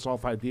and bounce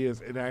off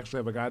ideas and actually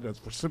have a guy that's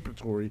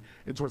reciprocatory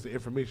in towards the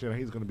information that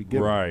he's going to be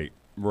given.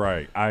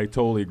 Right. I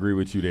totally agree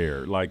with you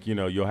there. Like,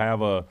 you'll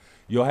have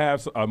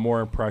a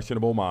more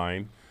impressionable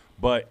mind,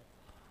 but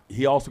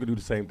he also can do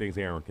the same things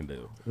Aaron can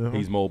do. Uh-huh.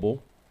 He's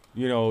mobile.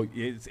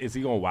 Is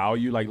he going to wow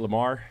you like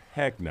Lamar?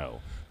 Heck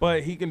no.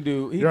 But he can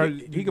do.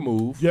 He can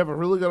move. You have a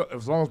really good.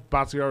 As long as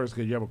Bakhtiari is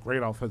good, you have a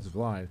great offensive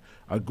line,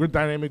 a good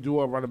dynamic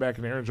duo running back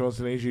in Aaron Jones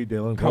and A.J.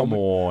 Dillon. Come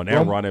on,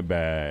 that running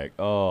back.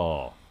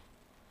 Oh,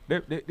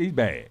 he's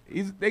bad.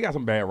 They got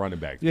some bad running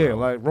backs. Yeah, bro.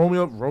 like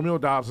Romeo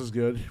Dobbs is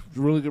good.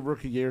 Really good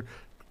rookie year.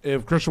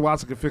 If Christian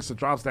Watson can fix the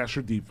drops, that's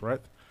your deep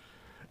threat.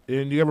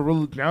 And you have a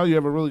really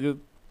good.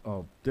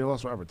 Oh, they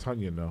lost Robert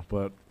Tonyan though,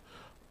 but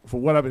for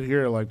what I've been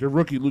hearing, like their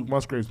rookie Luke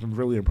Musgrave's been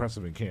really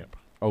impressive in camp.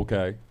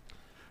 Okay,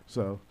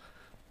 so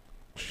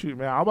shoot,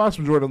 man, I'll buy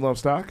some Jordan Love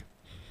stock.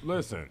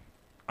 Listen,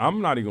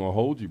 I'm not even gonna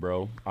hold you,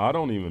 bro. I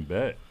don't even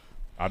bet.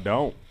 I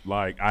don't.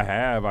 Like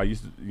I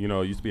used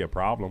to be a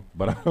problem,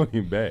 but I don't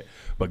even bet.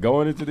 But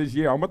going into this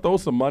year, I'm gonna throw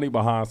some money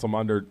behind some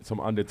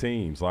under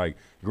teams. Like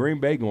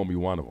Green Bay gonna be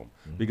one of them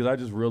because I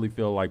just really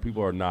feel like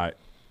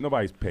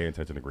nobody's paying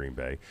attention to Green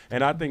Bay.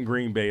 And I think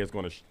Green Bay is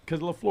going to – because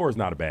LaFleur is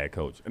not a bad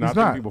coach. And I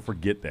think people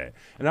forget that.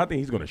 And I think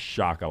he's going to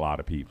shock a lot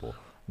of people.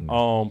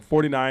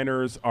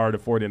 49ers are the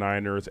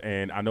 49ers,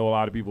 and I know a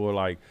lot of people are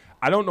like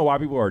 – I don't know why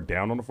people are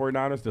down on the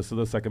 49ers. This is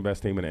the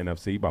second-best team in the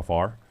NFC by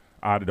far.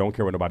 I don't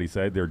care what nobody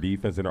said. Their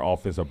defense and their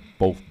offense are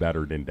both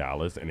better than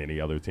Dallas and any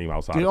other team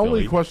outside of Philly. The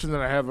only question that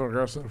I have in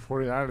regards to the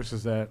 49ers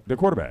is that – their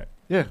quarterback.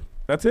 Yeah.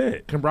 That's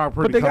it. Can Brock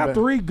Purdy But they got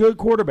three good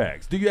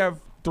quarterbacks. Do you have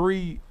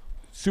three –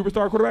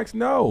 superstar quarterbacks?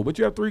 No, but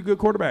you have three good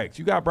quarterbacks.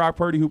 You got Brock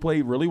Purdy, who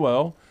played really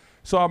well.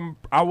 So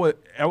I would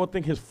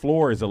think his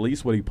floor is at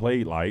least what he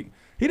played like.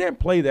 He didn't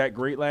play that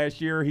great last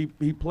year. He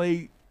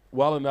played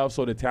well enough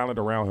so the talent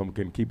around him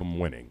can keep him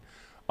winning.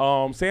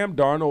 Sam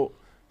Darnold,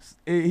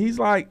 he's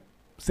like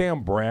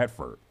Sam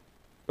Bradford.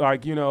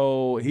 Like, you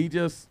know, he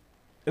just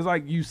 – it's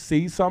like you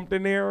see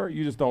something there,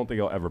 you just don't think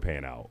he'll ever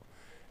pan out.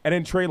 And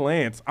then Trey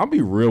Lance, I'll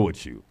be real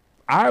with you.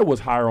 I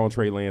was higher on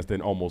Trey Lance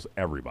than almost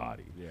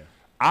everybody. Yeah.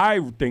 I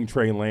think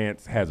Trey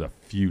Lance has a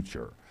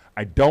future.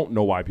 I don't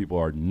know why people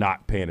are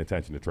not paying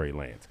attention to Trey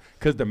Lance.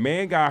 Because the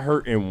man got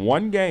hurt in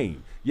one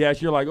game.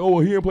 Yes, you're like, oh, well,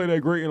 he didn't play that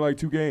great in like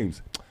 2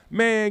 games.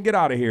 Man, get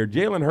out of here.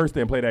 Jalen Hurts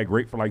didn't play that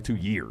great for like 2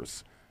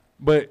 years.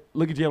 But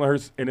look at Jalen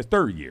Hurts in his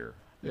 3rd year.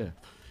 Yeah.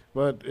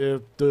 But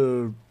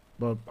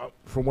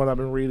from what I've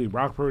been reading,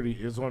 Brock Purdy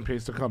is on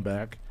pace to come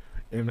back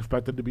and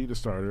expected to be the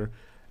starter.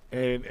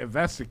 And if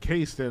that's the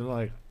case, then,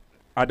 like.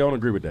 I don't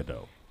agree with that,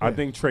 though. Yeah. I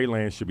think Trey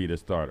Lance should be the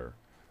starter.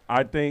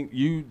 I think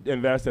you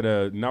invested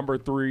a number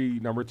 3,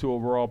 number 2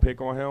 overall pick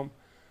on him,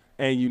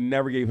 and you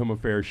never gave him a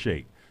fair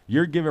shake.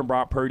 You're giving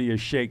Brock Purdy a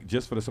shake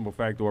just for the simple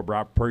fact of what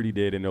Brock Purdy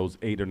did in those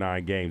 8 or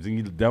 9 games. And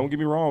you, don't get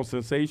me wrong,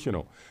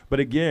 sensational. But,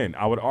 again,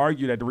 I would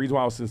argue that the reason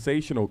why it was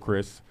sensational,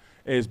 Chris,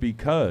 is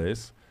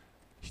because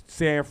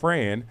San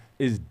Fran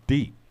is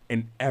deep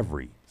in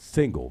every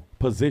single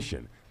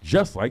position,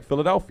 just like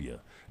Philadelphia.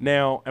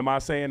 Now, am I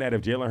saying that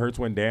if Jalen Hurts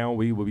went down,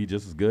 we would be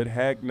just as good?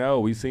 Heck no.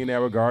 We've seen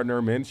that with Gardner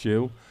and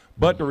Minshew.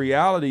 But the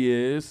reality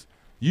is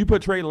you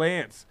put Trey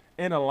Lance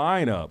in a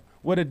lineup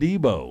with a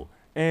Debo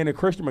and a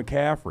Christian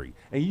McCaffrey,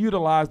 and you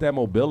utilize that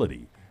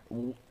mobility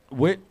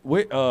with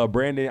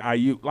Brandon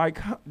Ayuk. Like,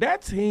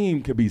 that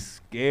team could be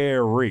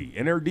scary,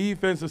 and their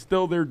defense is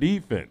still their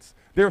defense.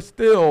 They're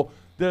still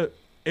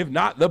if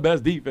not the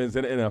best defense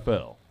in the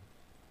NFL.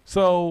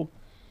 So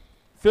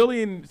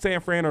Philly and San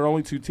Fran are the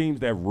only 2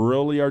 teams that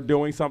really are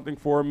doing something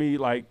for me,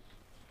 like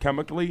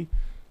chemically.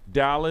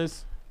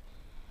 Dallas,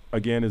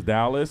 again, is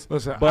Dallas.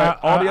 Listen, but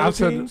all the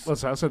other teams.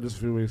 I said this a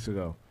few weeks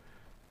ago.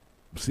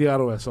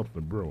 Seattle has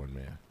something brewing,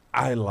 man.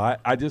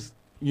 I just,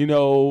 you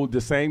know, the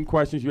same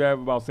questions you have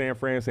about San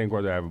Fran, same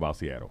questions I have about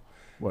Seattle.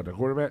 What, the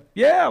quarterback?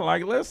 Yeah,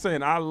 like,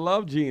 listen, I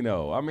love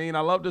Geno. I mean,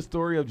 I love the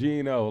story of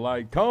Geno.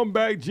 Like, come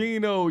back,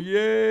 Geno,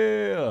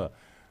 yeah.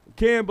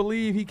 Can't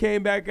believe he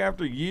came back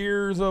after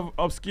years of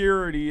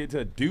obscurity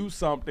to do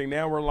something.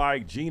 Now we're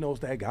like, Geno's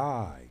that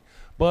guy.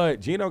 But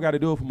Geno got to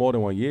do it for more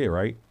than 1 year,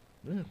 right?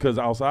 Because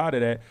outside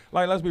of that,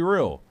 like, let's be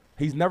real,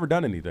 he's never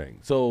done anything.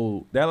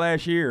 So that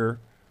last year,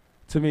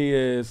 to me,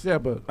 is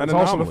but it's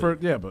also the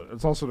first. Yeah, but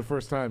it's also the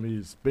first time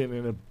he's been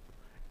in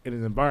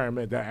an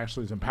environment that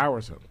actually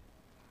empowers him.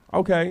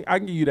 Okay, I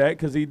can give you that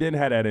because he didn't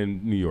have that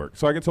in New York,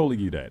 so I can totally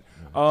give you that.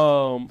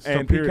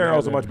 And Pete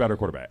Carroll's a much better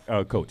quarterback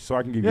coach, so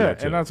I can give you that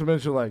too. And not to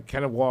mention, like,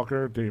 Kenneth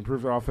Walker, they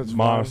improved their offensive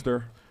monster,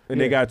 line.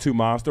 And they got 2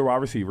 monster wide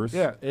receivers.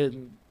 Yeah,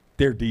 and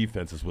their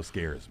defense is what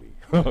scares me.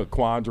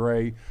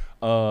 Quandre,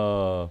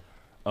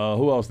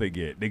 who else they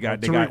get? They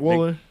got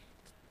Woolen.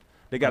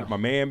 They got my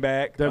man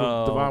back.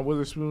 Devon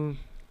Witherspoon.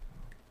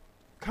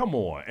 Come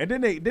on. And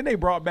then they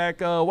brought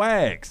back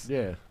Wags.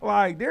 Yeah.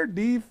 Like, their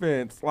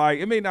defense, like,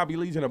 it may not be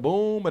Legion of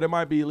Boom, but it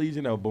might be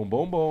Legion of Boom,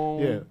 Boom,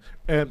 Boom. Yeah.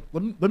 And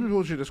let me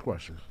pose you this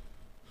question.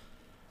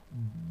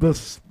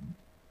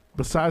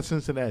 Besides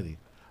Cincinnati,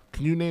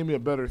 can you name me a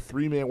better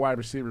 3-man wide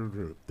receiver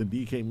group than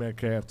DK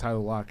Metcalf, Tyler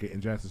Lockett,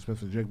 and Jackson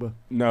Smith-Njigba?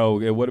 No,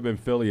 it would have been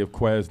Philly if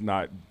Quez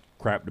not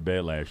crapped the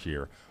bed last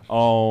year.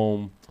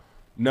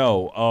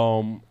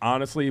 No,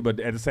 honestly,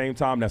 but at the same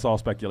time, that's all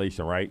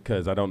speculation, right?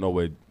 Because I don't know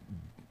what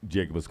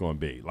Jacob's going to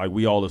be. Like,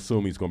 we all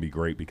assume he's going to be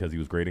great because he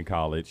was great in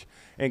college.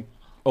 And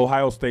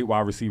Ohio State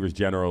wide receivers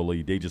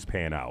generally, they just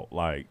pan out.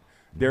 Like,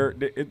 they're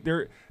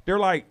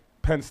like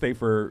Penn State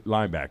for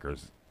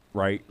linebackers,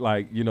 right?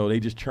 Like, you know, they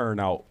just churn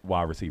out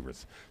wide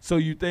receivers. So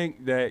you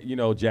think that, you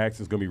know,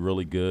 Jackson's going to be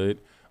really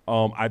good.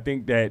 I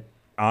think that,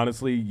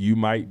 honestly, you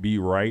might be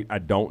right. I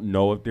don't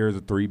know if there's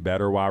 3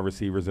 better wide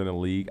receivers in the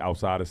league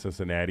outside of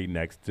Cincinnati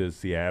next to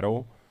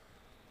Seattle.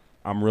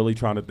 I'm really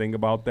trying to think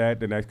about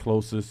that. The next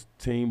closest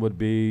team would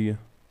be –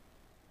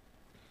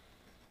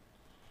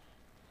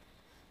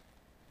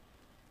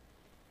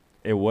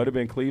 it would have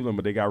been Cleveland,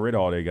 but they got rid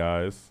of all their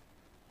guys.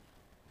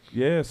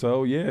 Yeah,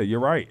 so, yeah, you're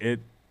right.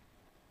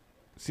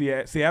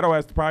 Seattle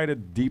has probably the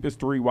deepest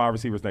 3 wide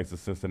receivers next to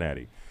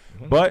Cincinnati.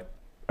 Mm-hmm. But,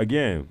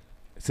 again,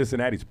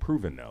 Cincinnati's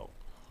proven, though.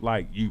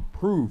 Like, you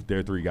proved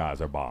their 3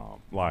 guys are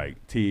bomb. Like,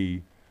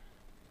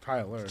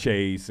 Tyler,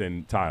 Chase,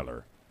 and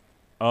Tyler.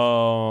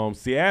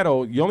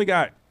 Seattle, you only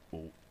got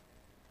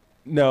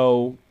 –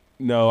 no,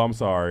 I'm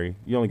sorry.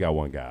 You only got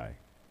 1 guy.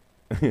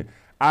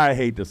 I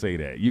hate to say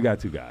that. You got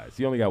 2 guys.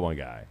 You only got 1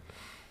 guy.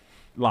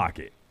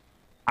 Lockett.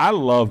 I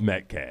love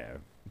Metcalf.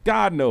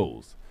 God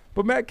knows.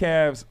 But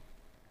Metcalf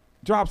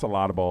drops a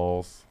lot of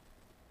balls.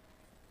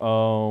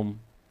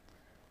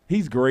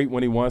 He's great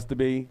when he wants to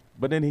be,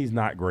 but then he's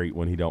not great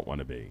when he don't want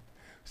to be.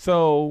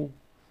 So,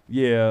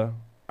 yeah,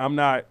 I'm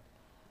not –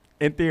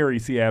 in theory,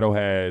 Seattle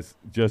has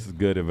just as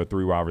good of a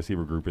 3 wide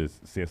receiver group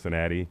as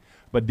Cincinnati,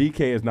 but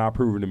DK has not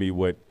proven to me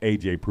what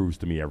AJ proves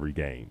to me every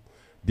game.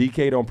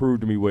 DK don't prove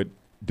to me what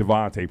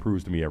Devontae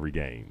proves to me every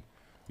game.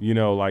 You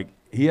know, like,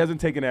 he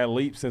hasn't taken that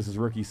leap since his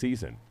rookie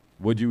season.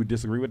 Would you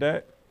disagree with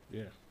that?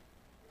 Yeah.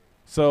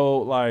 So,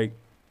 like,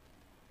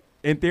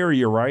 in theory,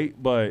 you're right,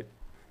 but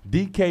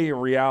DK in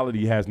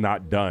reality has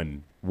not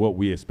done what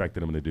we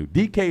expected him to do.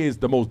 DK is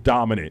the most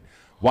dominant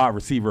wide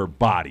receiver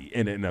body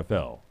in the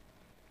NFL.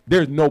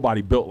 There's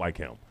nobody built like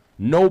him.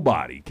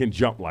 Nobody can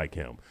jump like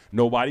him.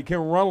 Nobody can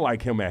run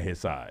like him at his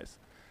size.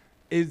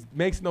 It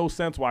makes no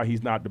sense why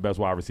he's not the best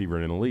wide receiver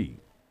in the league.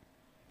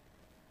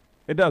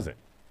 It doesn't.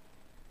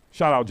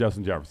 Shout out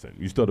Justin Jefferson.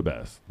 You're still the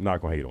best. I'm not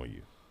going to hate on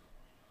you.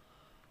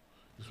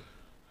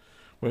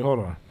 Wait, hold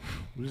on. What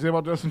did you say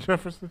about Justin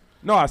Jefferson?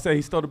 No, I said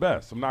he's still the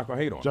best. I'm not going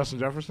to hate on him. Justin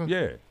Jefferson?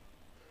 Yeah.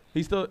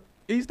 He's the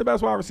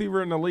best wide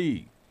receiver in the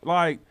league.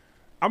 Like,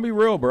 I'll be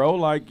real, bro.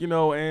 Like, you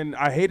know, and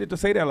I hated to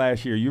say that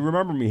last year. You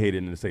remember me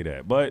hating to say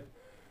that. But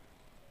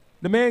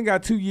the man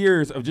got 2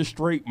 years of just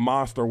straight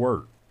monster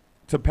work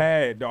to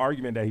pad the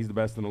argument that he's the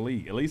best in the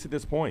league, at least at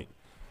this point.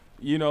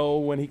 You know,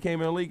 when he came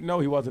in the league, no,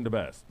 he wasn't the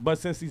best. But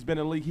since he's been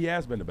in the league, he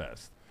has been the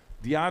best.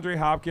 DeAndre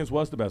Hopkins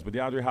was the best, but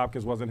DeAndre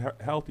Hopkins wasn't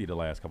healthy the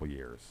last couple of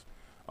years.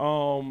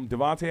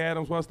 Devontae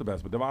Adams was the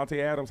best, but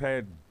Devontae Adams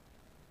had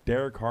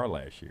Derek Carr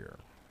last year.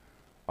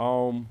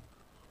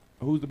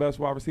 Who's the best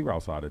wide receiver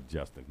outside of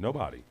Justin?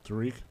 Nobody.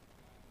 Tariq.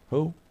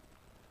 Who?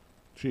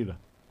 Cheetah.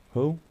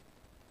 Who?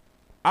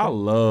 I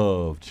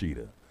love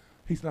Cheetah.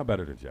 He's not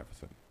better than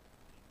Jefferson.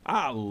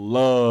 I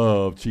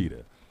love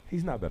Cheetah.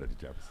 He's not better than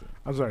Jefferson.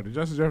 I'm sorry. Did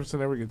Justin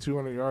Jefferson ever get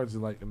 200 yards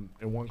in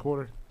one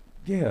quarter?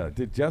 Yeah.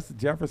 Did Justin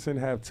Jefferson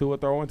have Tua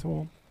throwing to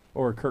him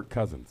or Kirk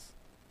Cousins?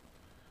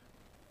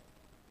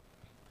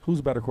 Who's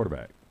a better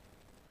quarterback?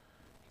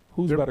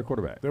 Who's a better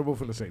quarterback? They're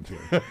both in the same team.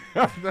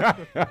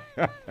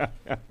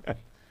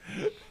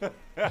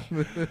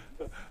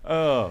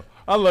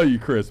 I love you,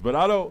 Chris, but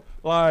I don't,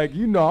 like,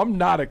 you know, I'm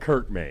not a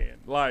Kirk man.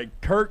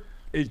 Like, Kirk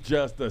is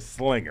just a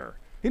slinger.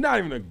 He's not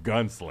even a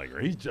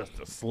gunslinger. He's just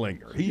a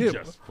slinger. He's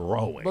just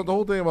throwing. But the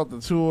whole thing about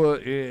the Tua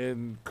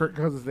and Kirk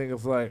Cousins thing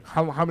is like,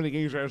 how many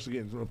games are actually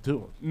getting from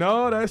Tua?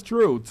 No, that's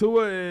true.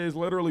 Tua is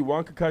literally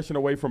one concussion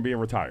away from being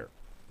retired.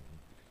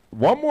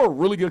 One more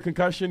really good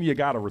concussion, you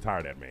got to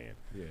retire that man.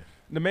 Yeah.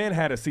 The man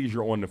had a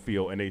seizure on the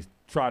field, and they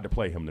tried to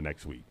play him the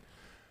next week.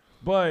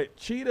 But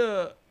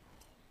Cheetah's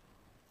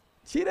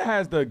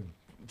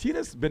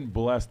been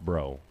blessed,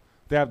 bro,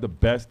 to have the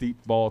best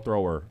deep ball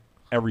thrower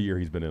every year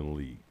he's been in the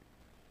league.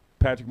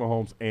 Patrick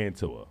Mahomes and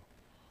Tua.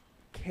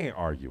 Can't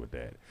argue with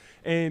that.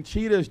 And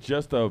Cheetah's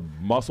just a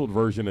muscled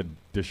version of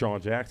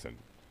Deshaun Jackson.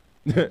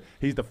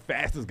 He's the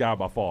fastest guy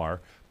by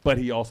far, but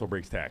he also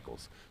breaks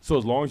tackles. So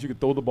as long as you can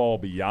throw the ball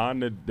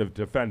beyond the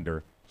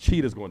defender,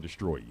 Cheetah's going to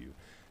destroy you.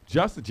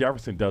 Justin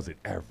Jefferson does it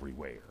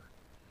everywhere.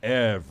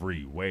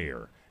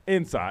 Everywhere.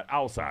 Inside,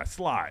 outside,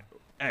 slot,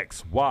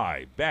 X,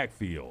 Y,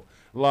 backfield.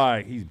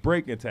 Like, he's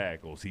breaking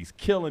tackles. He's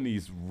killing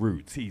these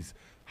routes. He's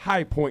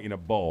high pointing the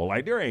ball.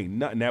 Like, there ain't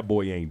nothing that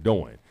boy ain't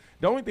doing.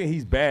 The only thing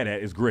he's bad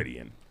at is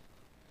grittying.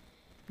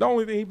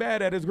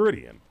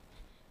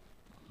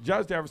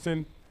 Justin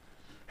Jefferson,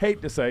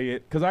 hate to say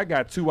it, because I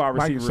got two wide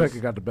receivers. Mike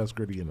Gesicki got the best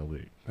gritty in the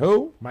league.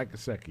 Who? Mike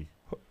Gesicki.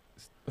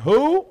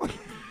 Who?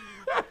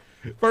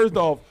 First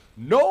off,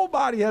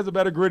 nobody has a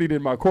better gritty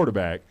than my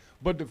quarterback.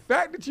 But the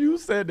fact that you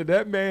said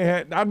that man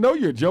had – I know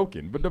you're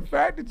joking, but the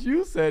fact that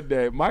you said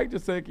that Mike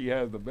Gesicki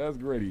has the best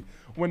gritty,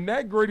 when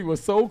that gritty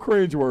was so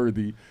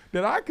cringeworthy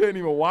that I couldn't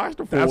even watch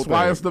the full thing. That's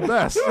why it's the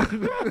best.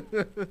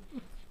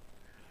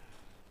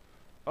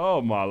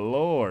 Oh, my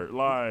Lord.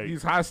 Like,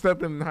 he's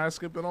high-stepping and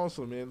high-skipping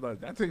also, man.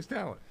 Like, that takes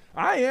talent.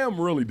 I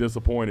am really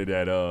disappointed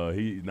that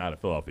he's not a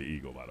Philadelphia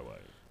Eagle, by the way.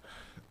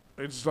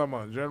 It's just talking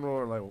about in general,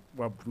 or like,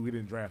 well, we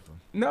didn't draft him.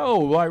 No,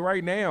 like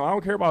right now, I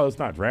don't care about us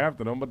not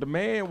drafting him, but the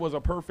man was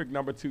a perfect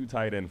number 2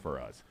 tight end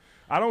for us.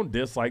 I don't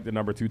dislike the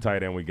number 2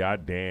 tight end we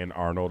got, Dan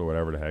Arnold or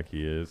whatever the heck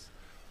he is,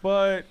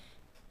 but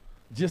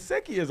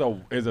Gesicki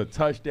is a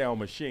touchdown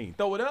machine.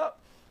 Throw it up,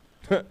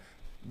 the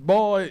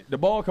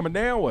ball coming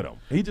down with him.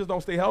 He just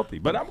don't stay healthy,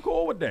 but I'm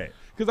cool with that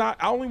because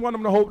I only want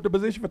him to hold the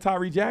position for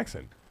Tyree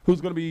Jackson, who's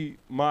going to be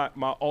my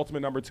ultimate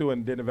number 2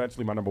 and then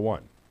eventually my number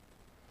 1.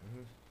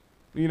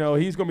 You know,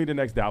 he's going to be the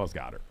next Dallas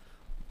Goedert.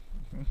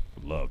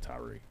 Love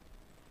Tyree.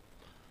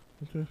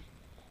 Okay.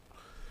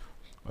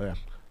 Oh, yeah.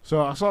 So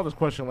I saw this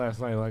question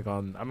last night, like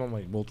I'm on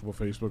like multiple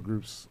Facebook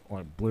groups,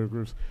 like Blair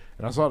groups,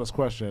 and I saw this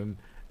question,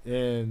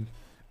 and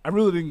I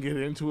really didn't get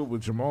into it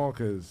with Jamal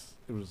because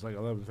it was like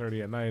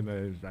 11:30 at night, and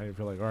I didn't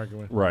feel like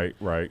arguing. Right.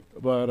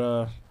 But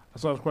I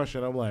saw this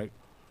question. I'm like,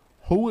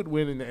 who would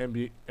win in the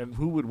NBA, and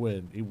who would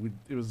win?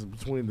 It was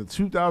between the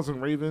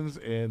 2000 Ravens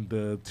and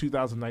the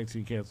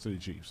 2019 Kansas City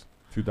Chiefs.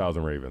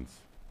 2000 Ravens.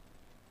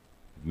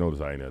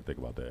 Notice I ain't even think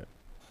about that.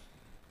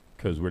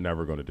 Because we're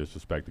never going to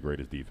disrespect the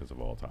greatest defense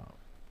of all time.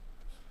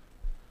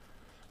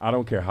 I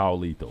don't care how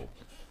lethal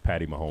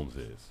Patty Mahomes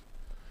is.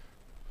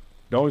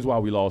 The only reason why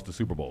we lost the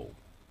Super Bowl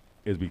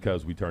is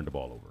because we turned the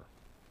ball over.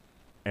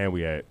 And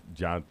we had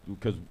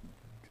because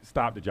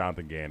stopped the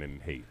Jonathan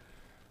Gannon hate.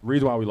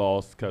 Reason why we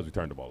lost because we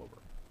turned the ball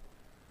over.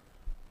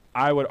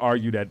 I would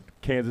argue that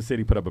Kansas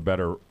City put up a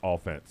better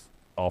offense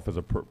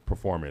offensive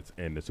performance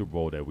in the Super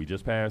Bowl that we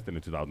just passed and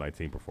the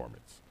 2019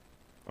 performance.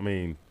 I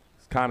mean,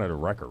 it's kind of the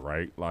record,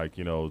 right? Like,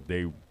 you know,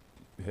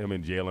 him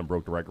and Jalen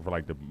broke the record for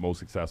like the most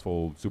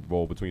successful Super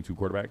Bowl between two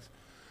quarterbacks.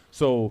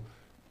 So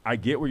I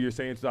get what you're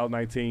saying.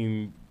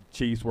 2019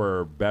 Chiefs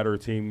were a better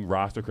team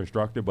roster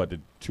constructed, but the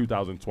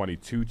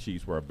 2022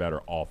 Chiefs were a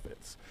better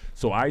offense.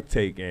 So I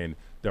take in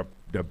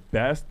the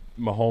best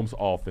Mahomes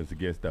offense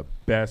against the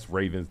best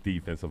Ravens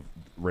defense of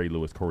Ray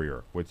Lewis'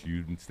 career, which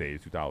you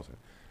stated 2000.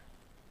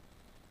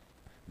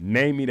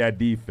 Name me that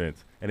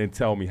defense and then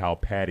tell me how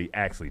Patty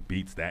actually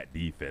beats that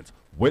defense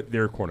with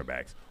their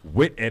cornerbacks,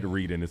 with Ed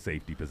Reed in the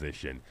safety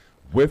position,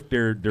 with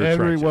their Ed Reed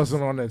trenches.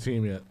 wasn't on that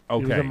team yet.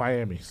 Okay. He was in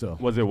Miami, so.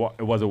 Was it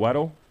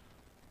Weddle?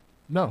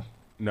 No.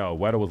 No,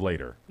 Weddle was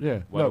later.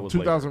 Yeah. Weddle No, was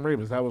 2000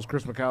 Ravens. That was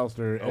Chris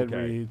McAllister, Ed Okay.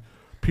 Reed,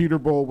 Peter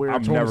Boulware.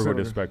 I'm Tony never going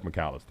to Simmons. disrespect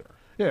McAllister.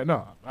 Yeah,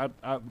 no. It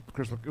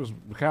was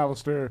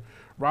McAllister,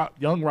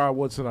 young Rod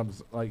Woodson,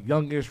 like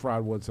youngish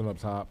Rod Woodson up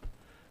top,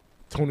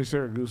 Tony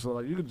Siragusa.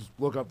 Like, you could just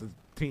look up the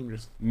team.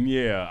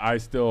 Yeah, I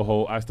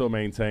still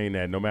maintain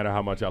that no matter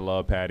how much I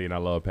love Patty, and I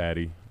love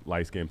Patty,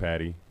 light-skinned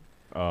Patty,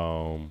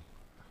 yeah,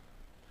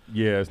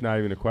 it's not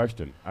even a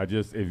question.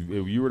 If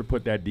you were to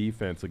put that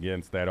defense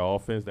against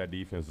that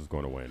defense is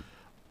going to win.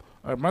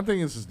 All right, my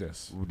thing is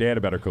this. They had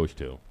a better coach,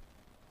 too.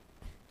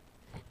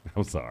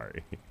 I'm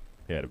sorry.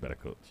 They had a better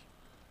coach.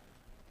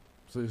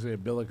 So you say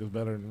Billick is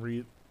better than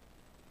Reed?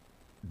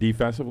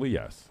 Defensively,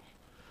 yes.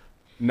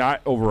 Not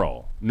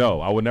overall.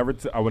 No, I would never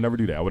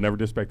do that. I would never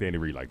disrespect Andy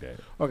Reid like that.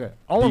 Okay.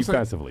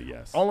 Defensively,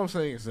 yes. All I'm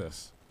saying is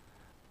this.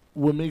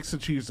 What makes the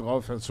Chiefs'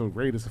 offense so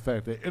great is the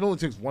fact that it only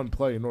takes one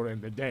play in order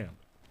to, damn,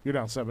 you're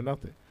down 7-0.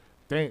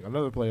 Dang,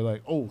 another play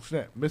like, oh,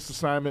 snap, missed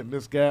assignment,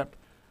 missed gap,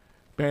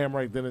 bam,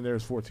 right then and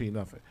there's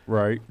 14-0.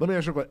 Right. Let me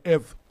ask you a question.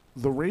 If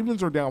the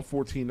Ravens are down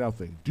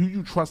 14-0, do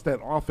you trust that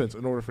offense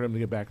in order for them to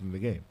get back into the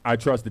game? I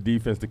trust the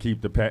defense to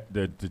keep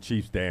the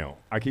Chiefs down.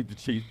 I keep the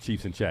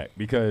Chiefs in check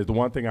because the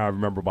one thing I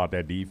remember about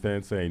that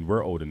defense, and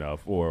we're old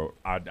enough, or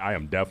I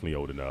am definitely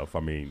old enough. I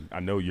mean, I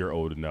know you're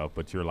old enough,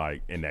 but you're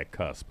like in that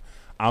cusp.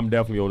 I'm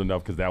definitely old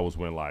enough because that was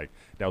when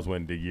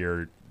the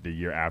year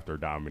after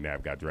Don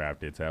McNabb got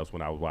drafted. So that was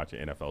when I was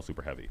watching NFL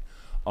super heavy.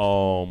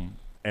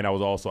 And I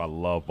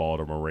love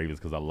Baltimore Ravens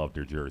because I love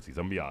their jerseys.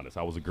 I'm going to be honest.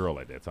 I was a girl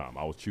at that time.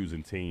 I was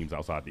choosing teams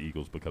outside the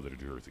Eagles because of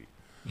the jersey.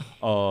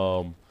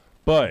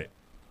 But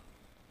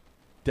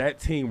that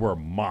team were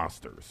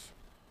monsters.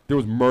 There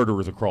was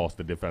murderers across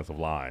the defensive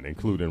line,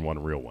 including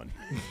one real one.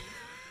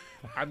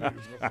 I knew you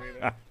was going to say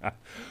that.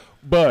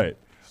 But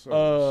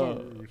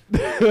Sorry.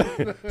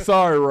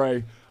 sorry,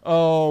 Ray.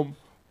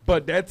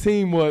 But that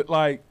team was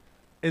like,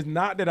 it's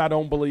not that I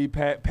don't believe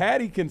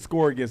Patty can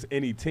score against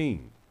any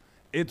team.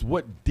 It's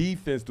what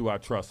defense do I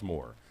trust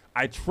more.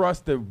 I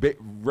trust the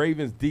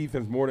Ravens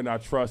defense more than I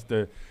trust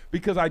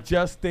because I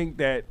just think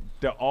that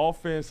the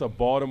offense of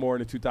Baltimore in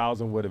the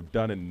 2000 would have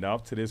done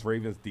enough to this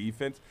Ravens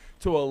defense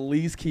to at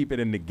least keep it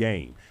in the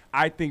game.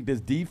 I think this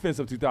defense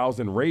of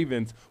 2000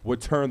 Ravens would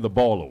turn the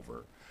ball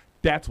over.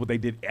 That's what they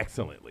did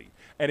excellently.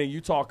 And then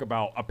you talk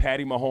about a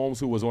Patty Mahomes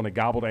who was on a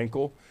hobbled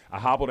ankle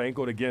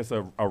against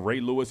a Ray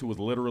Lewis who was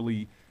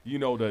literally, you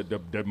know,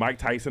 the Mike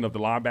Tyson of the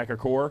linebacker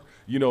corps,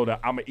 you know, the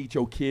I'm going to eat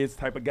your kids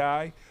type of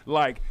guy.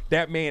 Like,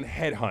 that man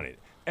headhunted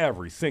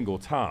every single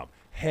time.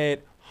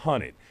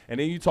 Headhunted. And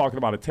then you're talking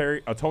about a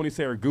Tony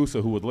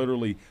Siragusa who was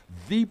literally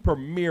the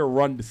premier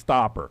run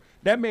stopper.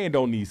 That man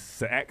don't need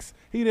sacks.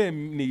 He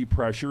didn't need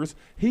pressures.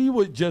 He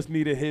would just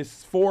needed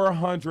his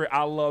 400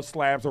 I love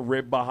slabs of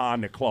rib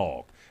behind the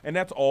clog. And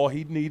that's all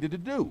he needed to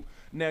do.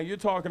 Now, you're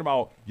talking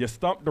about you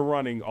stumped the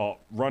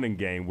running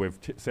game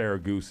with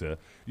Siragusa.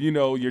 You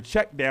know, your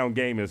check down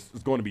game is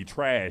going to be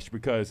trash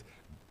because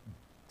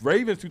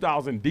Ravens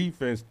 2000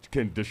 defense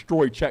can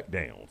destroy check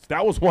downs.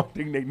 That was one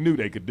thing they knew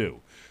they could do.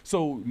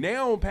 So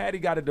now Patty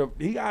got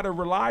to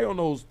rely on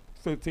those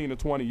 15 to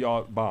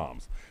 20-yard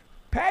bombs.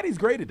 Patty's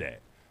great at that.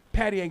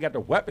 Patty ain't got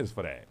the weapons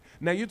for that.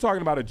 Now, you're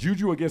talking about a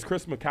Juju against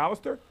Chris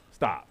McAllister?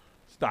 Stop.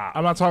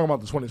 I'm not talking about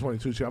the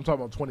 2022 Cheetah. I'm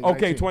talking about 2019.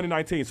 Okay,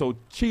 2019. So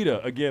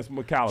Cheetah against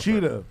McAllister.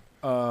 Cheetah.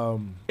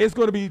 It's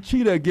going to be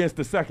Cheetah against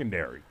the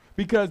secondary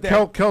because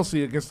that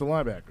Kelsey against the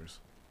linebackers.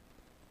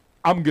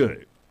 I'm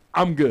good.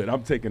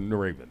 I'm taking the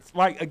Ravens.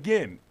 Like,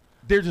 again,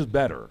 they're just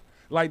better.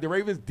 Like, the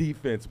Ravens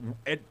defense,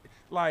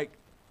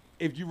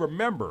 if you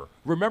remember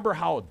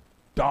how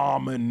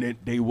dominant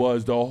they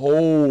was the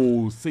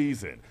whole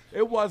season.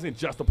 It wasn't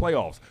just the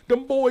playoffs.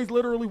 Them boys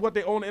literally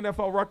they own the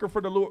NFL record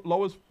for the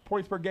lowest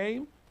points per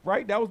game.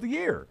 Right? That was the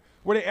year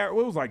where it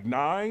was like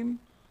 9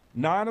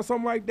 or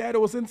something like that. It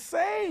was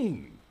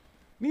insane.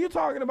 And you're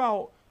talking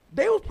about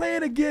they was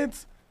playing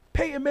against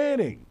Peyton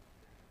Manning,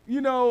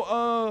 you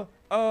know,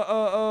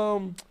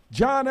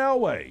 John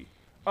Elway,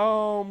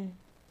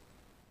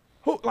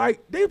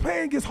 they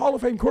playing against Hall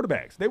of Fame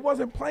quarterbacks. They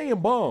wasn't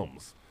playing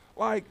bums.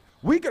 Like,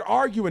 we could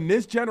argue in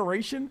this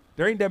generation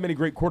there ain't that many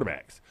great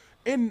quarterbacks.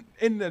 In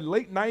the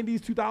late 90s,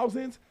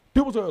 2000s,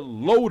 there was a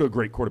load of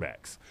great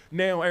quarterbacks.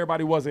 Now,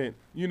 everybody wasn't,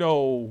 you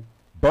know,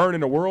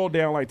 burning the world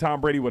down like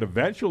Tom Brady would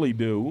eventually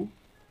do.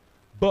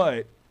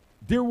 But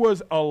there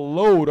was a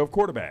load of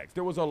quarterbacks.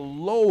 There was a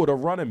load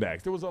of running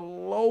backs. There was a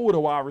load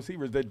of wide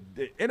receivers. The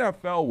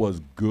NFL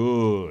was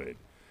good.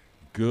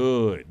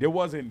 Good. There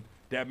wasn't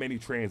that many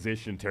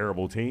transition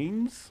terrible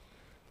teams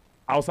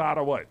outside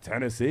of what?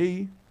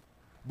 Tennessee.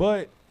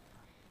 But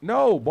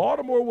no,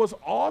 Baltimore was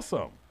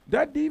awesome.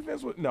 That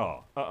defense was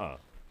nuh-uh.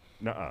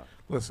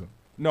 Listen.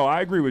 No,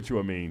 I agree with you.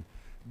 I mean,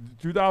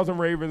 2000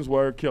 Ravens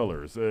were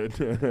killers.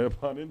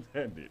 Pun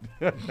intended.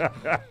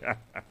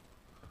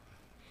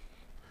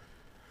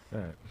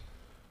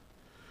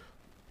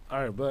 All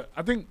right, but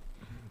I think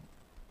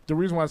the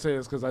reason why I say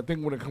this is because I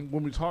think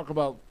when we talk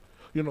about,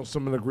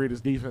 some of the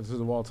greatest defenses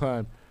of all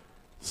time,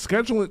 the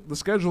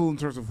schedule in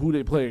terms of who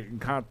they play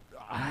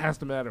has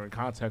to matter in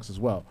context as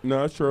well.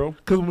 No, that's true.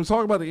 Because when we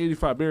talk about the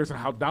 85 Bears and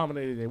how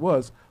dominating they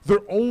was, their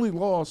only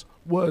loss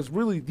was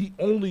really the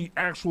only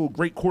actual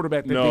great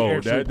quarterback that they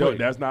actually played.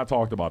 That's not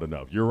talked about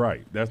enough. You're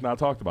right. That's not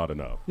talked about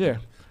enough. Yeah.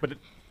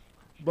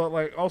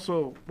 But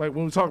also, when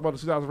we talk about the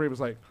 2000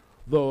 Ravens,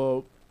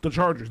 the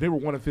Chargers, they were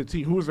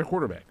 1-15. Who was their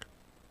quarterback?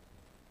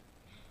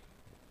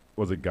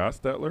 Was it Gus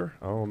Stetler?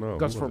 I don't know.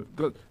 Gus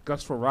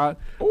Farad.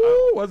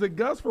 Oh, was it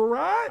Gus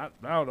Farad?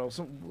 I don't know.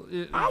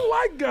 I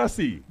like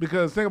Gussie.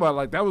 Because think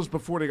about it, that was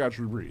before they got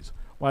Drew Brees.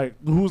 But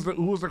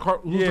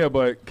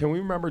can we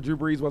remember Drew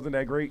Brees wasn't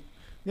that great?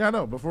 Yeah, I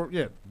know.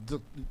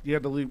 You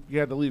had to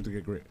leave to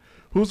get great.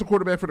 Who's the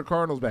quarterback for the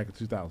Cardinals back in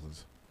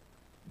 2000s?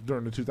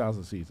 During the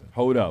 2000 season.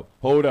 Hold up.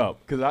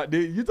 Because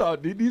you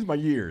thought these are my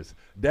years.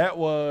 That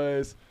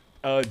was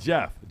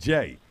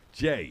Jay.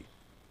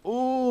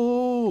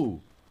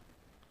 Ooh.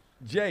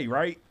 Jay,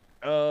 right?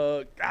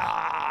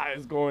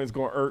 It's going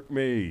to irk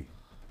me.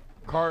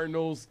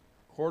 Cardinals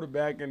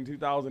quarterback in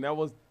 2000. That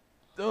was,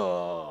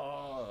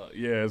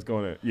 it's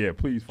going to. Yeah,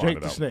 please find it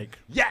out. Jake the Snake.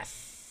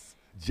 Yes,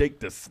 Jake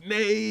the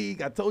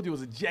Snake. I told you it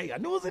was a J. I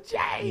knew it was a J.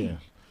 Yeah.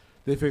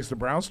 They faced the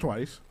Browns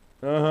twice.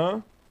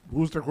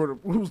 Who's their quarter?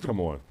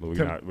 Come on, we're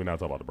not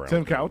talking about the Browns.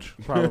 Tim Couch,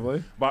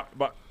 probably. but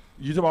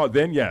you talking about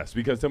then? Yes,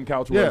 because Tim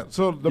Couch was. Yeah.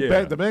 So the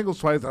Bengals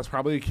twice. That's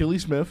probably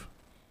Achilles Smith.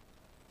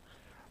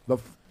 The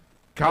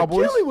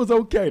Cowboys. Achilles was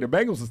okay. The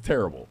Bengals was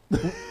terrible.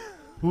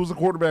 Who was the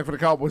quarterback for the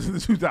Cowboys in the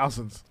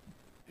 2000s?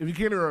 If you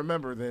can't even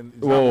remember, then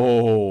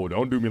whoa,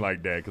 don't do me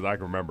like that because I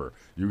can remember.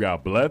 You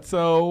got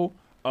Bledsoe.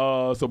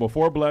 So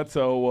before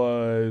Bledsoe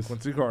was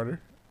Quincy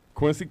Carter.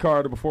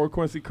 Before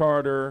Quincy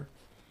Carter,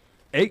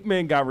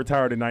 Aikman got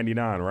retired in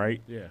 '99,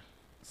 right? Yeah.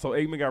 So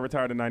Aikman got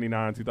retired in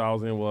 '99.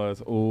 2000 was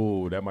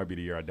that might be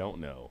the year I don't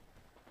know.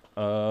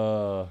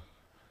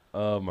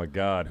 Oh my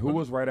God, who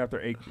was right after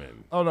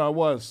Aikman? Oh no, it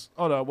was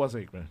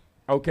Aikman.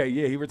 Okay,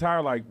 yeah, he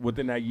retired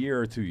within that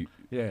year or two.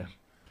 Yeah.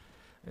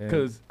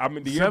 Because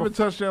the 7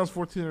 touchdowns,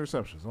 14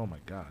 interceptions. Oh my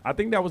God. I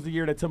think that was the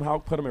year that Tim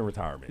Houck put him in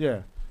retirement.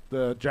 Yeah.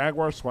 The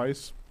Jaguars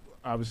twice.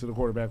 Obviously, the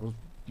quarterback was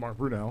Mark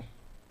Brunell.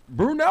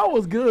 Brunell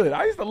was good.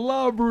 I used to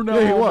love Brunell.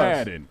 Yeah, he was.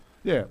 Madden.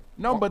 Yeah.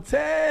 Number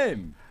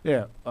 10.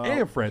 Yeah.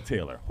 And Fred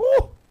Taylor.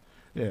 Woo.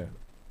 Yeah.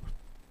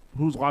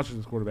 Who's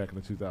Washington's quarterback in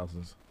the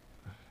 2000s?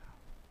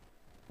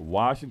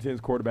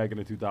 Washington's quarterback in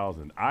the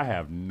 2000s. I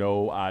have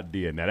no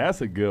idea. Now, that's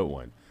a good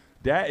one.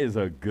 That is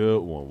a good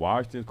one.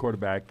 Washington's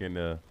quarterback in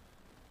the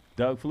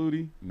Doug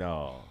Flutie?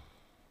 No.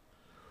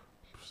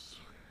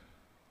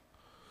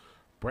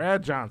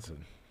 Brad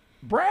Johnson.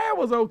 Brad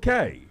was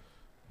okay.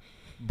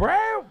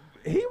 Brad,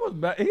 he was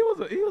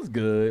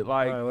good.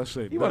 Let's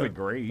see. He wasn't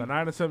great. The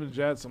 9-7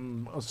 Jets.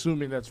 I'm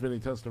assuming that's Vinny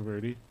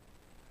Testaverde.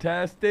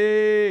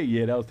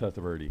 Yeah, that was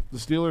Testaverde. The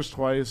Steelers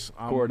twice.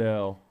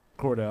 Cordell.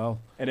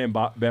 And then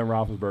Ben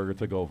Roethlisberger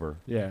took over.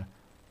 Yeah.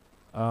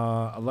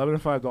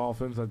 11-5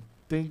 Dolphins. I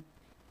think.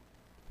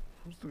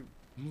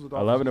 Who's the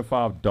Dolphins?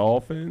 11-5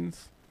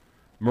 Dolphins.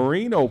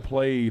 Marino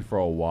played for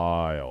a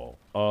while.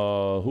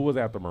 Who was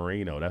after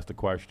Marino? That's the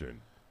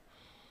question.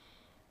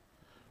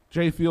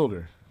 Jay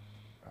Fielder.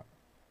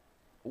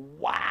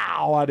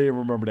 Wow, I didn't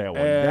remember that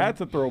one. That's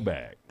a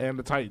throwback. And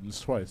the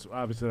Titans twice.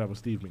 Obviously, that was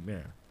Steve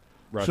McNair.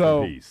 Rest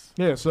in peace.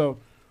 Yeah, so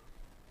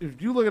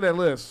if you look at that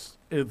list,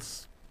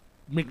 it's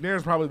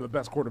McNair's probably the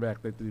best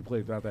quarterback that he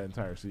played throughout that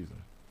entire season.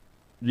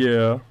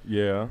 Yeah.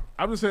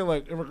 I'm just saying,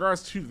 in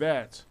regards to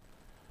that,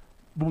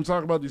 when we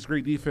talk about these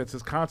great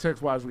defenses,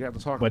 context-wise, we have to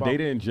talk about. But they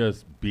didn't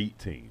just beat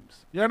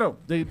teams. Yeah, I know.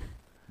 They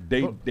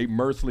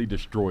mercilessly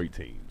destroyed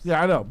teams.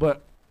 Yeah, I know.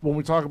 But when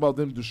we talk about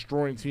them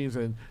destroying teams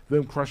and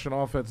them crushing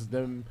offenses,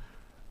 then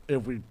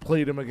if we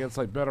played them against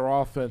better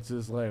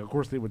offenses, of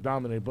course they would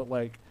dominate. But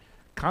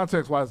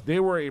context-wise,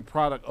 they were a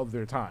product of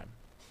their time,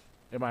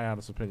 in my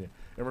honest opinion.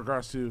 In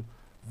regards to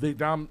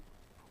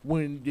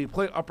when they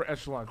play upper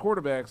echelon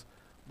quarterbacks,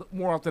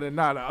 more often than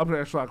not, an upper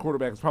echelon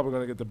quarterback is probably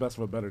going to get the best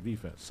of a better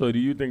defense. So do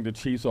you think the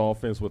Chiefs'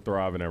 offense would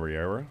thrive in every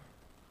era?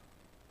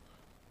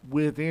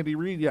 With Andy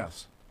Reid,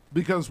 yes.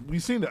 Because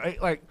we've seen it.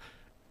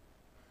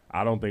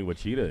 I don't think with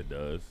Cheetah it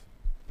does.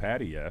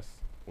 Patty, yes.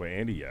 With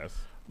Andy, yes.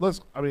 The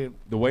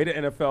way the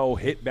NFL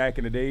hit back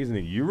in the days,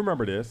 and you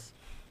remember this,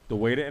 the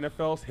way the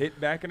NFL's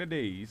hit back in the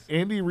days.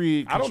 Andy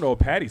Reid. I don't know if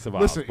Patty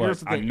survives, listen, but here's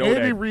the thing. I know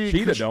that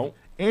Cheetah don't.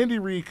 Andy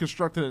Reid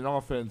constructed an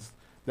offense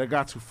that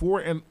got to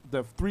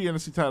the 3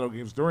 NFC title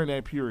games during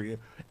that period,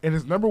 and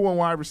his number 1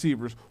 wide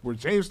receivers were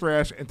James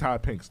Thrash and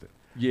Todd Pinkston.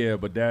 Yeah,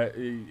 but that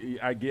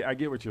I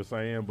get what you're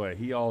saying, but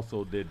he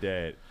also did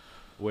that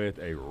with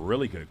a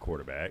really good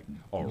quarterback,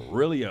 a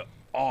really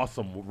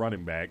awesome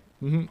running back,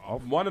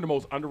 one of the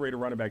most underrated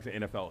running backs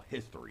in NFL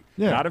history.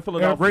 Yeah, not in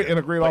Philadelphia, and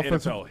a great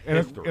offensive NFL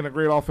history. and a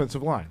great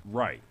offensive line.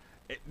 Right.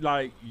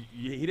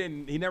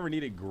 He never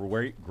needed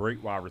great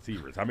wide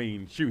receivers. I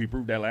mean, shoot, he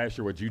proved that last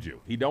year with Juju.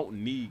 He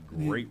don't need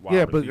great wide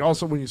receivers. But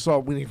also when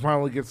he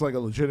finally gets like a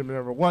legitimate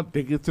number 1,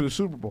 they get to the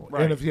Super Bowl.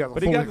 Right. And if he has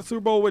he got the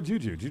Super Bowl with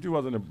Juju. Juju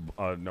wasn't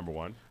a number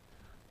 1.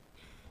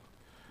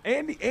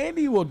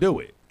 Andy will do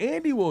it.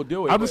 Andy will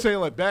do it. I'm just saying,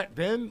 like, back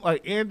then,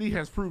 like, Andy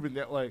has proven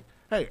that, like,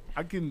 hey,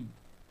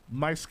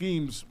 my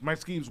schemes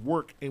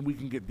work and we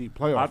can get deep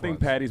playoff I think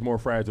runs. Patty's more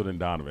fragile than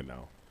Donovan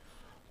now.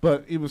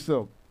 But it was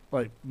still,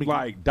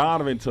 like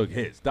Donovan took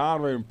hits.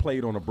 Donovan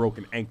played on a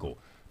broken ankle.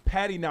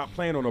 Patty not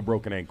playing on a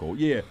broken ankle.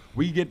 Yeah,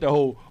 we get the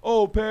whole,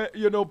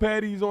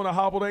 Patty's on a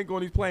hobbled ankle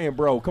and he's playing,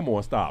 bro. Come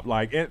on, stop.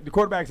 Like, the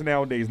quarterbacks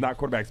nowadays, not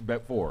quarterbacks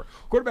before.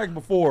 Quarterbacks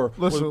before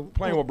was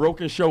playing with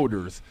broken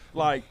shoulders.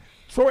 Like,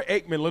 Troy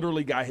Aikman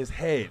literally got his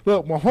head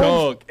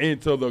dug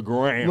into the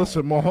ground.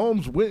 Listen,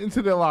 Mahomes went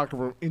into their locker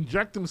room,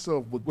 injected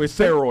himself with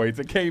steroids,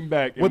 and came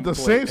back with the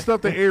same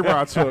stuff that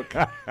A-Rod took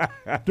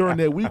during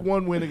their Week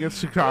 1 win against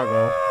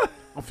Chicago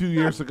a few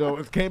years ago.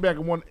 It came back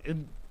and won,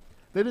 and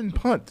they didn't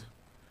punt.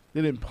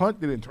 They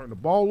didn't turn the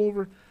ball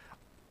over.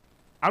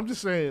 I'm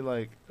just saying,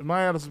 like, in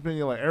my honest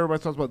opinion, like,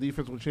 everybody talks about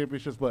defense with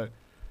championships, but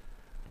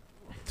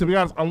to be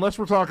honest, unless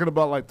we're talking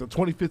about, like, the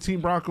 2015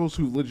 Broncos,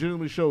 who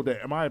legitimately showed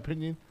that, in my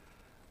opinion,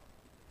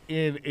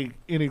 in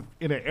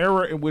an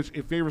era in which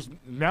it favors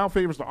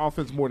the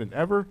offense more than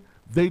ever,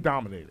 they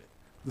dominated.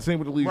 The same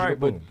with the Legion of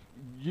Boom.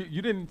 But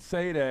you didn't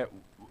say that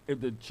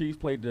if the Chiefs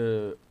played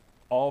the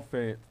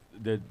offense,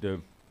 the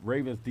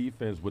Ravens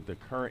defense with the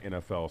current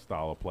NFL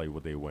style of play,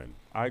 would they win?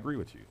 I agree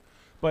with you.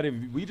 But if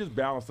we just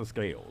balance the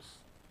scales,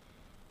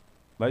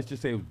 let's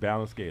just say it was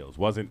balanced scales.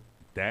 Wasn't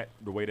that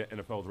the way the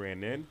NFL's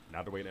ran then?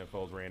 Not the way the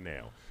NFL's ran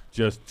now.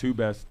 Just 2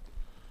 best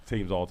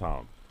teams all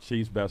time.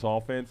 Chiefs best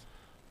offense,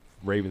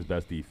 Ravens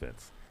best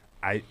defense.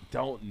 I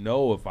don't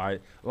know if I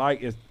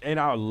like it, and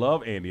I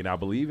love Andy, and I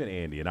believe in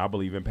Andy, and I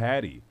believe in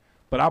Patty,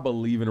 but I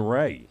believe in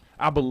Ray.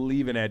 I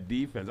believe in that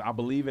defense. I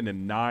believe in the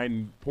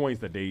 9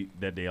 points that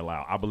they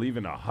allow. I believe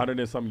in 100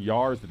 and some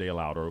yards that they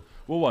allowed, or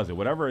what was it?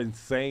 Whatever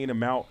insane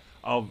amount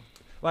of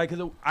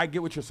because I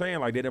get what you're saying.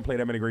 Like, they didn't play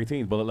that many great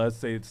teams, but let's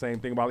say the same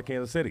thing about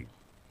Kansas City.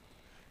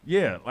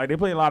 Yeah, like, they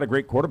play a lot of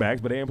great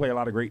quarterbacks, but they didn't play a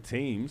lot of great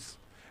teams.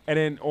 And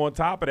then on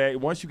top of that,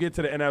 once you get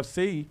to the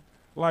NFC.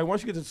 Like,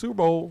 once you get to the Super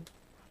Bowl,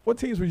 what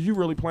teams was you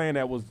really playing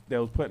that was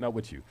putting up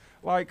with you?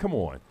 Like, come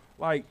on.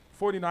 Like,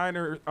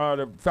 49ers,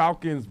 the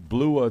Falcons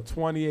blew a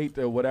 28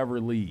 to whatever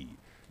lead.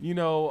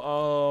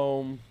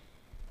 The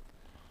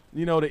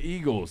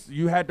Eagles.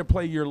 You had to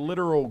play your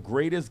literal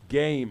greatest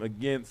game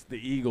against the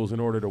Eagles in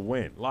order to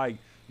win. Like,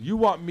 you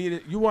want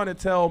to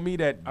tell me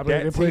that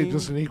they played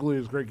just an equally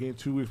as great game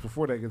 2 weeks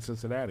before that against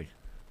Cincinnati.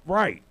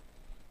 Right.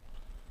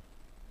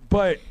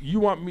 But you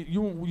want me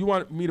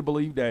to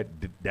believe that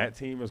that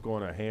team is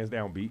going to hands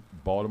down beat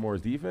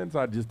Baltimore's defense?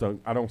 I just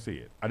don't. I don't see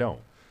it. I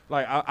don't.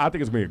 Like, I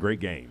think it's going to be a great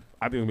game.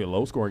 I think it's going to be a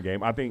low scoring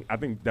game. I think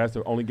that's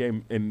the only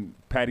game in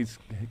Patty's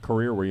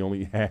career where he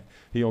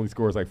only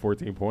scores like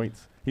 14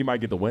 points. He might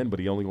get the win, but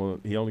he only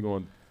going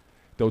to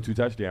throw 2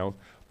 touchdowns.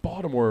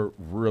 Baltimore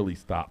really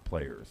stopped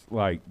players.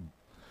 Like,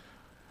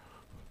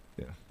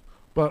 yeah.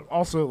 But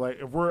also, like,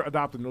 if we're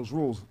adopting those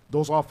rules,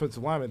 those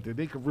offensive linemen,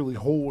 they could really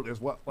hold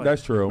as well. Like,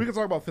 that's true. We can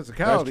talk about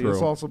physicality.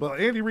 It's also, but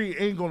Andy Reid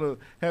ain't going to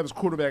have his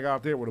quarterback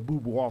out there with a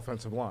boo-boo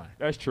offensive line.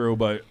 That's true,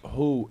 but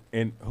who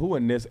in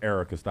this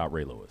era could stop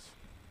Ray Lewis?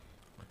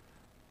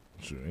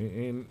 Sure,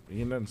 ain't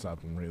nothing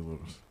stopping Ray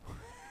Lewis.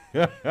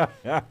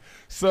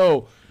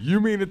 So you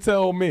mean to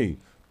tell me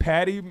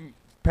Patty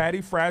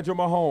Fragile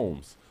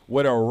Mahomes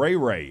with a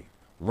Ray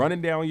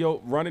running down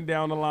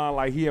the line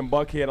like he in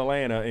Buckhead,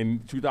 Atlanta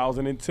in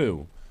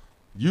 2002.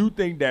 You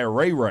think that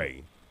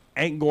Ray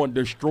ain't going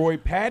to destroy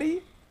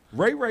Patty?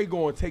 Ray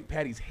going to take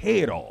Patty's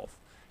head off,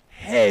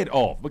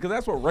 because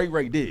that's what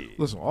Ray did.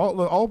 Listen, all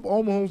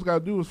Mahomes got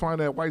to do is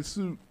find that white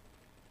suit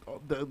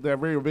that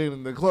Ray been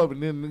in the club,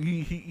 and then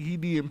he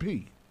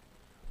DMP.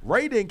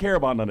 Ray didn't care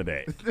about none of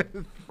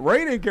that.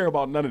 Ray didn't care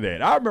about none of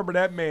that. I remember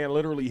that man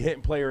literally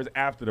hitting players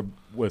after the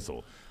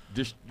whistle,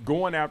 just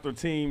going after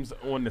teams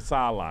on the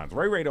sidelines.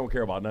 Ray don't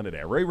care about none of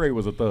that. Ray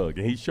was a thug,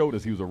 and he showed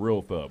us he was a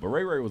real thug. But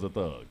Ray was a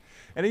thug.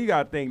 And then you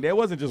got to think, there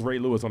wasn't just Ray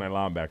Lewis on that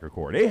linebacker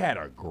core. They had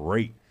a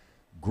great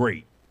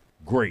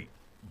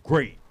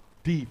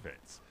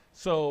defense.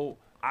 So,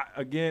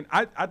 I think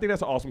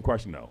that's an awesome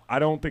question, though. I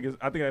think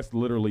that's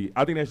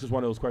just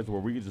one of those questions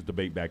where we can just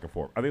debate back and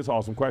forth. I think it's an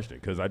awesome question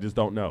because I just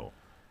don't know.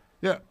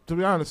 Yeah, to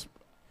be honest,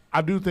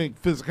 I do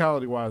think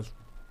physicality-wise,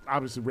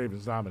 obviously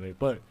Ravens dominate.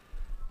 But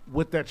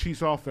with that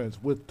Chiefs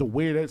offense, with the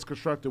way that it's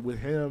constructed with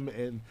him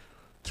and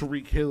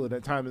Tyreek Hill at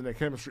that time in that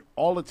chemistry,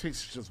 all it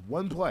takes is just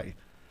one play.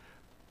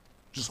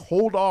 Just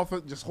hold off.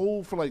 Just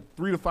hold for like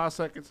 3 to 5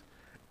 seconds,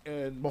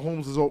 and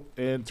Mahomes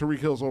and Tyreek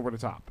Hill's over the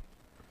top.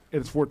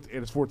 And it's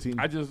 14.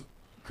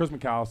 Chris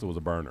McAllister was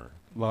a burner.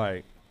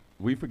 Like,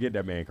 we forget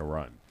that man can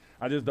run.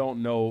 I just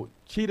don't know.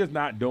 Cheetah's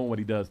not doing what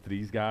he does to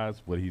these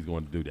guys, what he's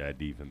going to do to that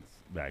defense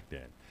back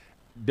then.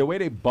 The way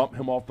they bumped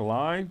him off the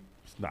line,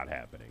 it's not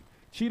happening.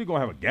 Cheetah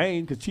going to have a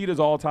game because Cheetah's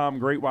all-time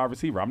great wide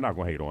receiver. I'm not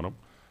going to hate on him.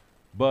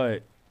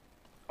 But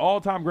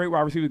all-time great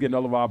wide receivers get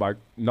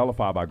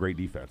nullified by great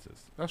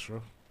defenses. That's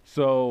true.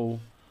 So,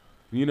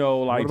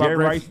 like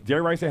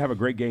Jerry Rice, they have a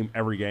great game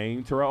every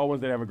game. Terrell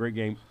Owens, they have a great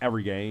game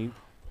every game.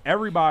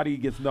 Everybody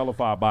gets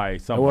nullified by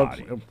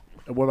somebody. And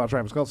what about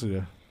Travis Kelce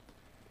there?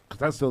 Because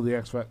that's still the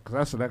X factor. Because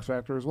that's an X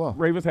factor as well.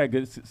 Ravens had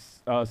good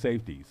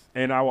safeties,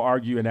 and I will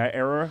argue in that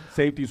era,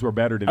 safeties were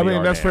better than. I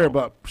mean, that's now. fair,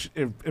 but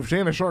if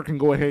Shannon Sharp can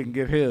go ahead and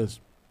get his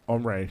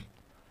on Ray,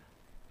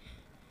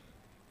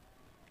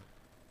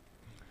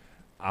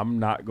 I'm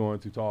not going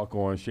to talk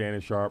on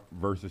Shannon Sharp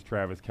versus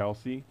Travis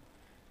Kelce.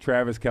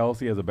 Travis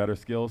Kelce has a better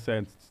skill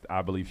set.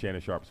 I believe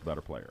Shannon Sharp's a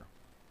better player.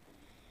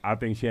 I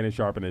think Shannon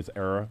Sharp in his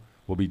era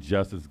will be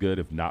just as good,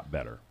 if not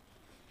better.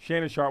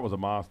 Shannon Sharp was a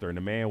monster, and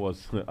the man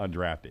was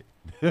undrafted.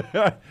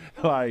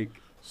 Like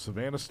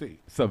Savannah State.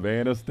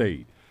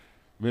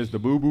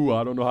 Mr. Boo Boo,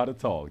 I don't know how to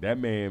talk. That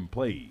man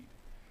played.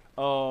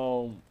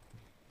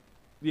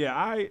 Yeah,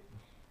 I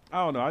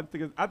don't know. I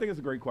think it's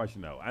a great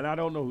question, though. And I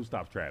don't know who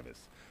stops Travis.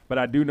 But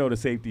I do know the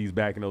safeties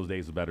back in those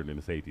days are better than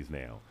the safeties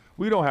now.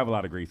 We don't have a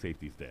lot of great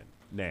safeties then.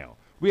 Now,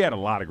 we had a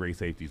lot of great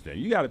safeties then.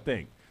 You got to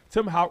think.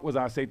 Tim Houck was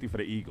our safety for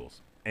the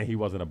Eagles, and he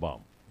wasn't a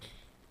bum.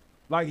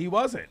 Like, he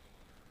wasn't.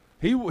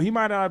 He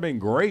might not have been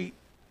great,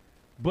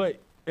 but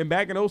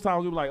back in those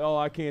times, we were like, oh,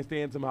 I can't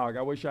stand Tim Houck.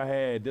 I wish I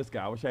had this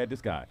guy. I wish I had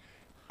this guy.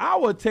 I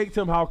would take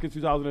Tim Houck in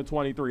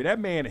 2023. That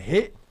man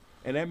hit,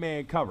 and that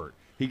man covered.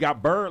 He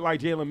got burned like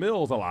Jalen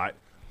Mills a lot,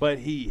 but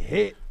he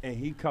hit, and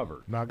he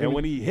covered. And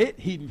when he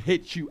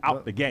hit you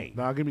out the game.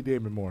 Give me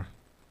David Moore.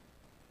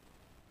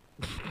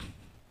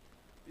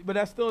 But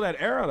that's still that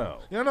era, though.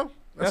 Yeah, no.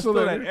 That's still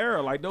that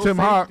era. Like those Tim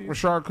Houck,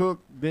 Rashard Cook,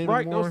 David Moore.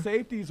 Right, those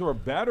safeties were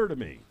better to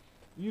me.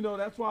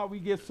 That's why we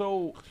get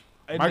so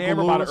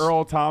enamored by the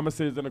Earl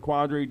Thomases and the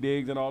Quandre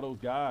Diggs and all those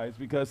guys,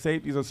 because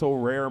safeties are so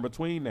rare in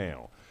between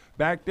now.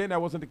 Back then,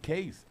 that wasn't the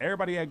case.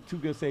 Everybody had two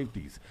good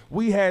safeties.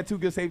 We had two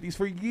good safeties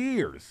for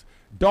years,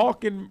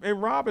 Dawkins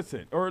and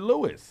Robinson or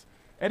Lewis.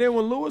 And then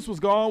when Lewis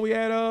was gone, we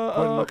had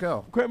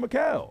Quentin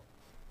McKell.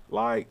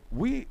 Like,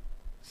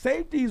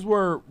 safeties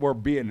were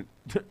being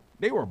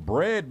they were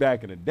bred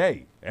back in the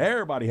day.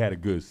 Everybody had a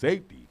good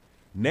safety.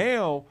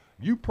 Now,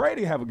 you pray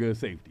to have a good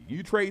safety.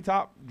 You trade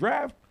top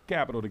draft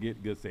capital to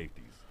get good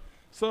safeties.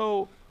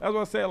 So that's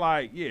what I say,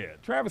 like, yeah,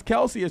 Travis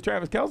Kelce is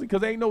Travis Kelce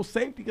because ain't no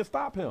safety can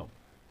stop him.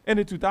 In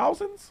the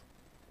 2000s,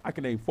 I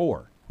can name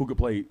 4 who could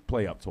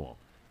play up to him.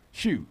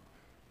 Shoot,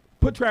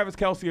 put Travis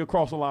Kelce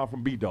across the line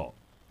from B-Dog.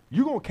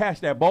 You going to catch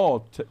that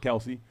ball,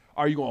 Kelce,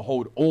 or are you going to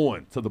hold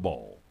on to the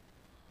ball?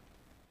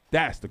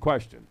 That's the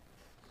question.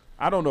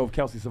 I don't know if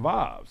Kelce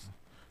survives.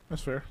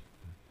 That's fair.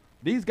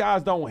 These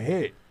guys don't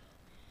hit.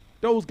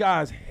 Those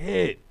guys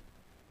hit.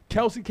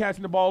 Kelce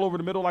catching the ball over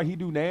the middle like he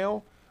do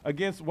now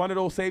against one of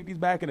those safeties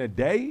back in the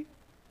day,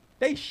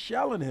 they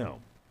shelling him.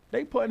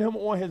 They putting him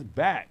on his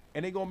back,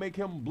 and they going to make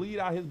him bleed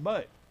out his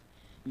butt.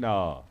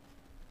 Nah.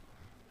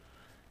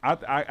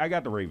 I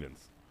got the Ravens.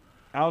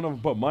 I don't know if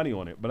I put money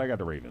on it, but I got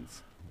the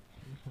Ravens.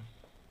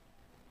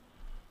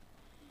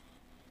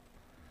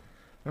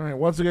 All right.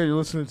 Once again, you're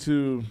listening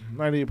to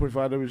 98.5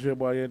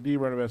 WJYND,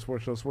 Running Back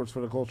Sports Show, Sports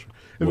for the Culture.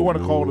 If you want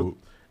to call to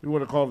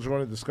join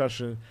the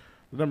discussion,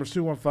 the number's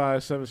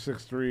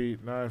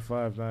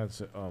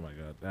 215-763-9596. Oh, my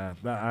God.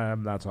 I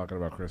am not talking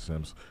about Chris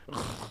Sims.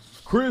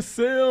 Chris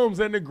Sims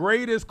and the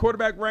greatest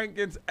quarterback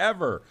rankings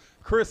ever.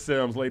 Chris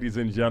Sims, ladies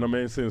and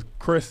gentlemen, since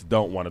Chris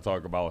don't want to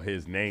talk about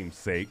his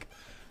namesake,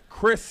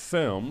 Chris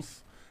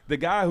Sims, the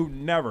guy who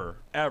never,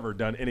 ever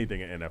done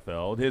anything in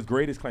NFL, his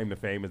greatest claim to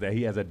fame is that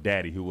he has a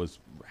daddy who was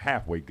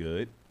halfway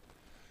good.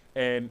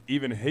 And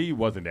even he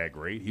wasn't that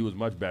great. He was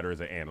much better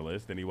as an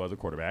analyst than he was a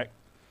quarterback.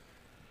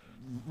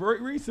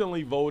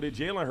 Recently voted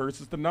Jalen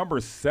Hurts as the number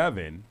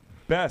 7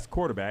 best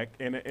quarterback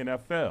in the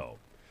NFL.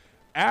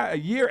 A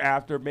year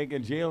after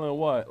making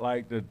Jalen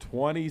like the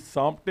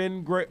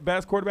 20-something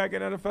best quarterback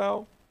in the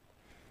NFL?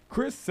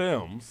 Chris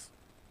Sims,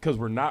 because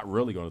we're not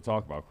really going to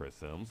talk about Chris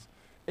Sims,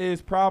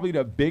 is probably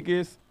the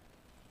biggest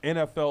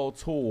NFL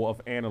tool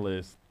of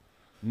analysts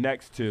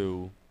next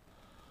to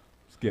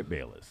Skip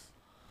Bayless.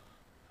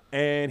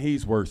 And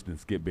he's worse than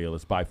Skip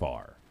Bayless by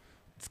far.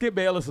 Skip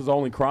Bayless's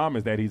only crime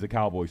is that he's a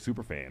Cowboys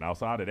superfan.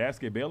 Outside of that,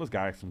 Skip Bayless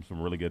got some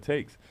really good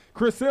takes.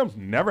 Chris Sims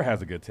never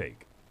has a good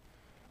take.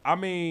 I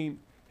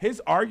mean,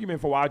 his argument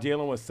for why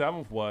Jalen was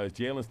 7th was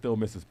Jalen still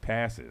misses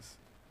passes.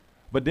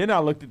 But then I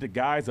looked at the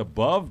guys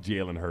above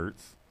Jalen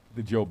Hurts,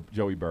 the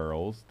Joey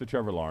Burrows, the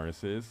Trevor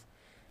Lawrences,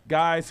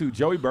 guys who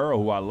Joey Burrow,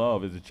 who I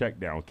love, is a check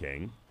down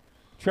king.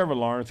 Trevor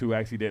Lawrence, who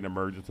actually didn't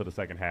emerge until the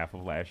second half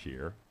of last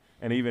year.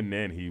 And even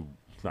then, he's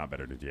not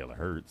better than Jalen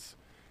Hurts.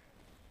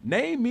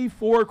 Name me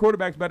 4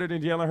 quarterbacks better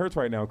than Jalen Hurts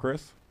right now,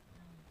 Chris.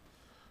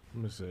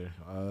 Let me see.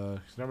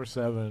 He's number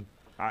 7.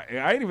 I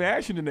ain't even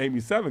asked you to name me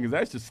 7 because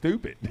that's just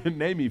stupid.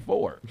 Name me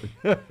 4.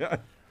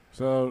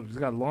 So he's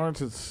got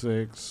Lawrence at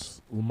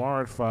 6,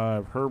 Lamar at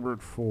 5,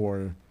 Herbert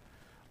 4.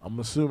 I'm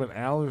assuming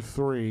Allen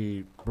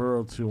 3,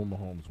 Burrow 2, and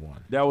Mahomes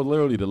 1. That was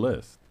literally the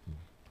list.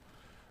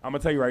 I'm gonna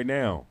tell you right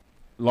now,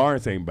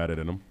 Lawrence ain't better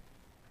than him.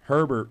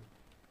 Herbert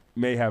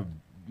may have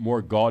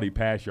more gaudy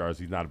pass yards.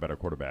 He's not a better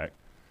quarterback.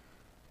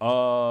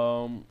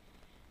 Who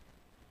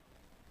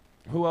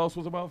else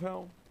was above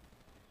him?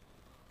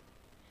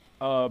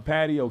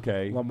 Patty,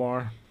 okay.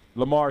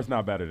 Lamar's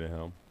not better than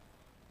him.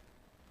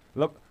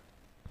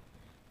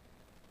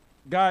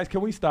 Guys,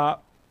 can we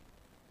stop?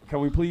 Can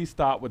we please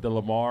stop with the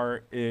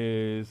Lamar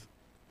is,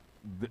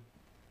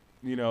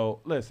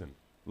 listen,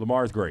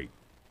 Lamar's great.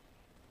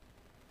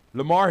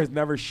 Lamar has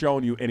never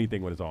shown you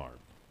anything with his arm.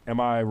 Am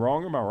I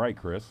wrong or am I right,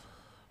 Chris?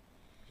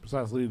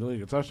 Besides leading the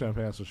league in touchdown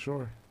passes,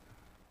 sure.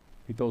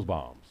 He throws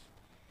bombs.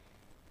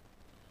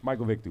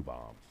 Michael Vick threw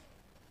bombs.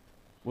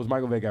 Was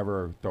Michael Vick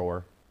ever a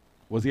thrower?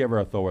 Was he ever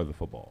a thrower of the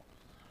football?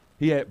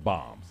 He had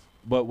bombs,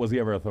 but was he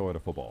ever a thrower of the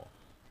football?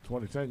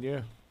 2010,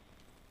 yeah.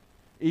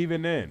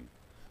 Even then,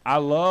 I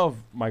love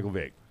Michael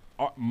Vick.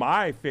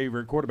 My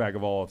favorite quarterback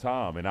of all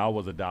time, and I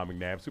was a Don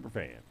McNabb super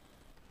fan.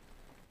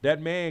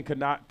 That man could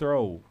not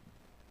throw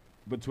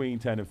between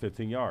 10 and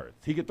 15 yards.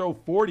 He could throw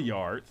 40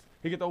 yards.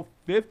 He could throw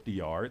 50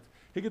 yards.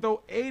 He could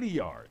throw 80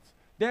 yards.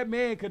 That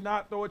man could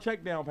not throw a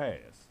check down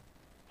pass.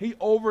 He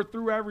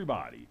overthrew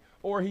everybody,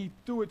 or he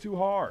threw it too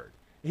hard.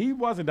 He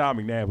wasn't Don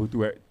McNabb who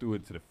threw it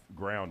to the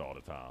ground all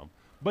the time,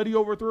 but he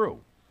overthrew.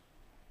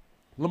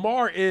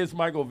 Lamar is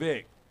Michael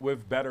Vick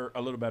with a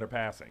little better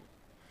passing.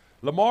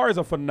 Lamar is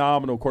a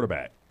phenomenal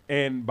quarterback,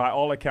 and by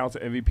all accounts,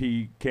 an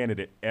MVP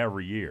candidate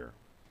every year.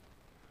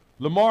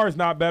 Lamar is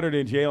not better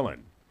than Jalen.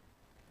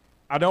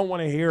 I don't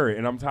want to hear it,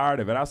 and I'm tired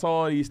of it. I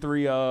saw these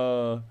three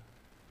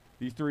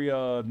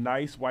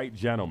nice white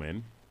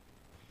gentlemen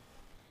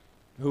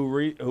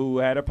who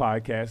had a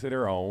podcast of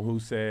their own who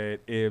said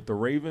if the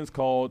Ravens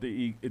called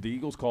the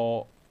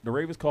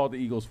Ravens called the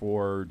Eagles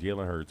for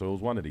Jalen Hurts, so it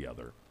was one or the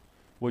other,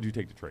 would you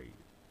take the trade?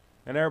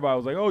 And everybody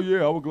was like, oh,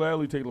 yeah, I would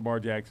gladly take Lamar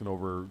Jackson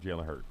over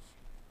Jalen Hurts.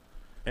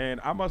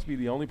 And I must be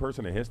the only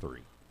person in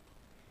history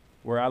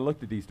where I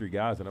looked at these three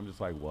guys and I'm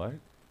just like, what?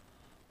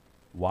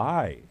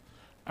 Why?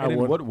 And in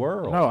what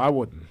world? No, I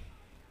wouldn't.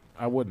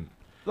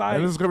 Like,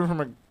 and this is coming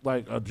from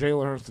a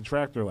Jalen Hurts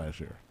detractor last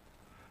year.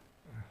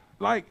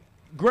 Like,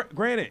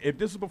 granted, if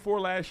this was before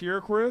last year,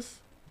 Chris,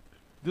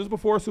 this is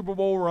before a Super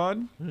Bowl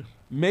run,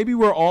 maybe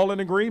we're all in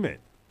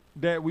agreement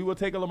that we will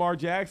take a Lamar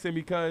Jackson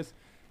because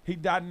he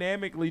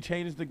dynamically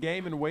changed the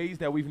game in ways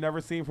that we've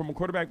never seen from a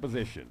quarterback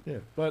position. Yeah,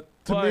 but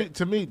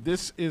to me,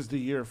 this is the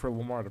year for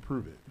Lamar to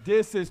prove it.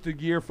 This is the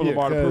year for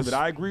Lamar to prove it.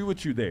 I agree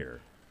with you there.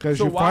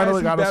 So why is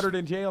he better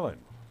than Jalen?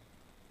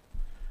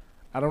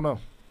 I don't know.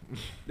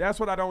 That's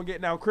what I don't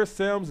get. Now, Chris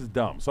Sims is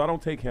dumb, so I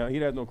don't take him. He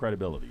has no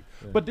credibility.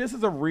 Yeah. But this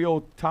is a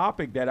real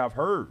topic that I've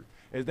heard,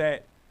 is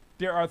that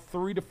there are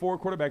 3 to 4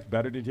 quarterbacks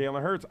better than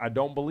Jalen Hurts. I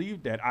don't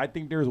believe that. I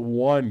think there's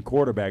one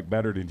quarterback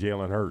better than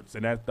Jalen Hurts,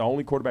 and that's the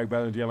only quarterback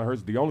better than Jalen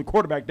Hurts, the only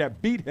quarterback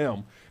that beat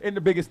him in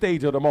the biggest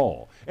stage of them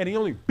all. And he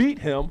only beat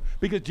him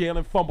because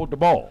Jalen fumbled the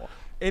ball.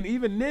 And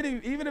even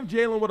if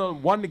Jalen would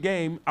have won the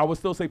game, I would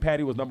still say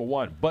Patty was number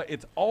 1. But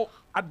it's all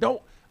 –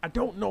 I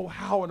don't know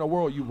how in the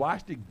world you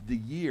watched the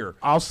year.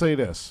 I'll say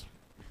this.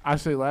 I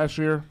say last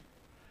year,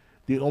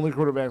 the only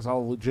quarterbacks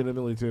I'll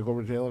legitimately take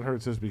over Jalen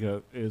Hurts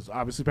is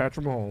obviously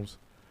Patrick Mahomes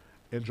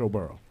and Joe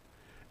Burrow.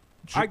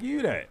 I give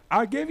you that.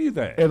 I give you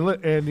that.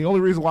 And the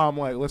only reason why I'm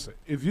like, listen,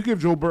 if you give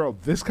Joe Burrow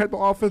this type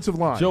of offensive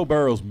line. Joe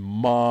Burrow's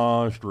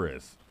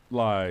monstrous.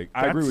 Like,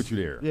 I agree with you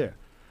there. Yeah.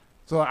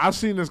 So I've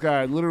seen this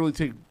guy literally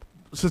take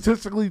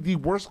statistically the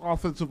worst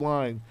offensive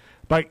line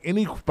by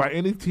any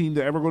team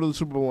to ever go to the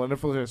Super Bowl in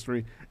NFL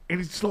history, and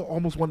he still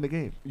almost won the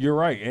game. You're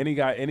right, and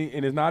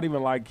it's not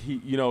even like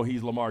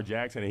he's Lamar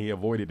Jackson and he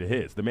avoided the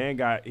hits. The man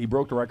he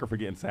broke the record for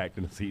getting sacked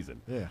in the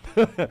season. Yeah.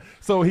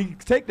 So he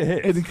take the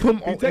hits.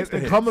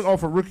 And coming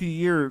off a rookie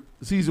year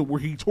season where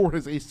he tore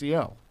his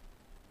ACL.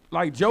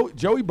 Like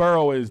Joey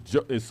Burrow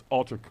is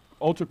ultra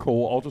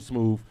cool, ultra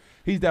smooth.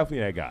 He's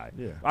definitely that guy.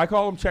 Yeah. I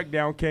call him check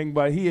down king,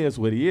 but he is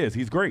what he is.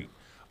 He's great.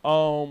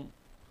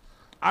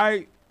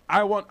 I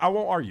won't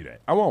argue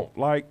that. I won't.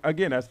 Like,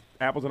 again, that's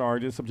apples and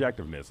oranges,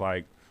 subjectiveness.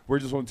 Like, we're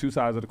just on two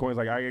sides of the coin.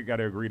 Like, I got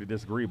to agree to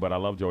disagree, but I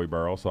love Joey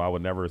Burrow, so I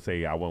would never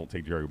say I won't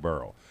take Joey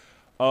Burrow.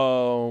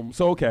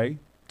 So, okay,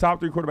 top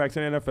 3 quarterbacks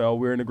in the NFL,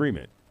 we're in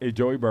agreement. It's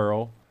Joey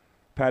Burrow,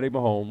 Patty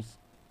Mahomes,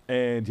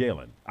 and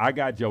Jalen. I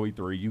got Joey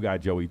 3. You got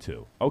Joey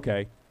 2.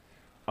 Okay.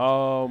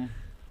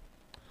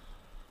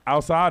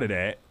 Outside of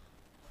that,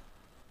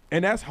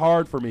 and that's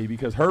hard for me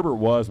because Herbert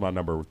was my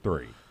number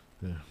 3.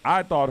 Yeah.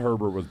 I thought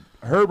Herbert.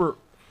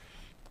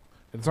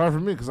 It's hard for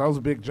me because I was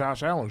a big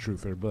Josh Allen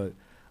truther, but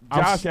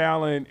Josh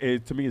Allen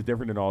to me is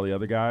different than all the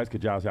other guys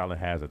because Josh Allen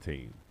has a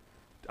team.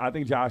 I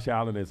think Josh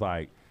Allen is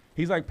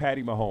he's like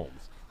Patty Mahomes.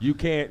 You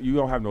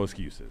don't have no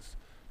excuses.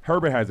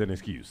 Herbert has an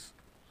excuse.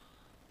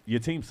 your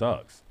team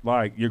sucks.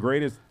 Like, your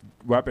greatest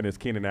weapon is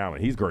Keenan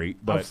Allen. He's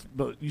great, but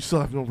you still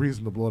have no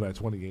reason to blow that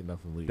 28-0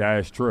 lead. That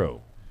is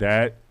true.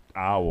 That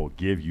I will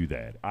give you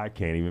that. I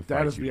can't even fight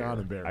you. That is beyond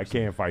there. embarrassing. I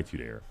can't fight you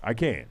there. I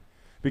can't.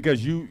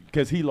 Because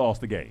he lost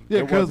the game.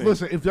 Yeah, because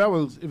listen, if that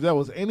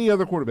was any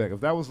other quarterback,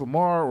 if that was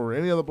Lamar or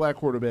any other black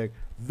quarterback,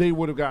 they'd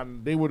have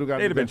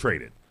been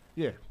traded.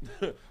 Yeah.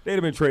 They'd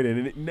have been traded,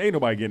 and ain't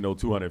nobody getting no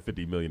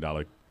 $250 million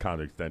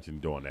contract extension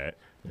doing that.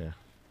 Yeah.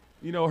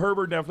 You know,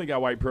 Herbert definitely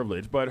got white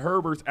privilege, but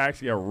Herbert's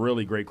actually a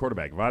really great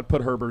quarterback. If I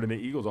put Herbert in the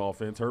Eagles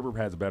offense, Herbert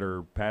has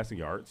better passing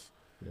yards.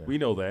 Yeah. We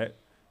know that.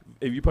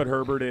 If you put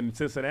Herbert in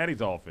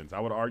Cincinnati's offense, I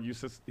would argue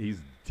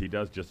he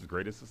does just as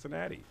great as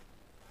Cincinnati.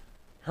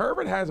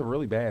 Herbert has a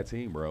really bad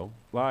team, bro.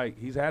 Like,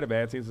 he's had a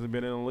bad team since he's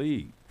been in the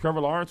league. Trevor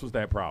Lawrence was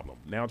that problem.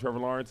 Now Trevor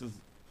Lawrence is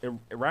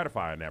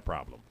ratifying that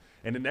problem.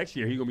 And the next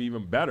year, he's going to be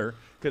even better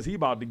because he's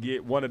about to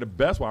get one of the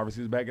best wide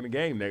receivers back in the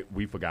game that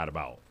we forgot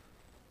about,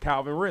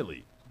 Calvin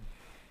Ridley,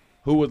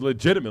 who was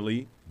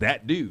legitimately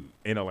that dude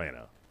in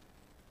Atlanta.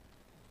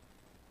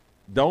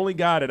 The only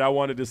guy that I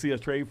wanted to see us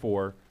trade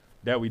for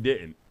that we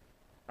didn't.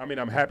 I mean,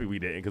 I'm happy we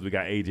didn't because we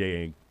got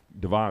AJ and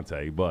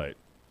Devontae, but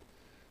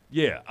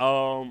yeah,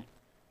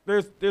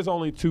 there's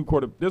only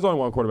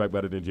one quarterback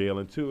better than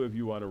Jalen. Two, if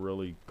you want to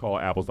really call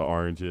apples to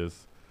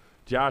oranges.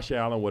 Josh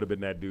Allen would have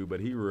been that dude,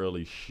 but he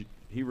really shoot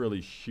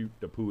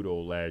the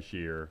poodle last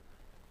year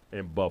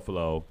in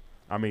Buffalo.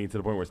 I mean, to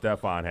the point where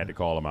Stephon had to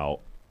call him out.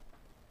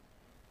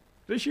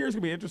 This year's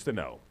gonna be interesting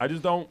though. I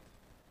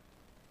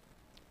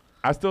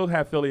still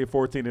have Philly at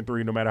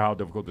 14-3, no matter how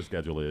difficult the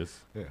schedule is.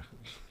 Yeah.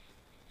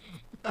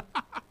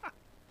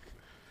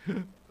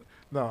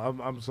 No,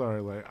 I'm sorry.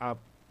 Like,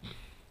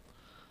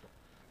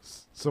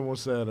 someone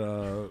said,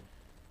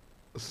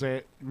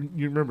 you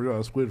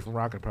remember Squid from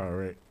Rocket Power,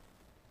 right?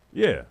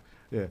 Yeah.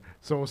 Yeah.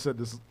 Someone said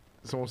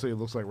it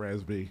looks like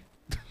Raz B.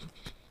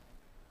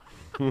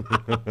 Look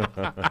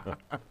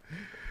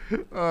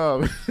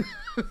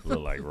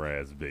like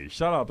Raz B.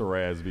 Shout out to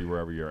Raz B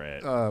wherever you're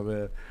at. Oh,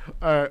 man.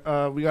 All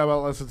right. We got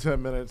about less than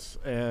 10 minutes,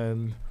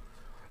 and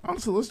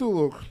honestly, let's do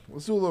a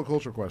little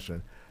culture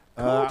question.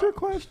 Culture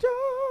questions.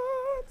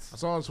 I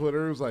saw on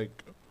Twitter, it was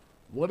like,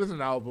 what is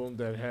an album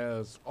that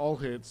has all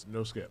hits,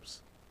 no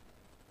skips?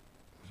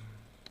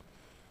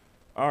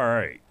 All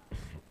right.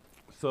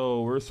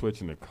 So we're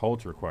switching to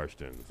culture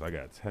questions. I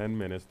got 10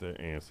 minutes to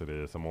answer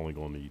this. I'm only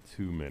going to need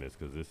 2 minutes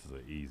because this is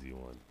an easy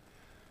one.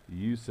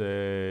 You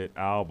said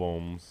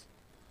albums,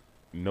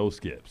 no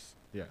skips.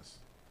 Yes.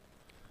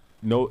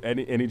 No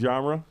any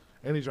genre?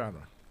 Any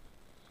genre.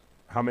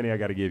 How many I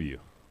got to give you?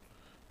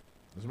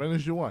 As many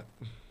as you want.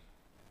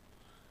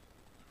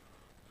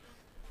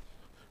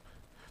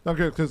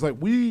 Okay, because like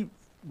we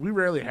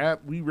rarely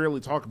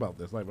talk about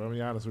this. Like, I mean,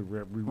 honestly,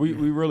 we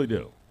really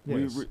do.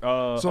 Yes. So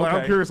okay. Like,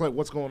 I'm curious, like,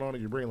 what's going on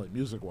in your brain, like,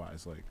 music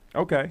wise, like.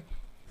 Okay.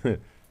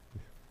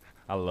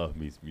 I love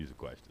music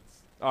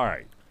questions. All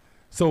right.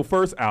 So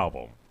first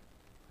album,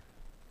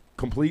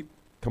 complete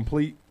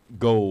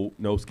gold,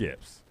 no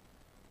skips.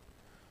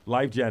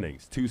 Lyfe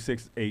Jennings,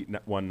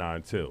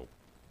 268192.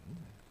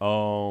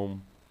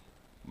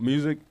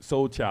 Music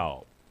Soul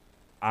Child,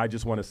 I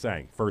Just Want to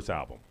Sing, first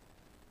album.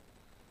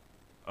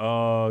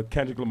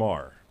 Kendrick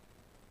Lamar,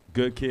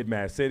 Good Kid,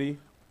 Mad City,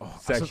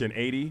 Section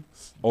 80,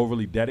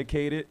 Overly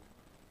Dedicated.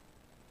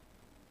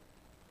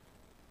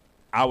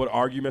 I would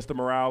argue Mr.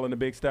 Morale and the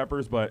Big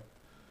Steppers, but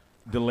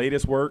the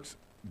latest works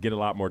get a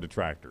lot more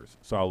detractors,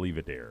 so I'll leave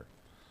it there.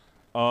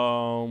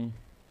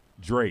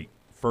 Drake,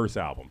 first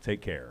album,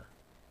 Take Care.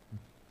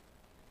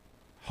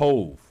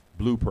 Hove,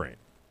 Blueprint.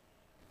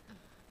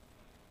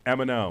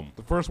 Eminem,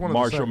 the first one.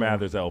 Marshall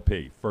Mathers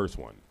LP, first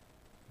one.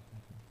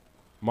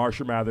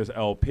 Marshall Mathers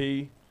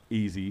LP,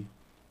 easy.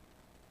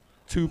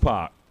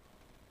 Tupac.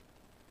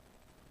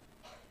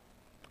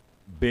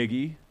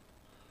 Biggie.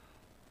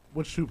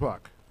 Which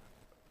Tupac?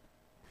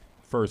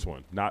 First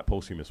one, not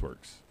posthumous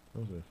works.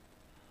 Okay.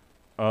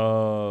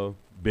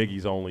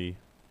 Biggie's only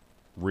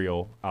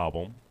real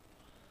album.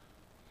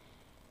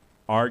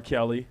 R.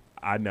 Kelly,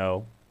 I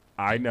know.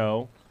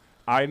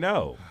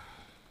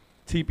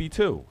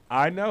 TP2,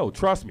 I know.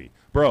 Trust me.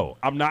 Bro,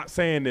 I'm not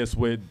saying this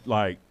with,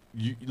 like,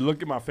 you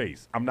look at my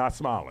face. I'm not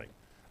smiling.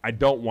 I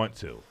don't want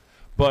to.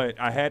 But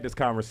I had this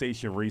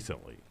conversation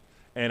recently,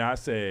 and I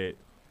said,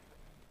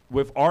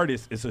 with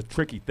artists, it's a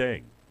tricky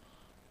thing.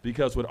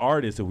 Because with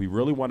artists, if we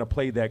really want to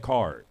play that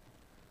card,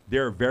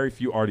 there are very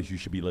few artists you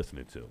should be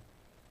listening to.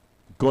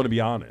 Going to be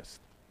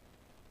honest.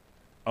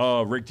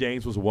 Rick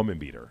James was a woman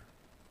beater.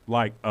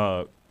 Like,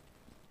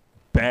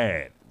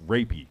 bad,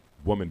 rapey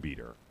woman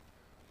beater.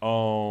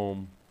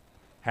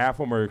 Half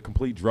of them are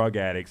complete drug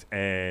addicts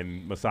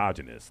and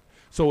misogynists.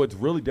 So it's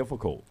really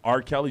difficult.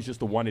 R. Kelly's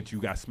just the one that you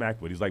got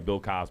smacked with. He's like Bill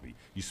Cosby.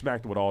 You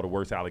smacked him with all the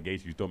worst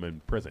allegations. You threw him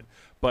in prison.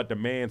 But the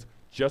man's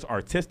just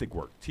artistic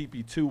work.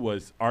 TP2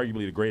 was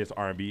arguably the greatest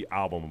R&B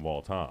album of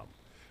all time.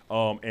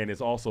 And it's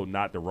also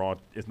not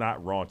it's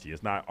not raunchy.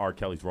 It's not R.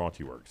 Kelly's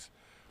raunchy works.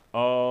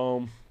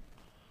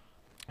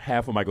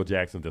 Half of Michael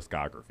Jackson's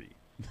discography.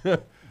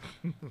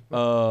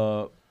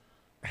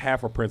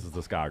 Half of Prince's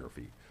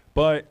discography.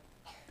 But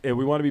if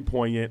we want to be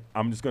poignant,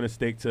 I'm just gonna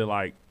stick to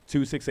like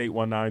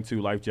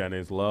 268192 Life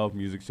Jennings, Love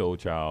Music Soul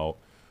Child,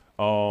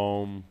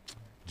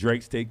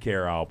 Drake's Take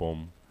Care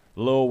album,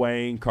 Lil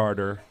Wayne,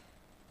 Carter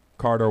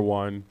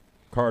 1,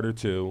 Carter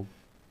 2,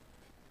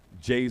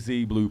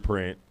 Jay-Z,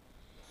 Blueprint,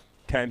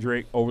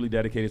 Kendrick, Overly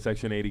Dedicated,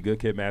 Section 80, Good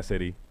Kid, Mad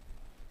City.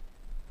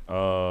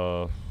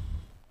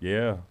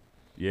 Yeah.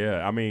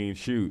 I mean,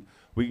 shoot,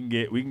 we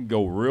can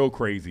go real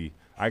crazy.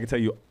 I can tell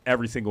you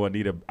every single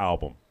Anita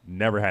album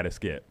never had a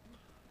skip.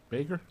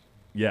 Baker?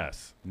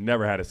 Yes,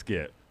 never had a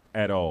skip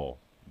at all.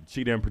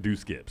 She didn't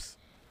produce skips.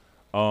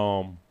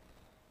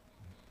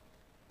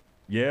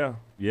 Yeah.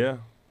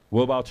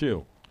 What about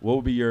you? What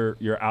would be your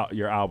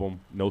album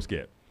no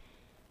skip?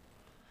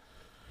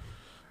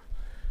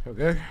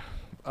 Okay.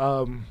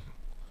 I'll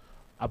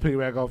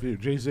piggyback off you.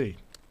 Jay-Z.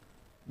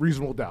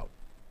 Reasonable Doubt.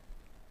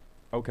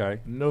 Okay.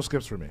 No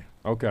skips for me.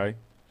 Okay.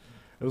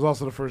 It was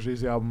also the first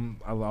Jay-Z album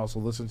I also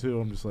listened to.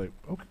 I'm just like,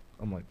 okay.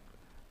 I'm like.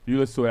 You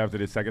listened to it after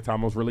the second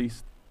time it was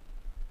released?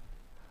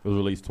 It was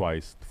released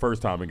twice. The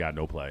first time it got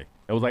no play.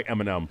 It was like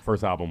Eminem,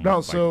 first album. No,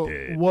 was so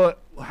like dead.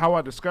 how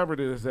I discovered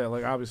it is that,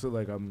 like, obviously,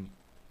 like, I'm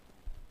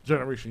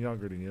generation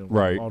younger than you.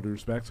 Right. All due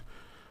respect.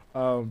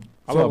 I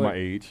love my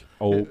age.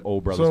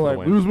 Old brother. So, like,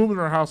 we was moving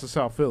to our house in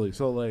South Philly.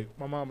 So, like,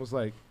 my mom was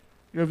like,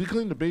 you know, if you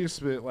clean the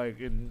basement, like,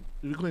 like,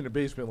 you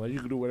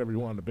can do whatever you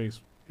want in the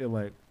basement. And,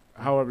 like,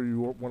 however you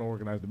want to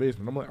organize the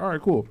basement. I'm like, all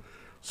right, cool.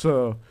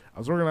 So I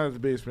was organizing the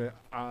basement.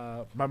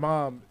 My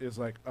mom is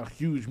like a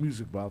huge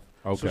music buff.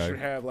 Okay. So she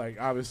had like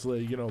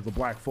obviously, you know, the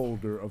black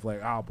folder of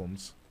like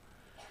albums.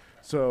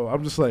 So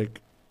I'm just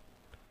like,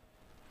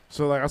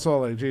 I saw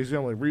like Jay-Z.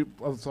 I'm like,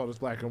 I saw this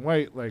black and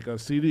white like a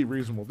CD,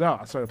 Reasonable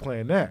Doubt. I started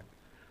playing that,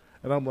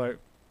 and I'm like,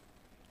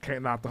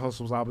 Can't Not the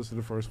Hustle was obviously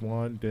the first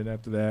one. Then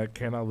after that,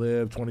 Can I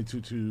Live,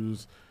 22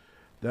 Twos,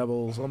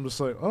 Devils. I'm just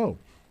like, oh,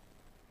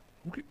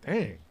 okay,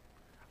 dang,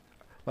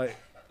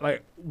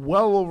 like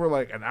well over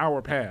like an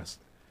hour passed.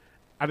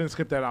 I didn't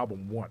skip that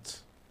album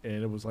once,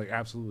 and it was like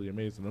absolutely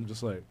amazing. I'm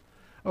just like,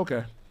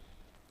 okay.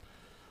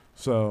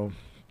 So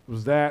it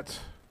was that.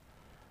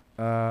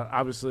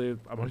 Obviously,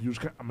 I'm a huge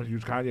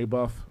Kanye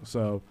buff.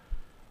 So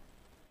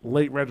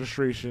Late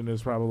Registration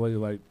is probably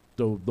like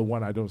the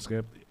one I don't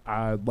skip.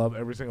 I love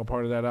every single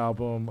part of that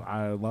album.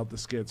 I love the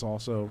skits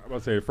also. I'm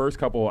gonna say the first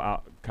couple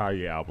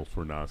Kanye albums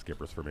were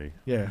non-skippers for me.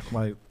 Yeah,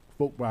 like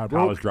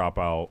College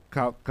Dropout.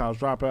 College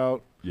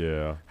Dropout.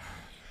 Yeah.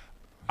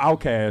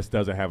 Outkast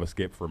doesn't have a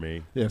skip for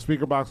me. Yeah,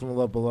 Speaker Box and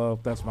Love Below.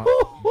 That's my.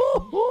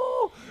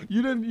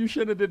 You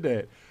shouldn't have did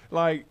that.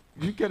 Like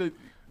you could have.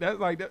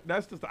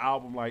 That's just the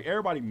album. Like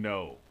everybody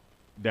know,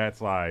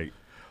 that's like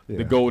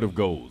the gold of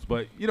golds.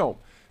 But you don't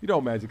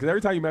mention, because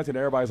every time you mention,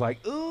 everybody's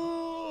like,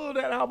 "Ooh,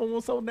 that album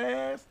was so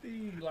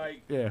nasty."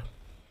 Like yeah,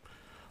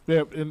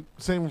 and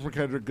same for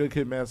Kendrick. Good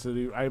Kid, Mad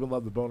City. I even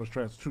love the bonus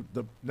tracks.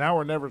 The Now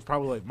or Never is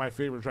probably like my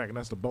favorite track, and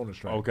that's the bonus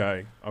track.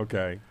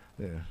 Okay.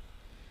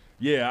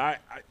 Yeah.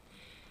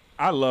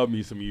 I love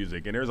me some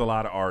music, and there's a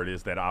lot of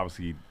artists that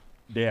obviously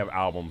they have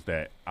albums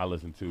that I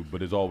listen to, but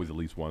there's always at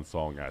least one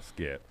song I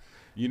skip.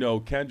 You know,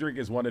 Kendrick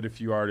is one of the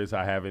few artists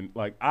I haven't,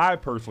 like, I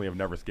personally have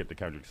never skipped a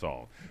Kendrick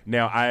song.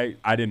 Now, I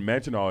didn't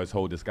mention all his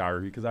whole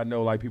discography because I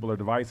know, like, people are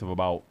divisive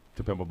about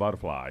To Pimp a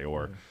Butterfly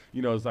or,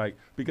 you know, it's like,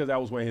 because that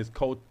was when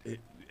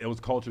it was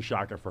culture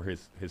shocking for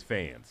his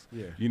fans.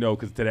 Yeah. You know,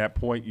 because to that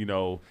point, you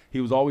know,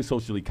 he was always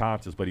socially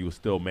conscious, but he was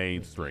still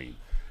mainstream.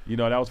 You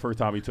know, that was the first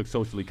time he took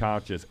Socially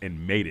Conscious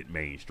and made it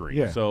mainstream.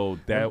 Yeah. So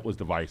that was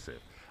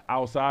divisive.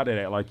 Outside of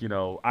that, like, you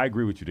know, I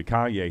agree with you. The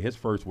Kanye, his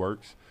first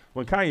works,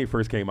 when Kanye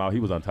first came out, he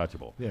was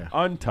untouchable. Yeah.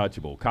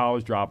 Untouchable.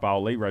 College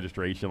Dropout, Late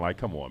Registration. Like,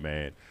 come on,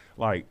 man.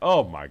 Like,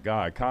 oh, my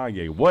God,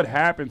 Kanye, what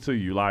happened to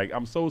you? Like,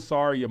 I'm so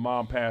sorry your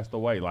mom passed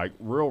away. Like,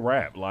 real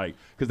rap. Like,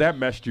 because that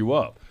messed you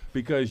up.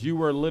 Because you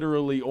were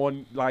literally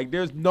on, like,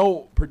 there's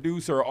no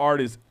producer or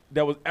artist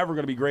that was ever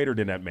going to be greater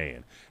than that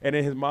man. And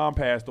then his mom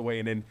passed away,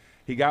 and then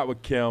he got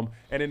with Kim,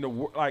 and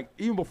then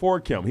even before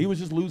Kim, he was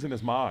just losing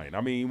his mind.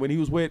 I mean, when he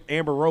was with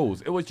Amber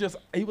Rose, it was just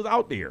he was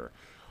out there.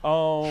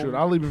 Shoot,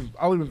 I'll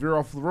even veer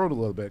off the road a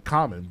little bit.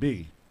 Common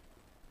B.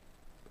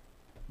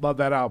 Love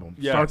that album,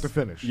 start to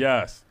finish.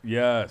 Yes.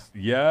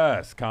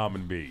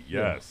 Common B.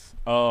 Yes.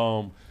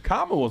 Yeah.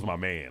 Common was my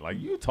man. Like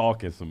you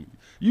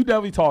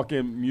definitely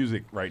talking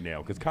music right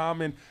now because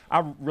Common,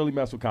 I really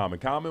mess with Common.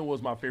 Common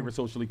was my favorite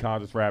socially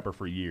conscious rapper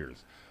for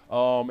years.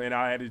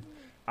 And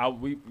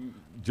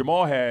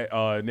Jamal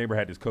neighbor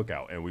had this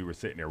cookout, and we were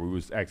sitting there. We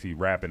was actually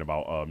rapping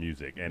about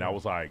music, and I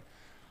was like,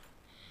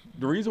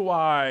 the reason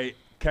why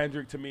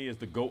Kendrick to me is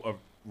the GOAT of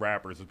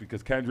rappers is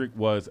because Kendrick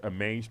was a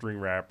mainstream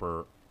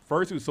rapper.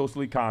 First, he was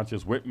socially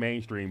conscious, went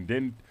mainstream,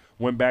 then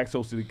went back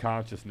socially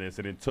consciousness,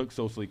 and then took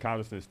socially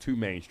consciousness to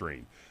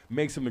mainstream.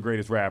 Makes him the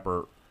greatest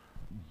rapper,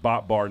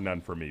 bar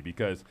none for me,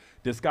 because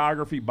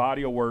discography,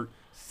 body of work,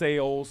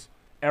 sales,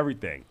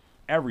 everything.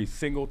 Every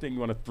single thing you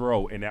want to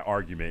throw in that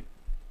argument,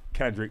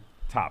 Kendrick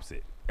tops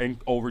it, and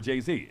over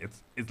Jay-Z.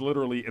 It's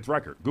literally its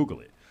record. Google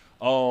it.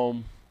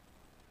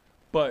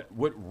 But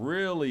what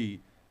really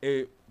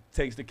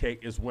takes the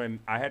cake is when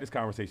I had this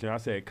conversation. I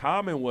said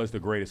Common was the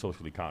greatest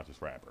socially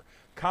conscious rapper.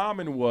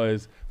 Common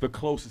was the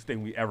closest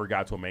thing we ever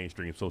got to a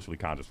mainstream socially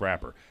conscious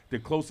rapper. The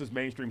closest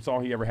mainstream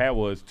song he ever had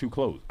was Too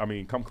Close. I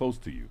mean, Come Close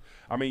to You.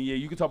 I mean, yeah,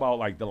 you can talk about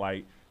like the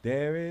light.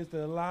 There is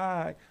the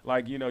light.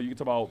 Like, you know, you can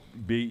talk about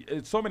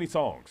it's so many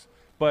songs.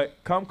 But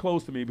Come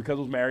Close to Me, because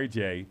it was Mary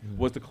J,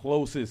 was the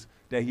closest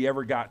that he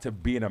ever got to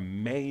being a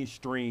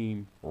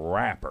mainstream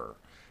rapper.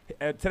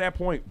 And to that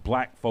point,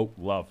 black folk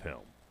love him.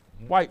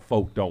 White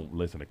folk don't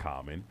listen to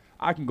Common.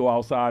 I can go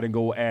outside and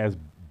go ask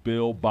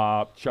Bill,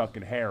 Bob, Chuck,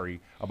 and Harry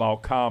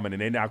about Common,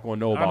 and they're not going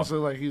to know about. Honestly,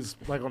 like he's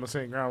like on the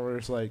same ground where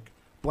it's like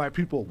black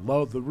people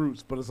love the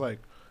Roots, but it's like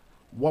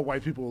what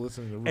white people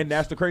listen to the Roots. And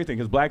that's the crazy thing,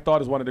 because Black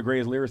Thought is one of the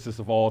greatest lyricists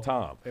of all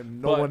time.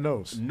 And no one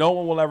knows. No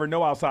one will ever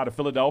know outside of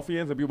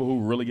Philadelphians and people who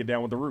really get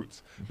down with the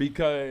Roots,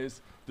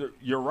 because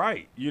you're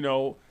right. You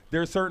know,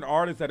 there are certain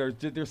artists that are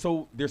they're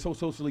so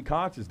socially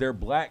conscious. They're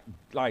black,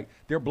 like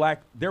they're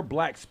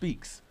black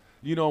speaks.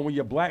 You know, when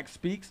you're black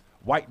speaks,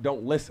 white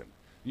don't listen.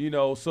 You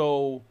know,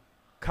 so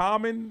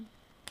Common,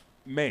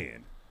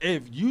 man,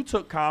 if you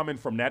took Common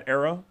from that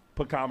era,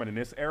 put Common in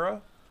this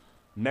era,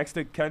 next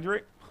to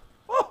Kendrick,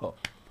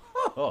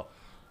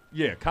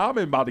 yeah,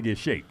 Common about to get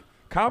shake.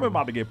 Common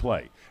about to get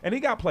played. And he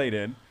got played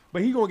in,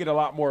 but he going to get a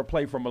lot more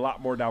play from a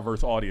lot more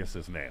diverse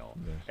audiences now.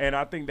 Yeah. And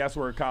I think that's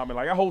where Common,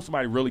 like I hope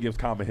somebody really gives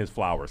Common his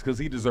flowers, because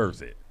he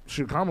deserves it.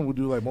 Shoot, Common would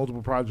do like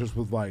multiple projects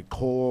with like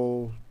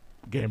Cole,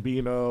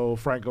 Gambino,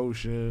 Frank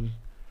Ocean.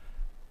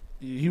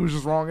 He was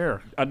just wrong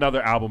era.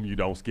 Another album you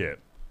don't skip.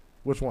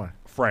 Which one?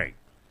 Frank.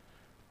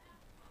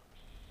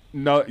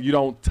 No, you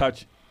don't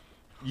touch.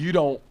 You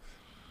don't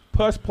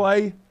push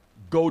play.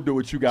 Go do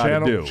what you got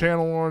to do.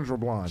 Channel Orange or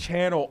Blonde?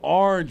 Channel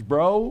Orange,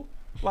 bro.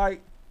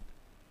 Like,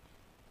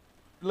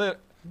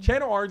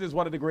 Channel Orange is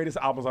one of the greatest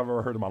albums I've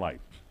ever heard in my life.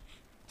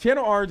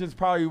 Channel Orange is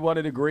probably one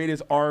of the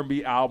greatest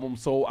R&B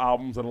albums, soul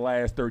albums of the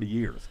last 30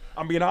 years.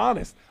 I'm being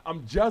honest.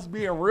 I'm just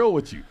being real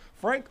with you.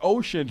 Frank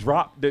Ocean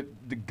dropped the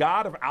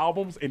god of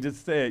albums and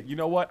just said, you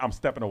know what? I'm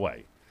stepping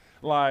away.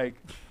 Like,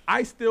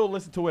 I still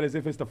listen to it as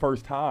if it's the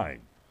first time.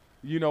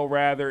 You know,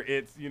 rather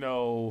it's, you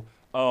know,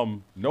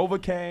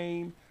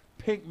 Novocaine,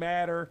 Pink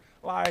Matter.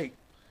 Like,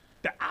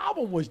 the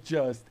album was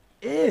just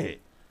it.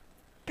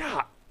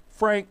 God,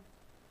 Frank,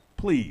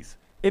 please,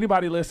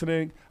 anybody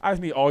listening, I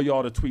just need all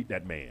y'all to tweet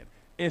that man,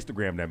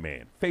 Instagram that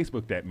man,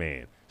 Facebook that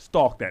man,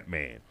 stalk that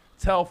man.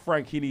 Tell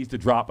Frank he needs to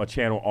drop a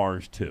Channel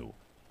Orange 2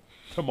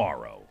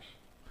 tomorrow.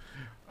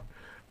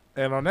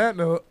 And on that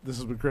note, this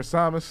has been Chris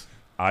Thomas.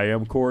 I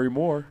am Corey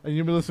Moore. And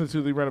you've been listening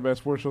to the Random Bass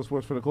Sports Show,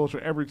 Sports for the Culture,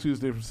 every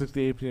Tuesday from 6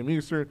 to 8 p.m.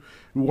 Eastern.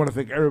 We want to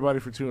thank everybody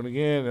for tuning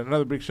in. And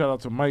another big shout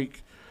out to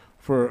Mike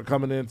for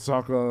coming in to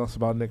talk to us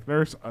about Nick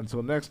Nurse.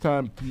 Until next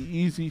time, be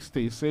easy,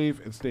 stay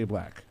safe, and stay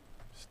black.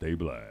 Stay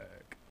black.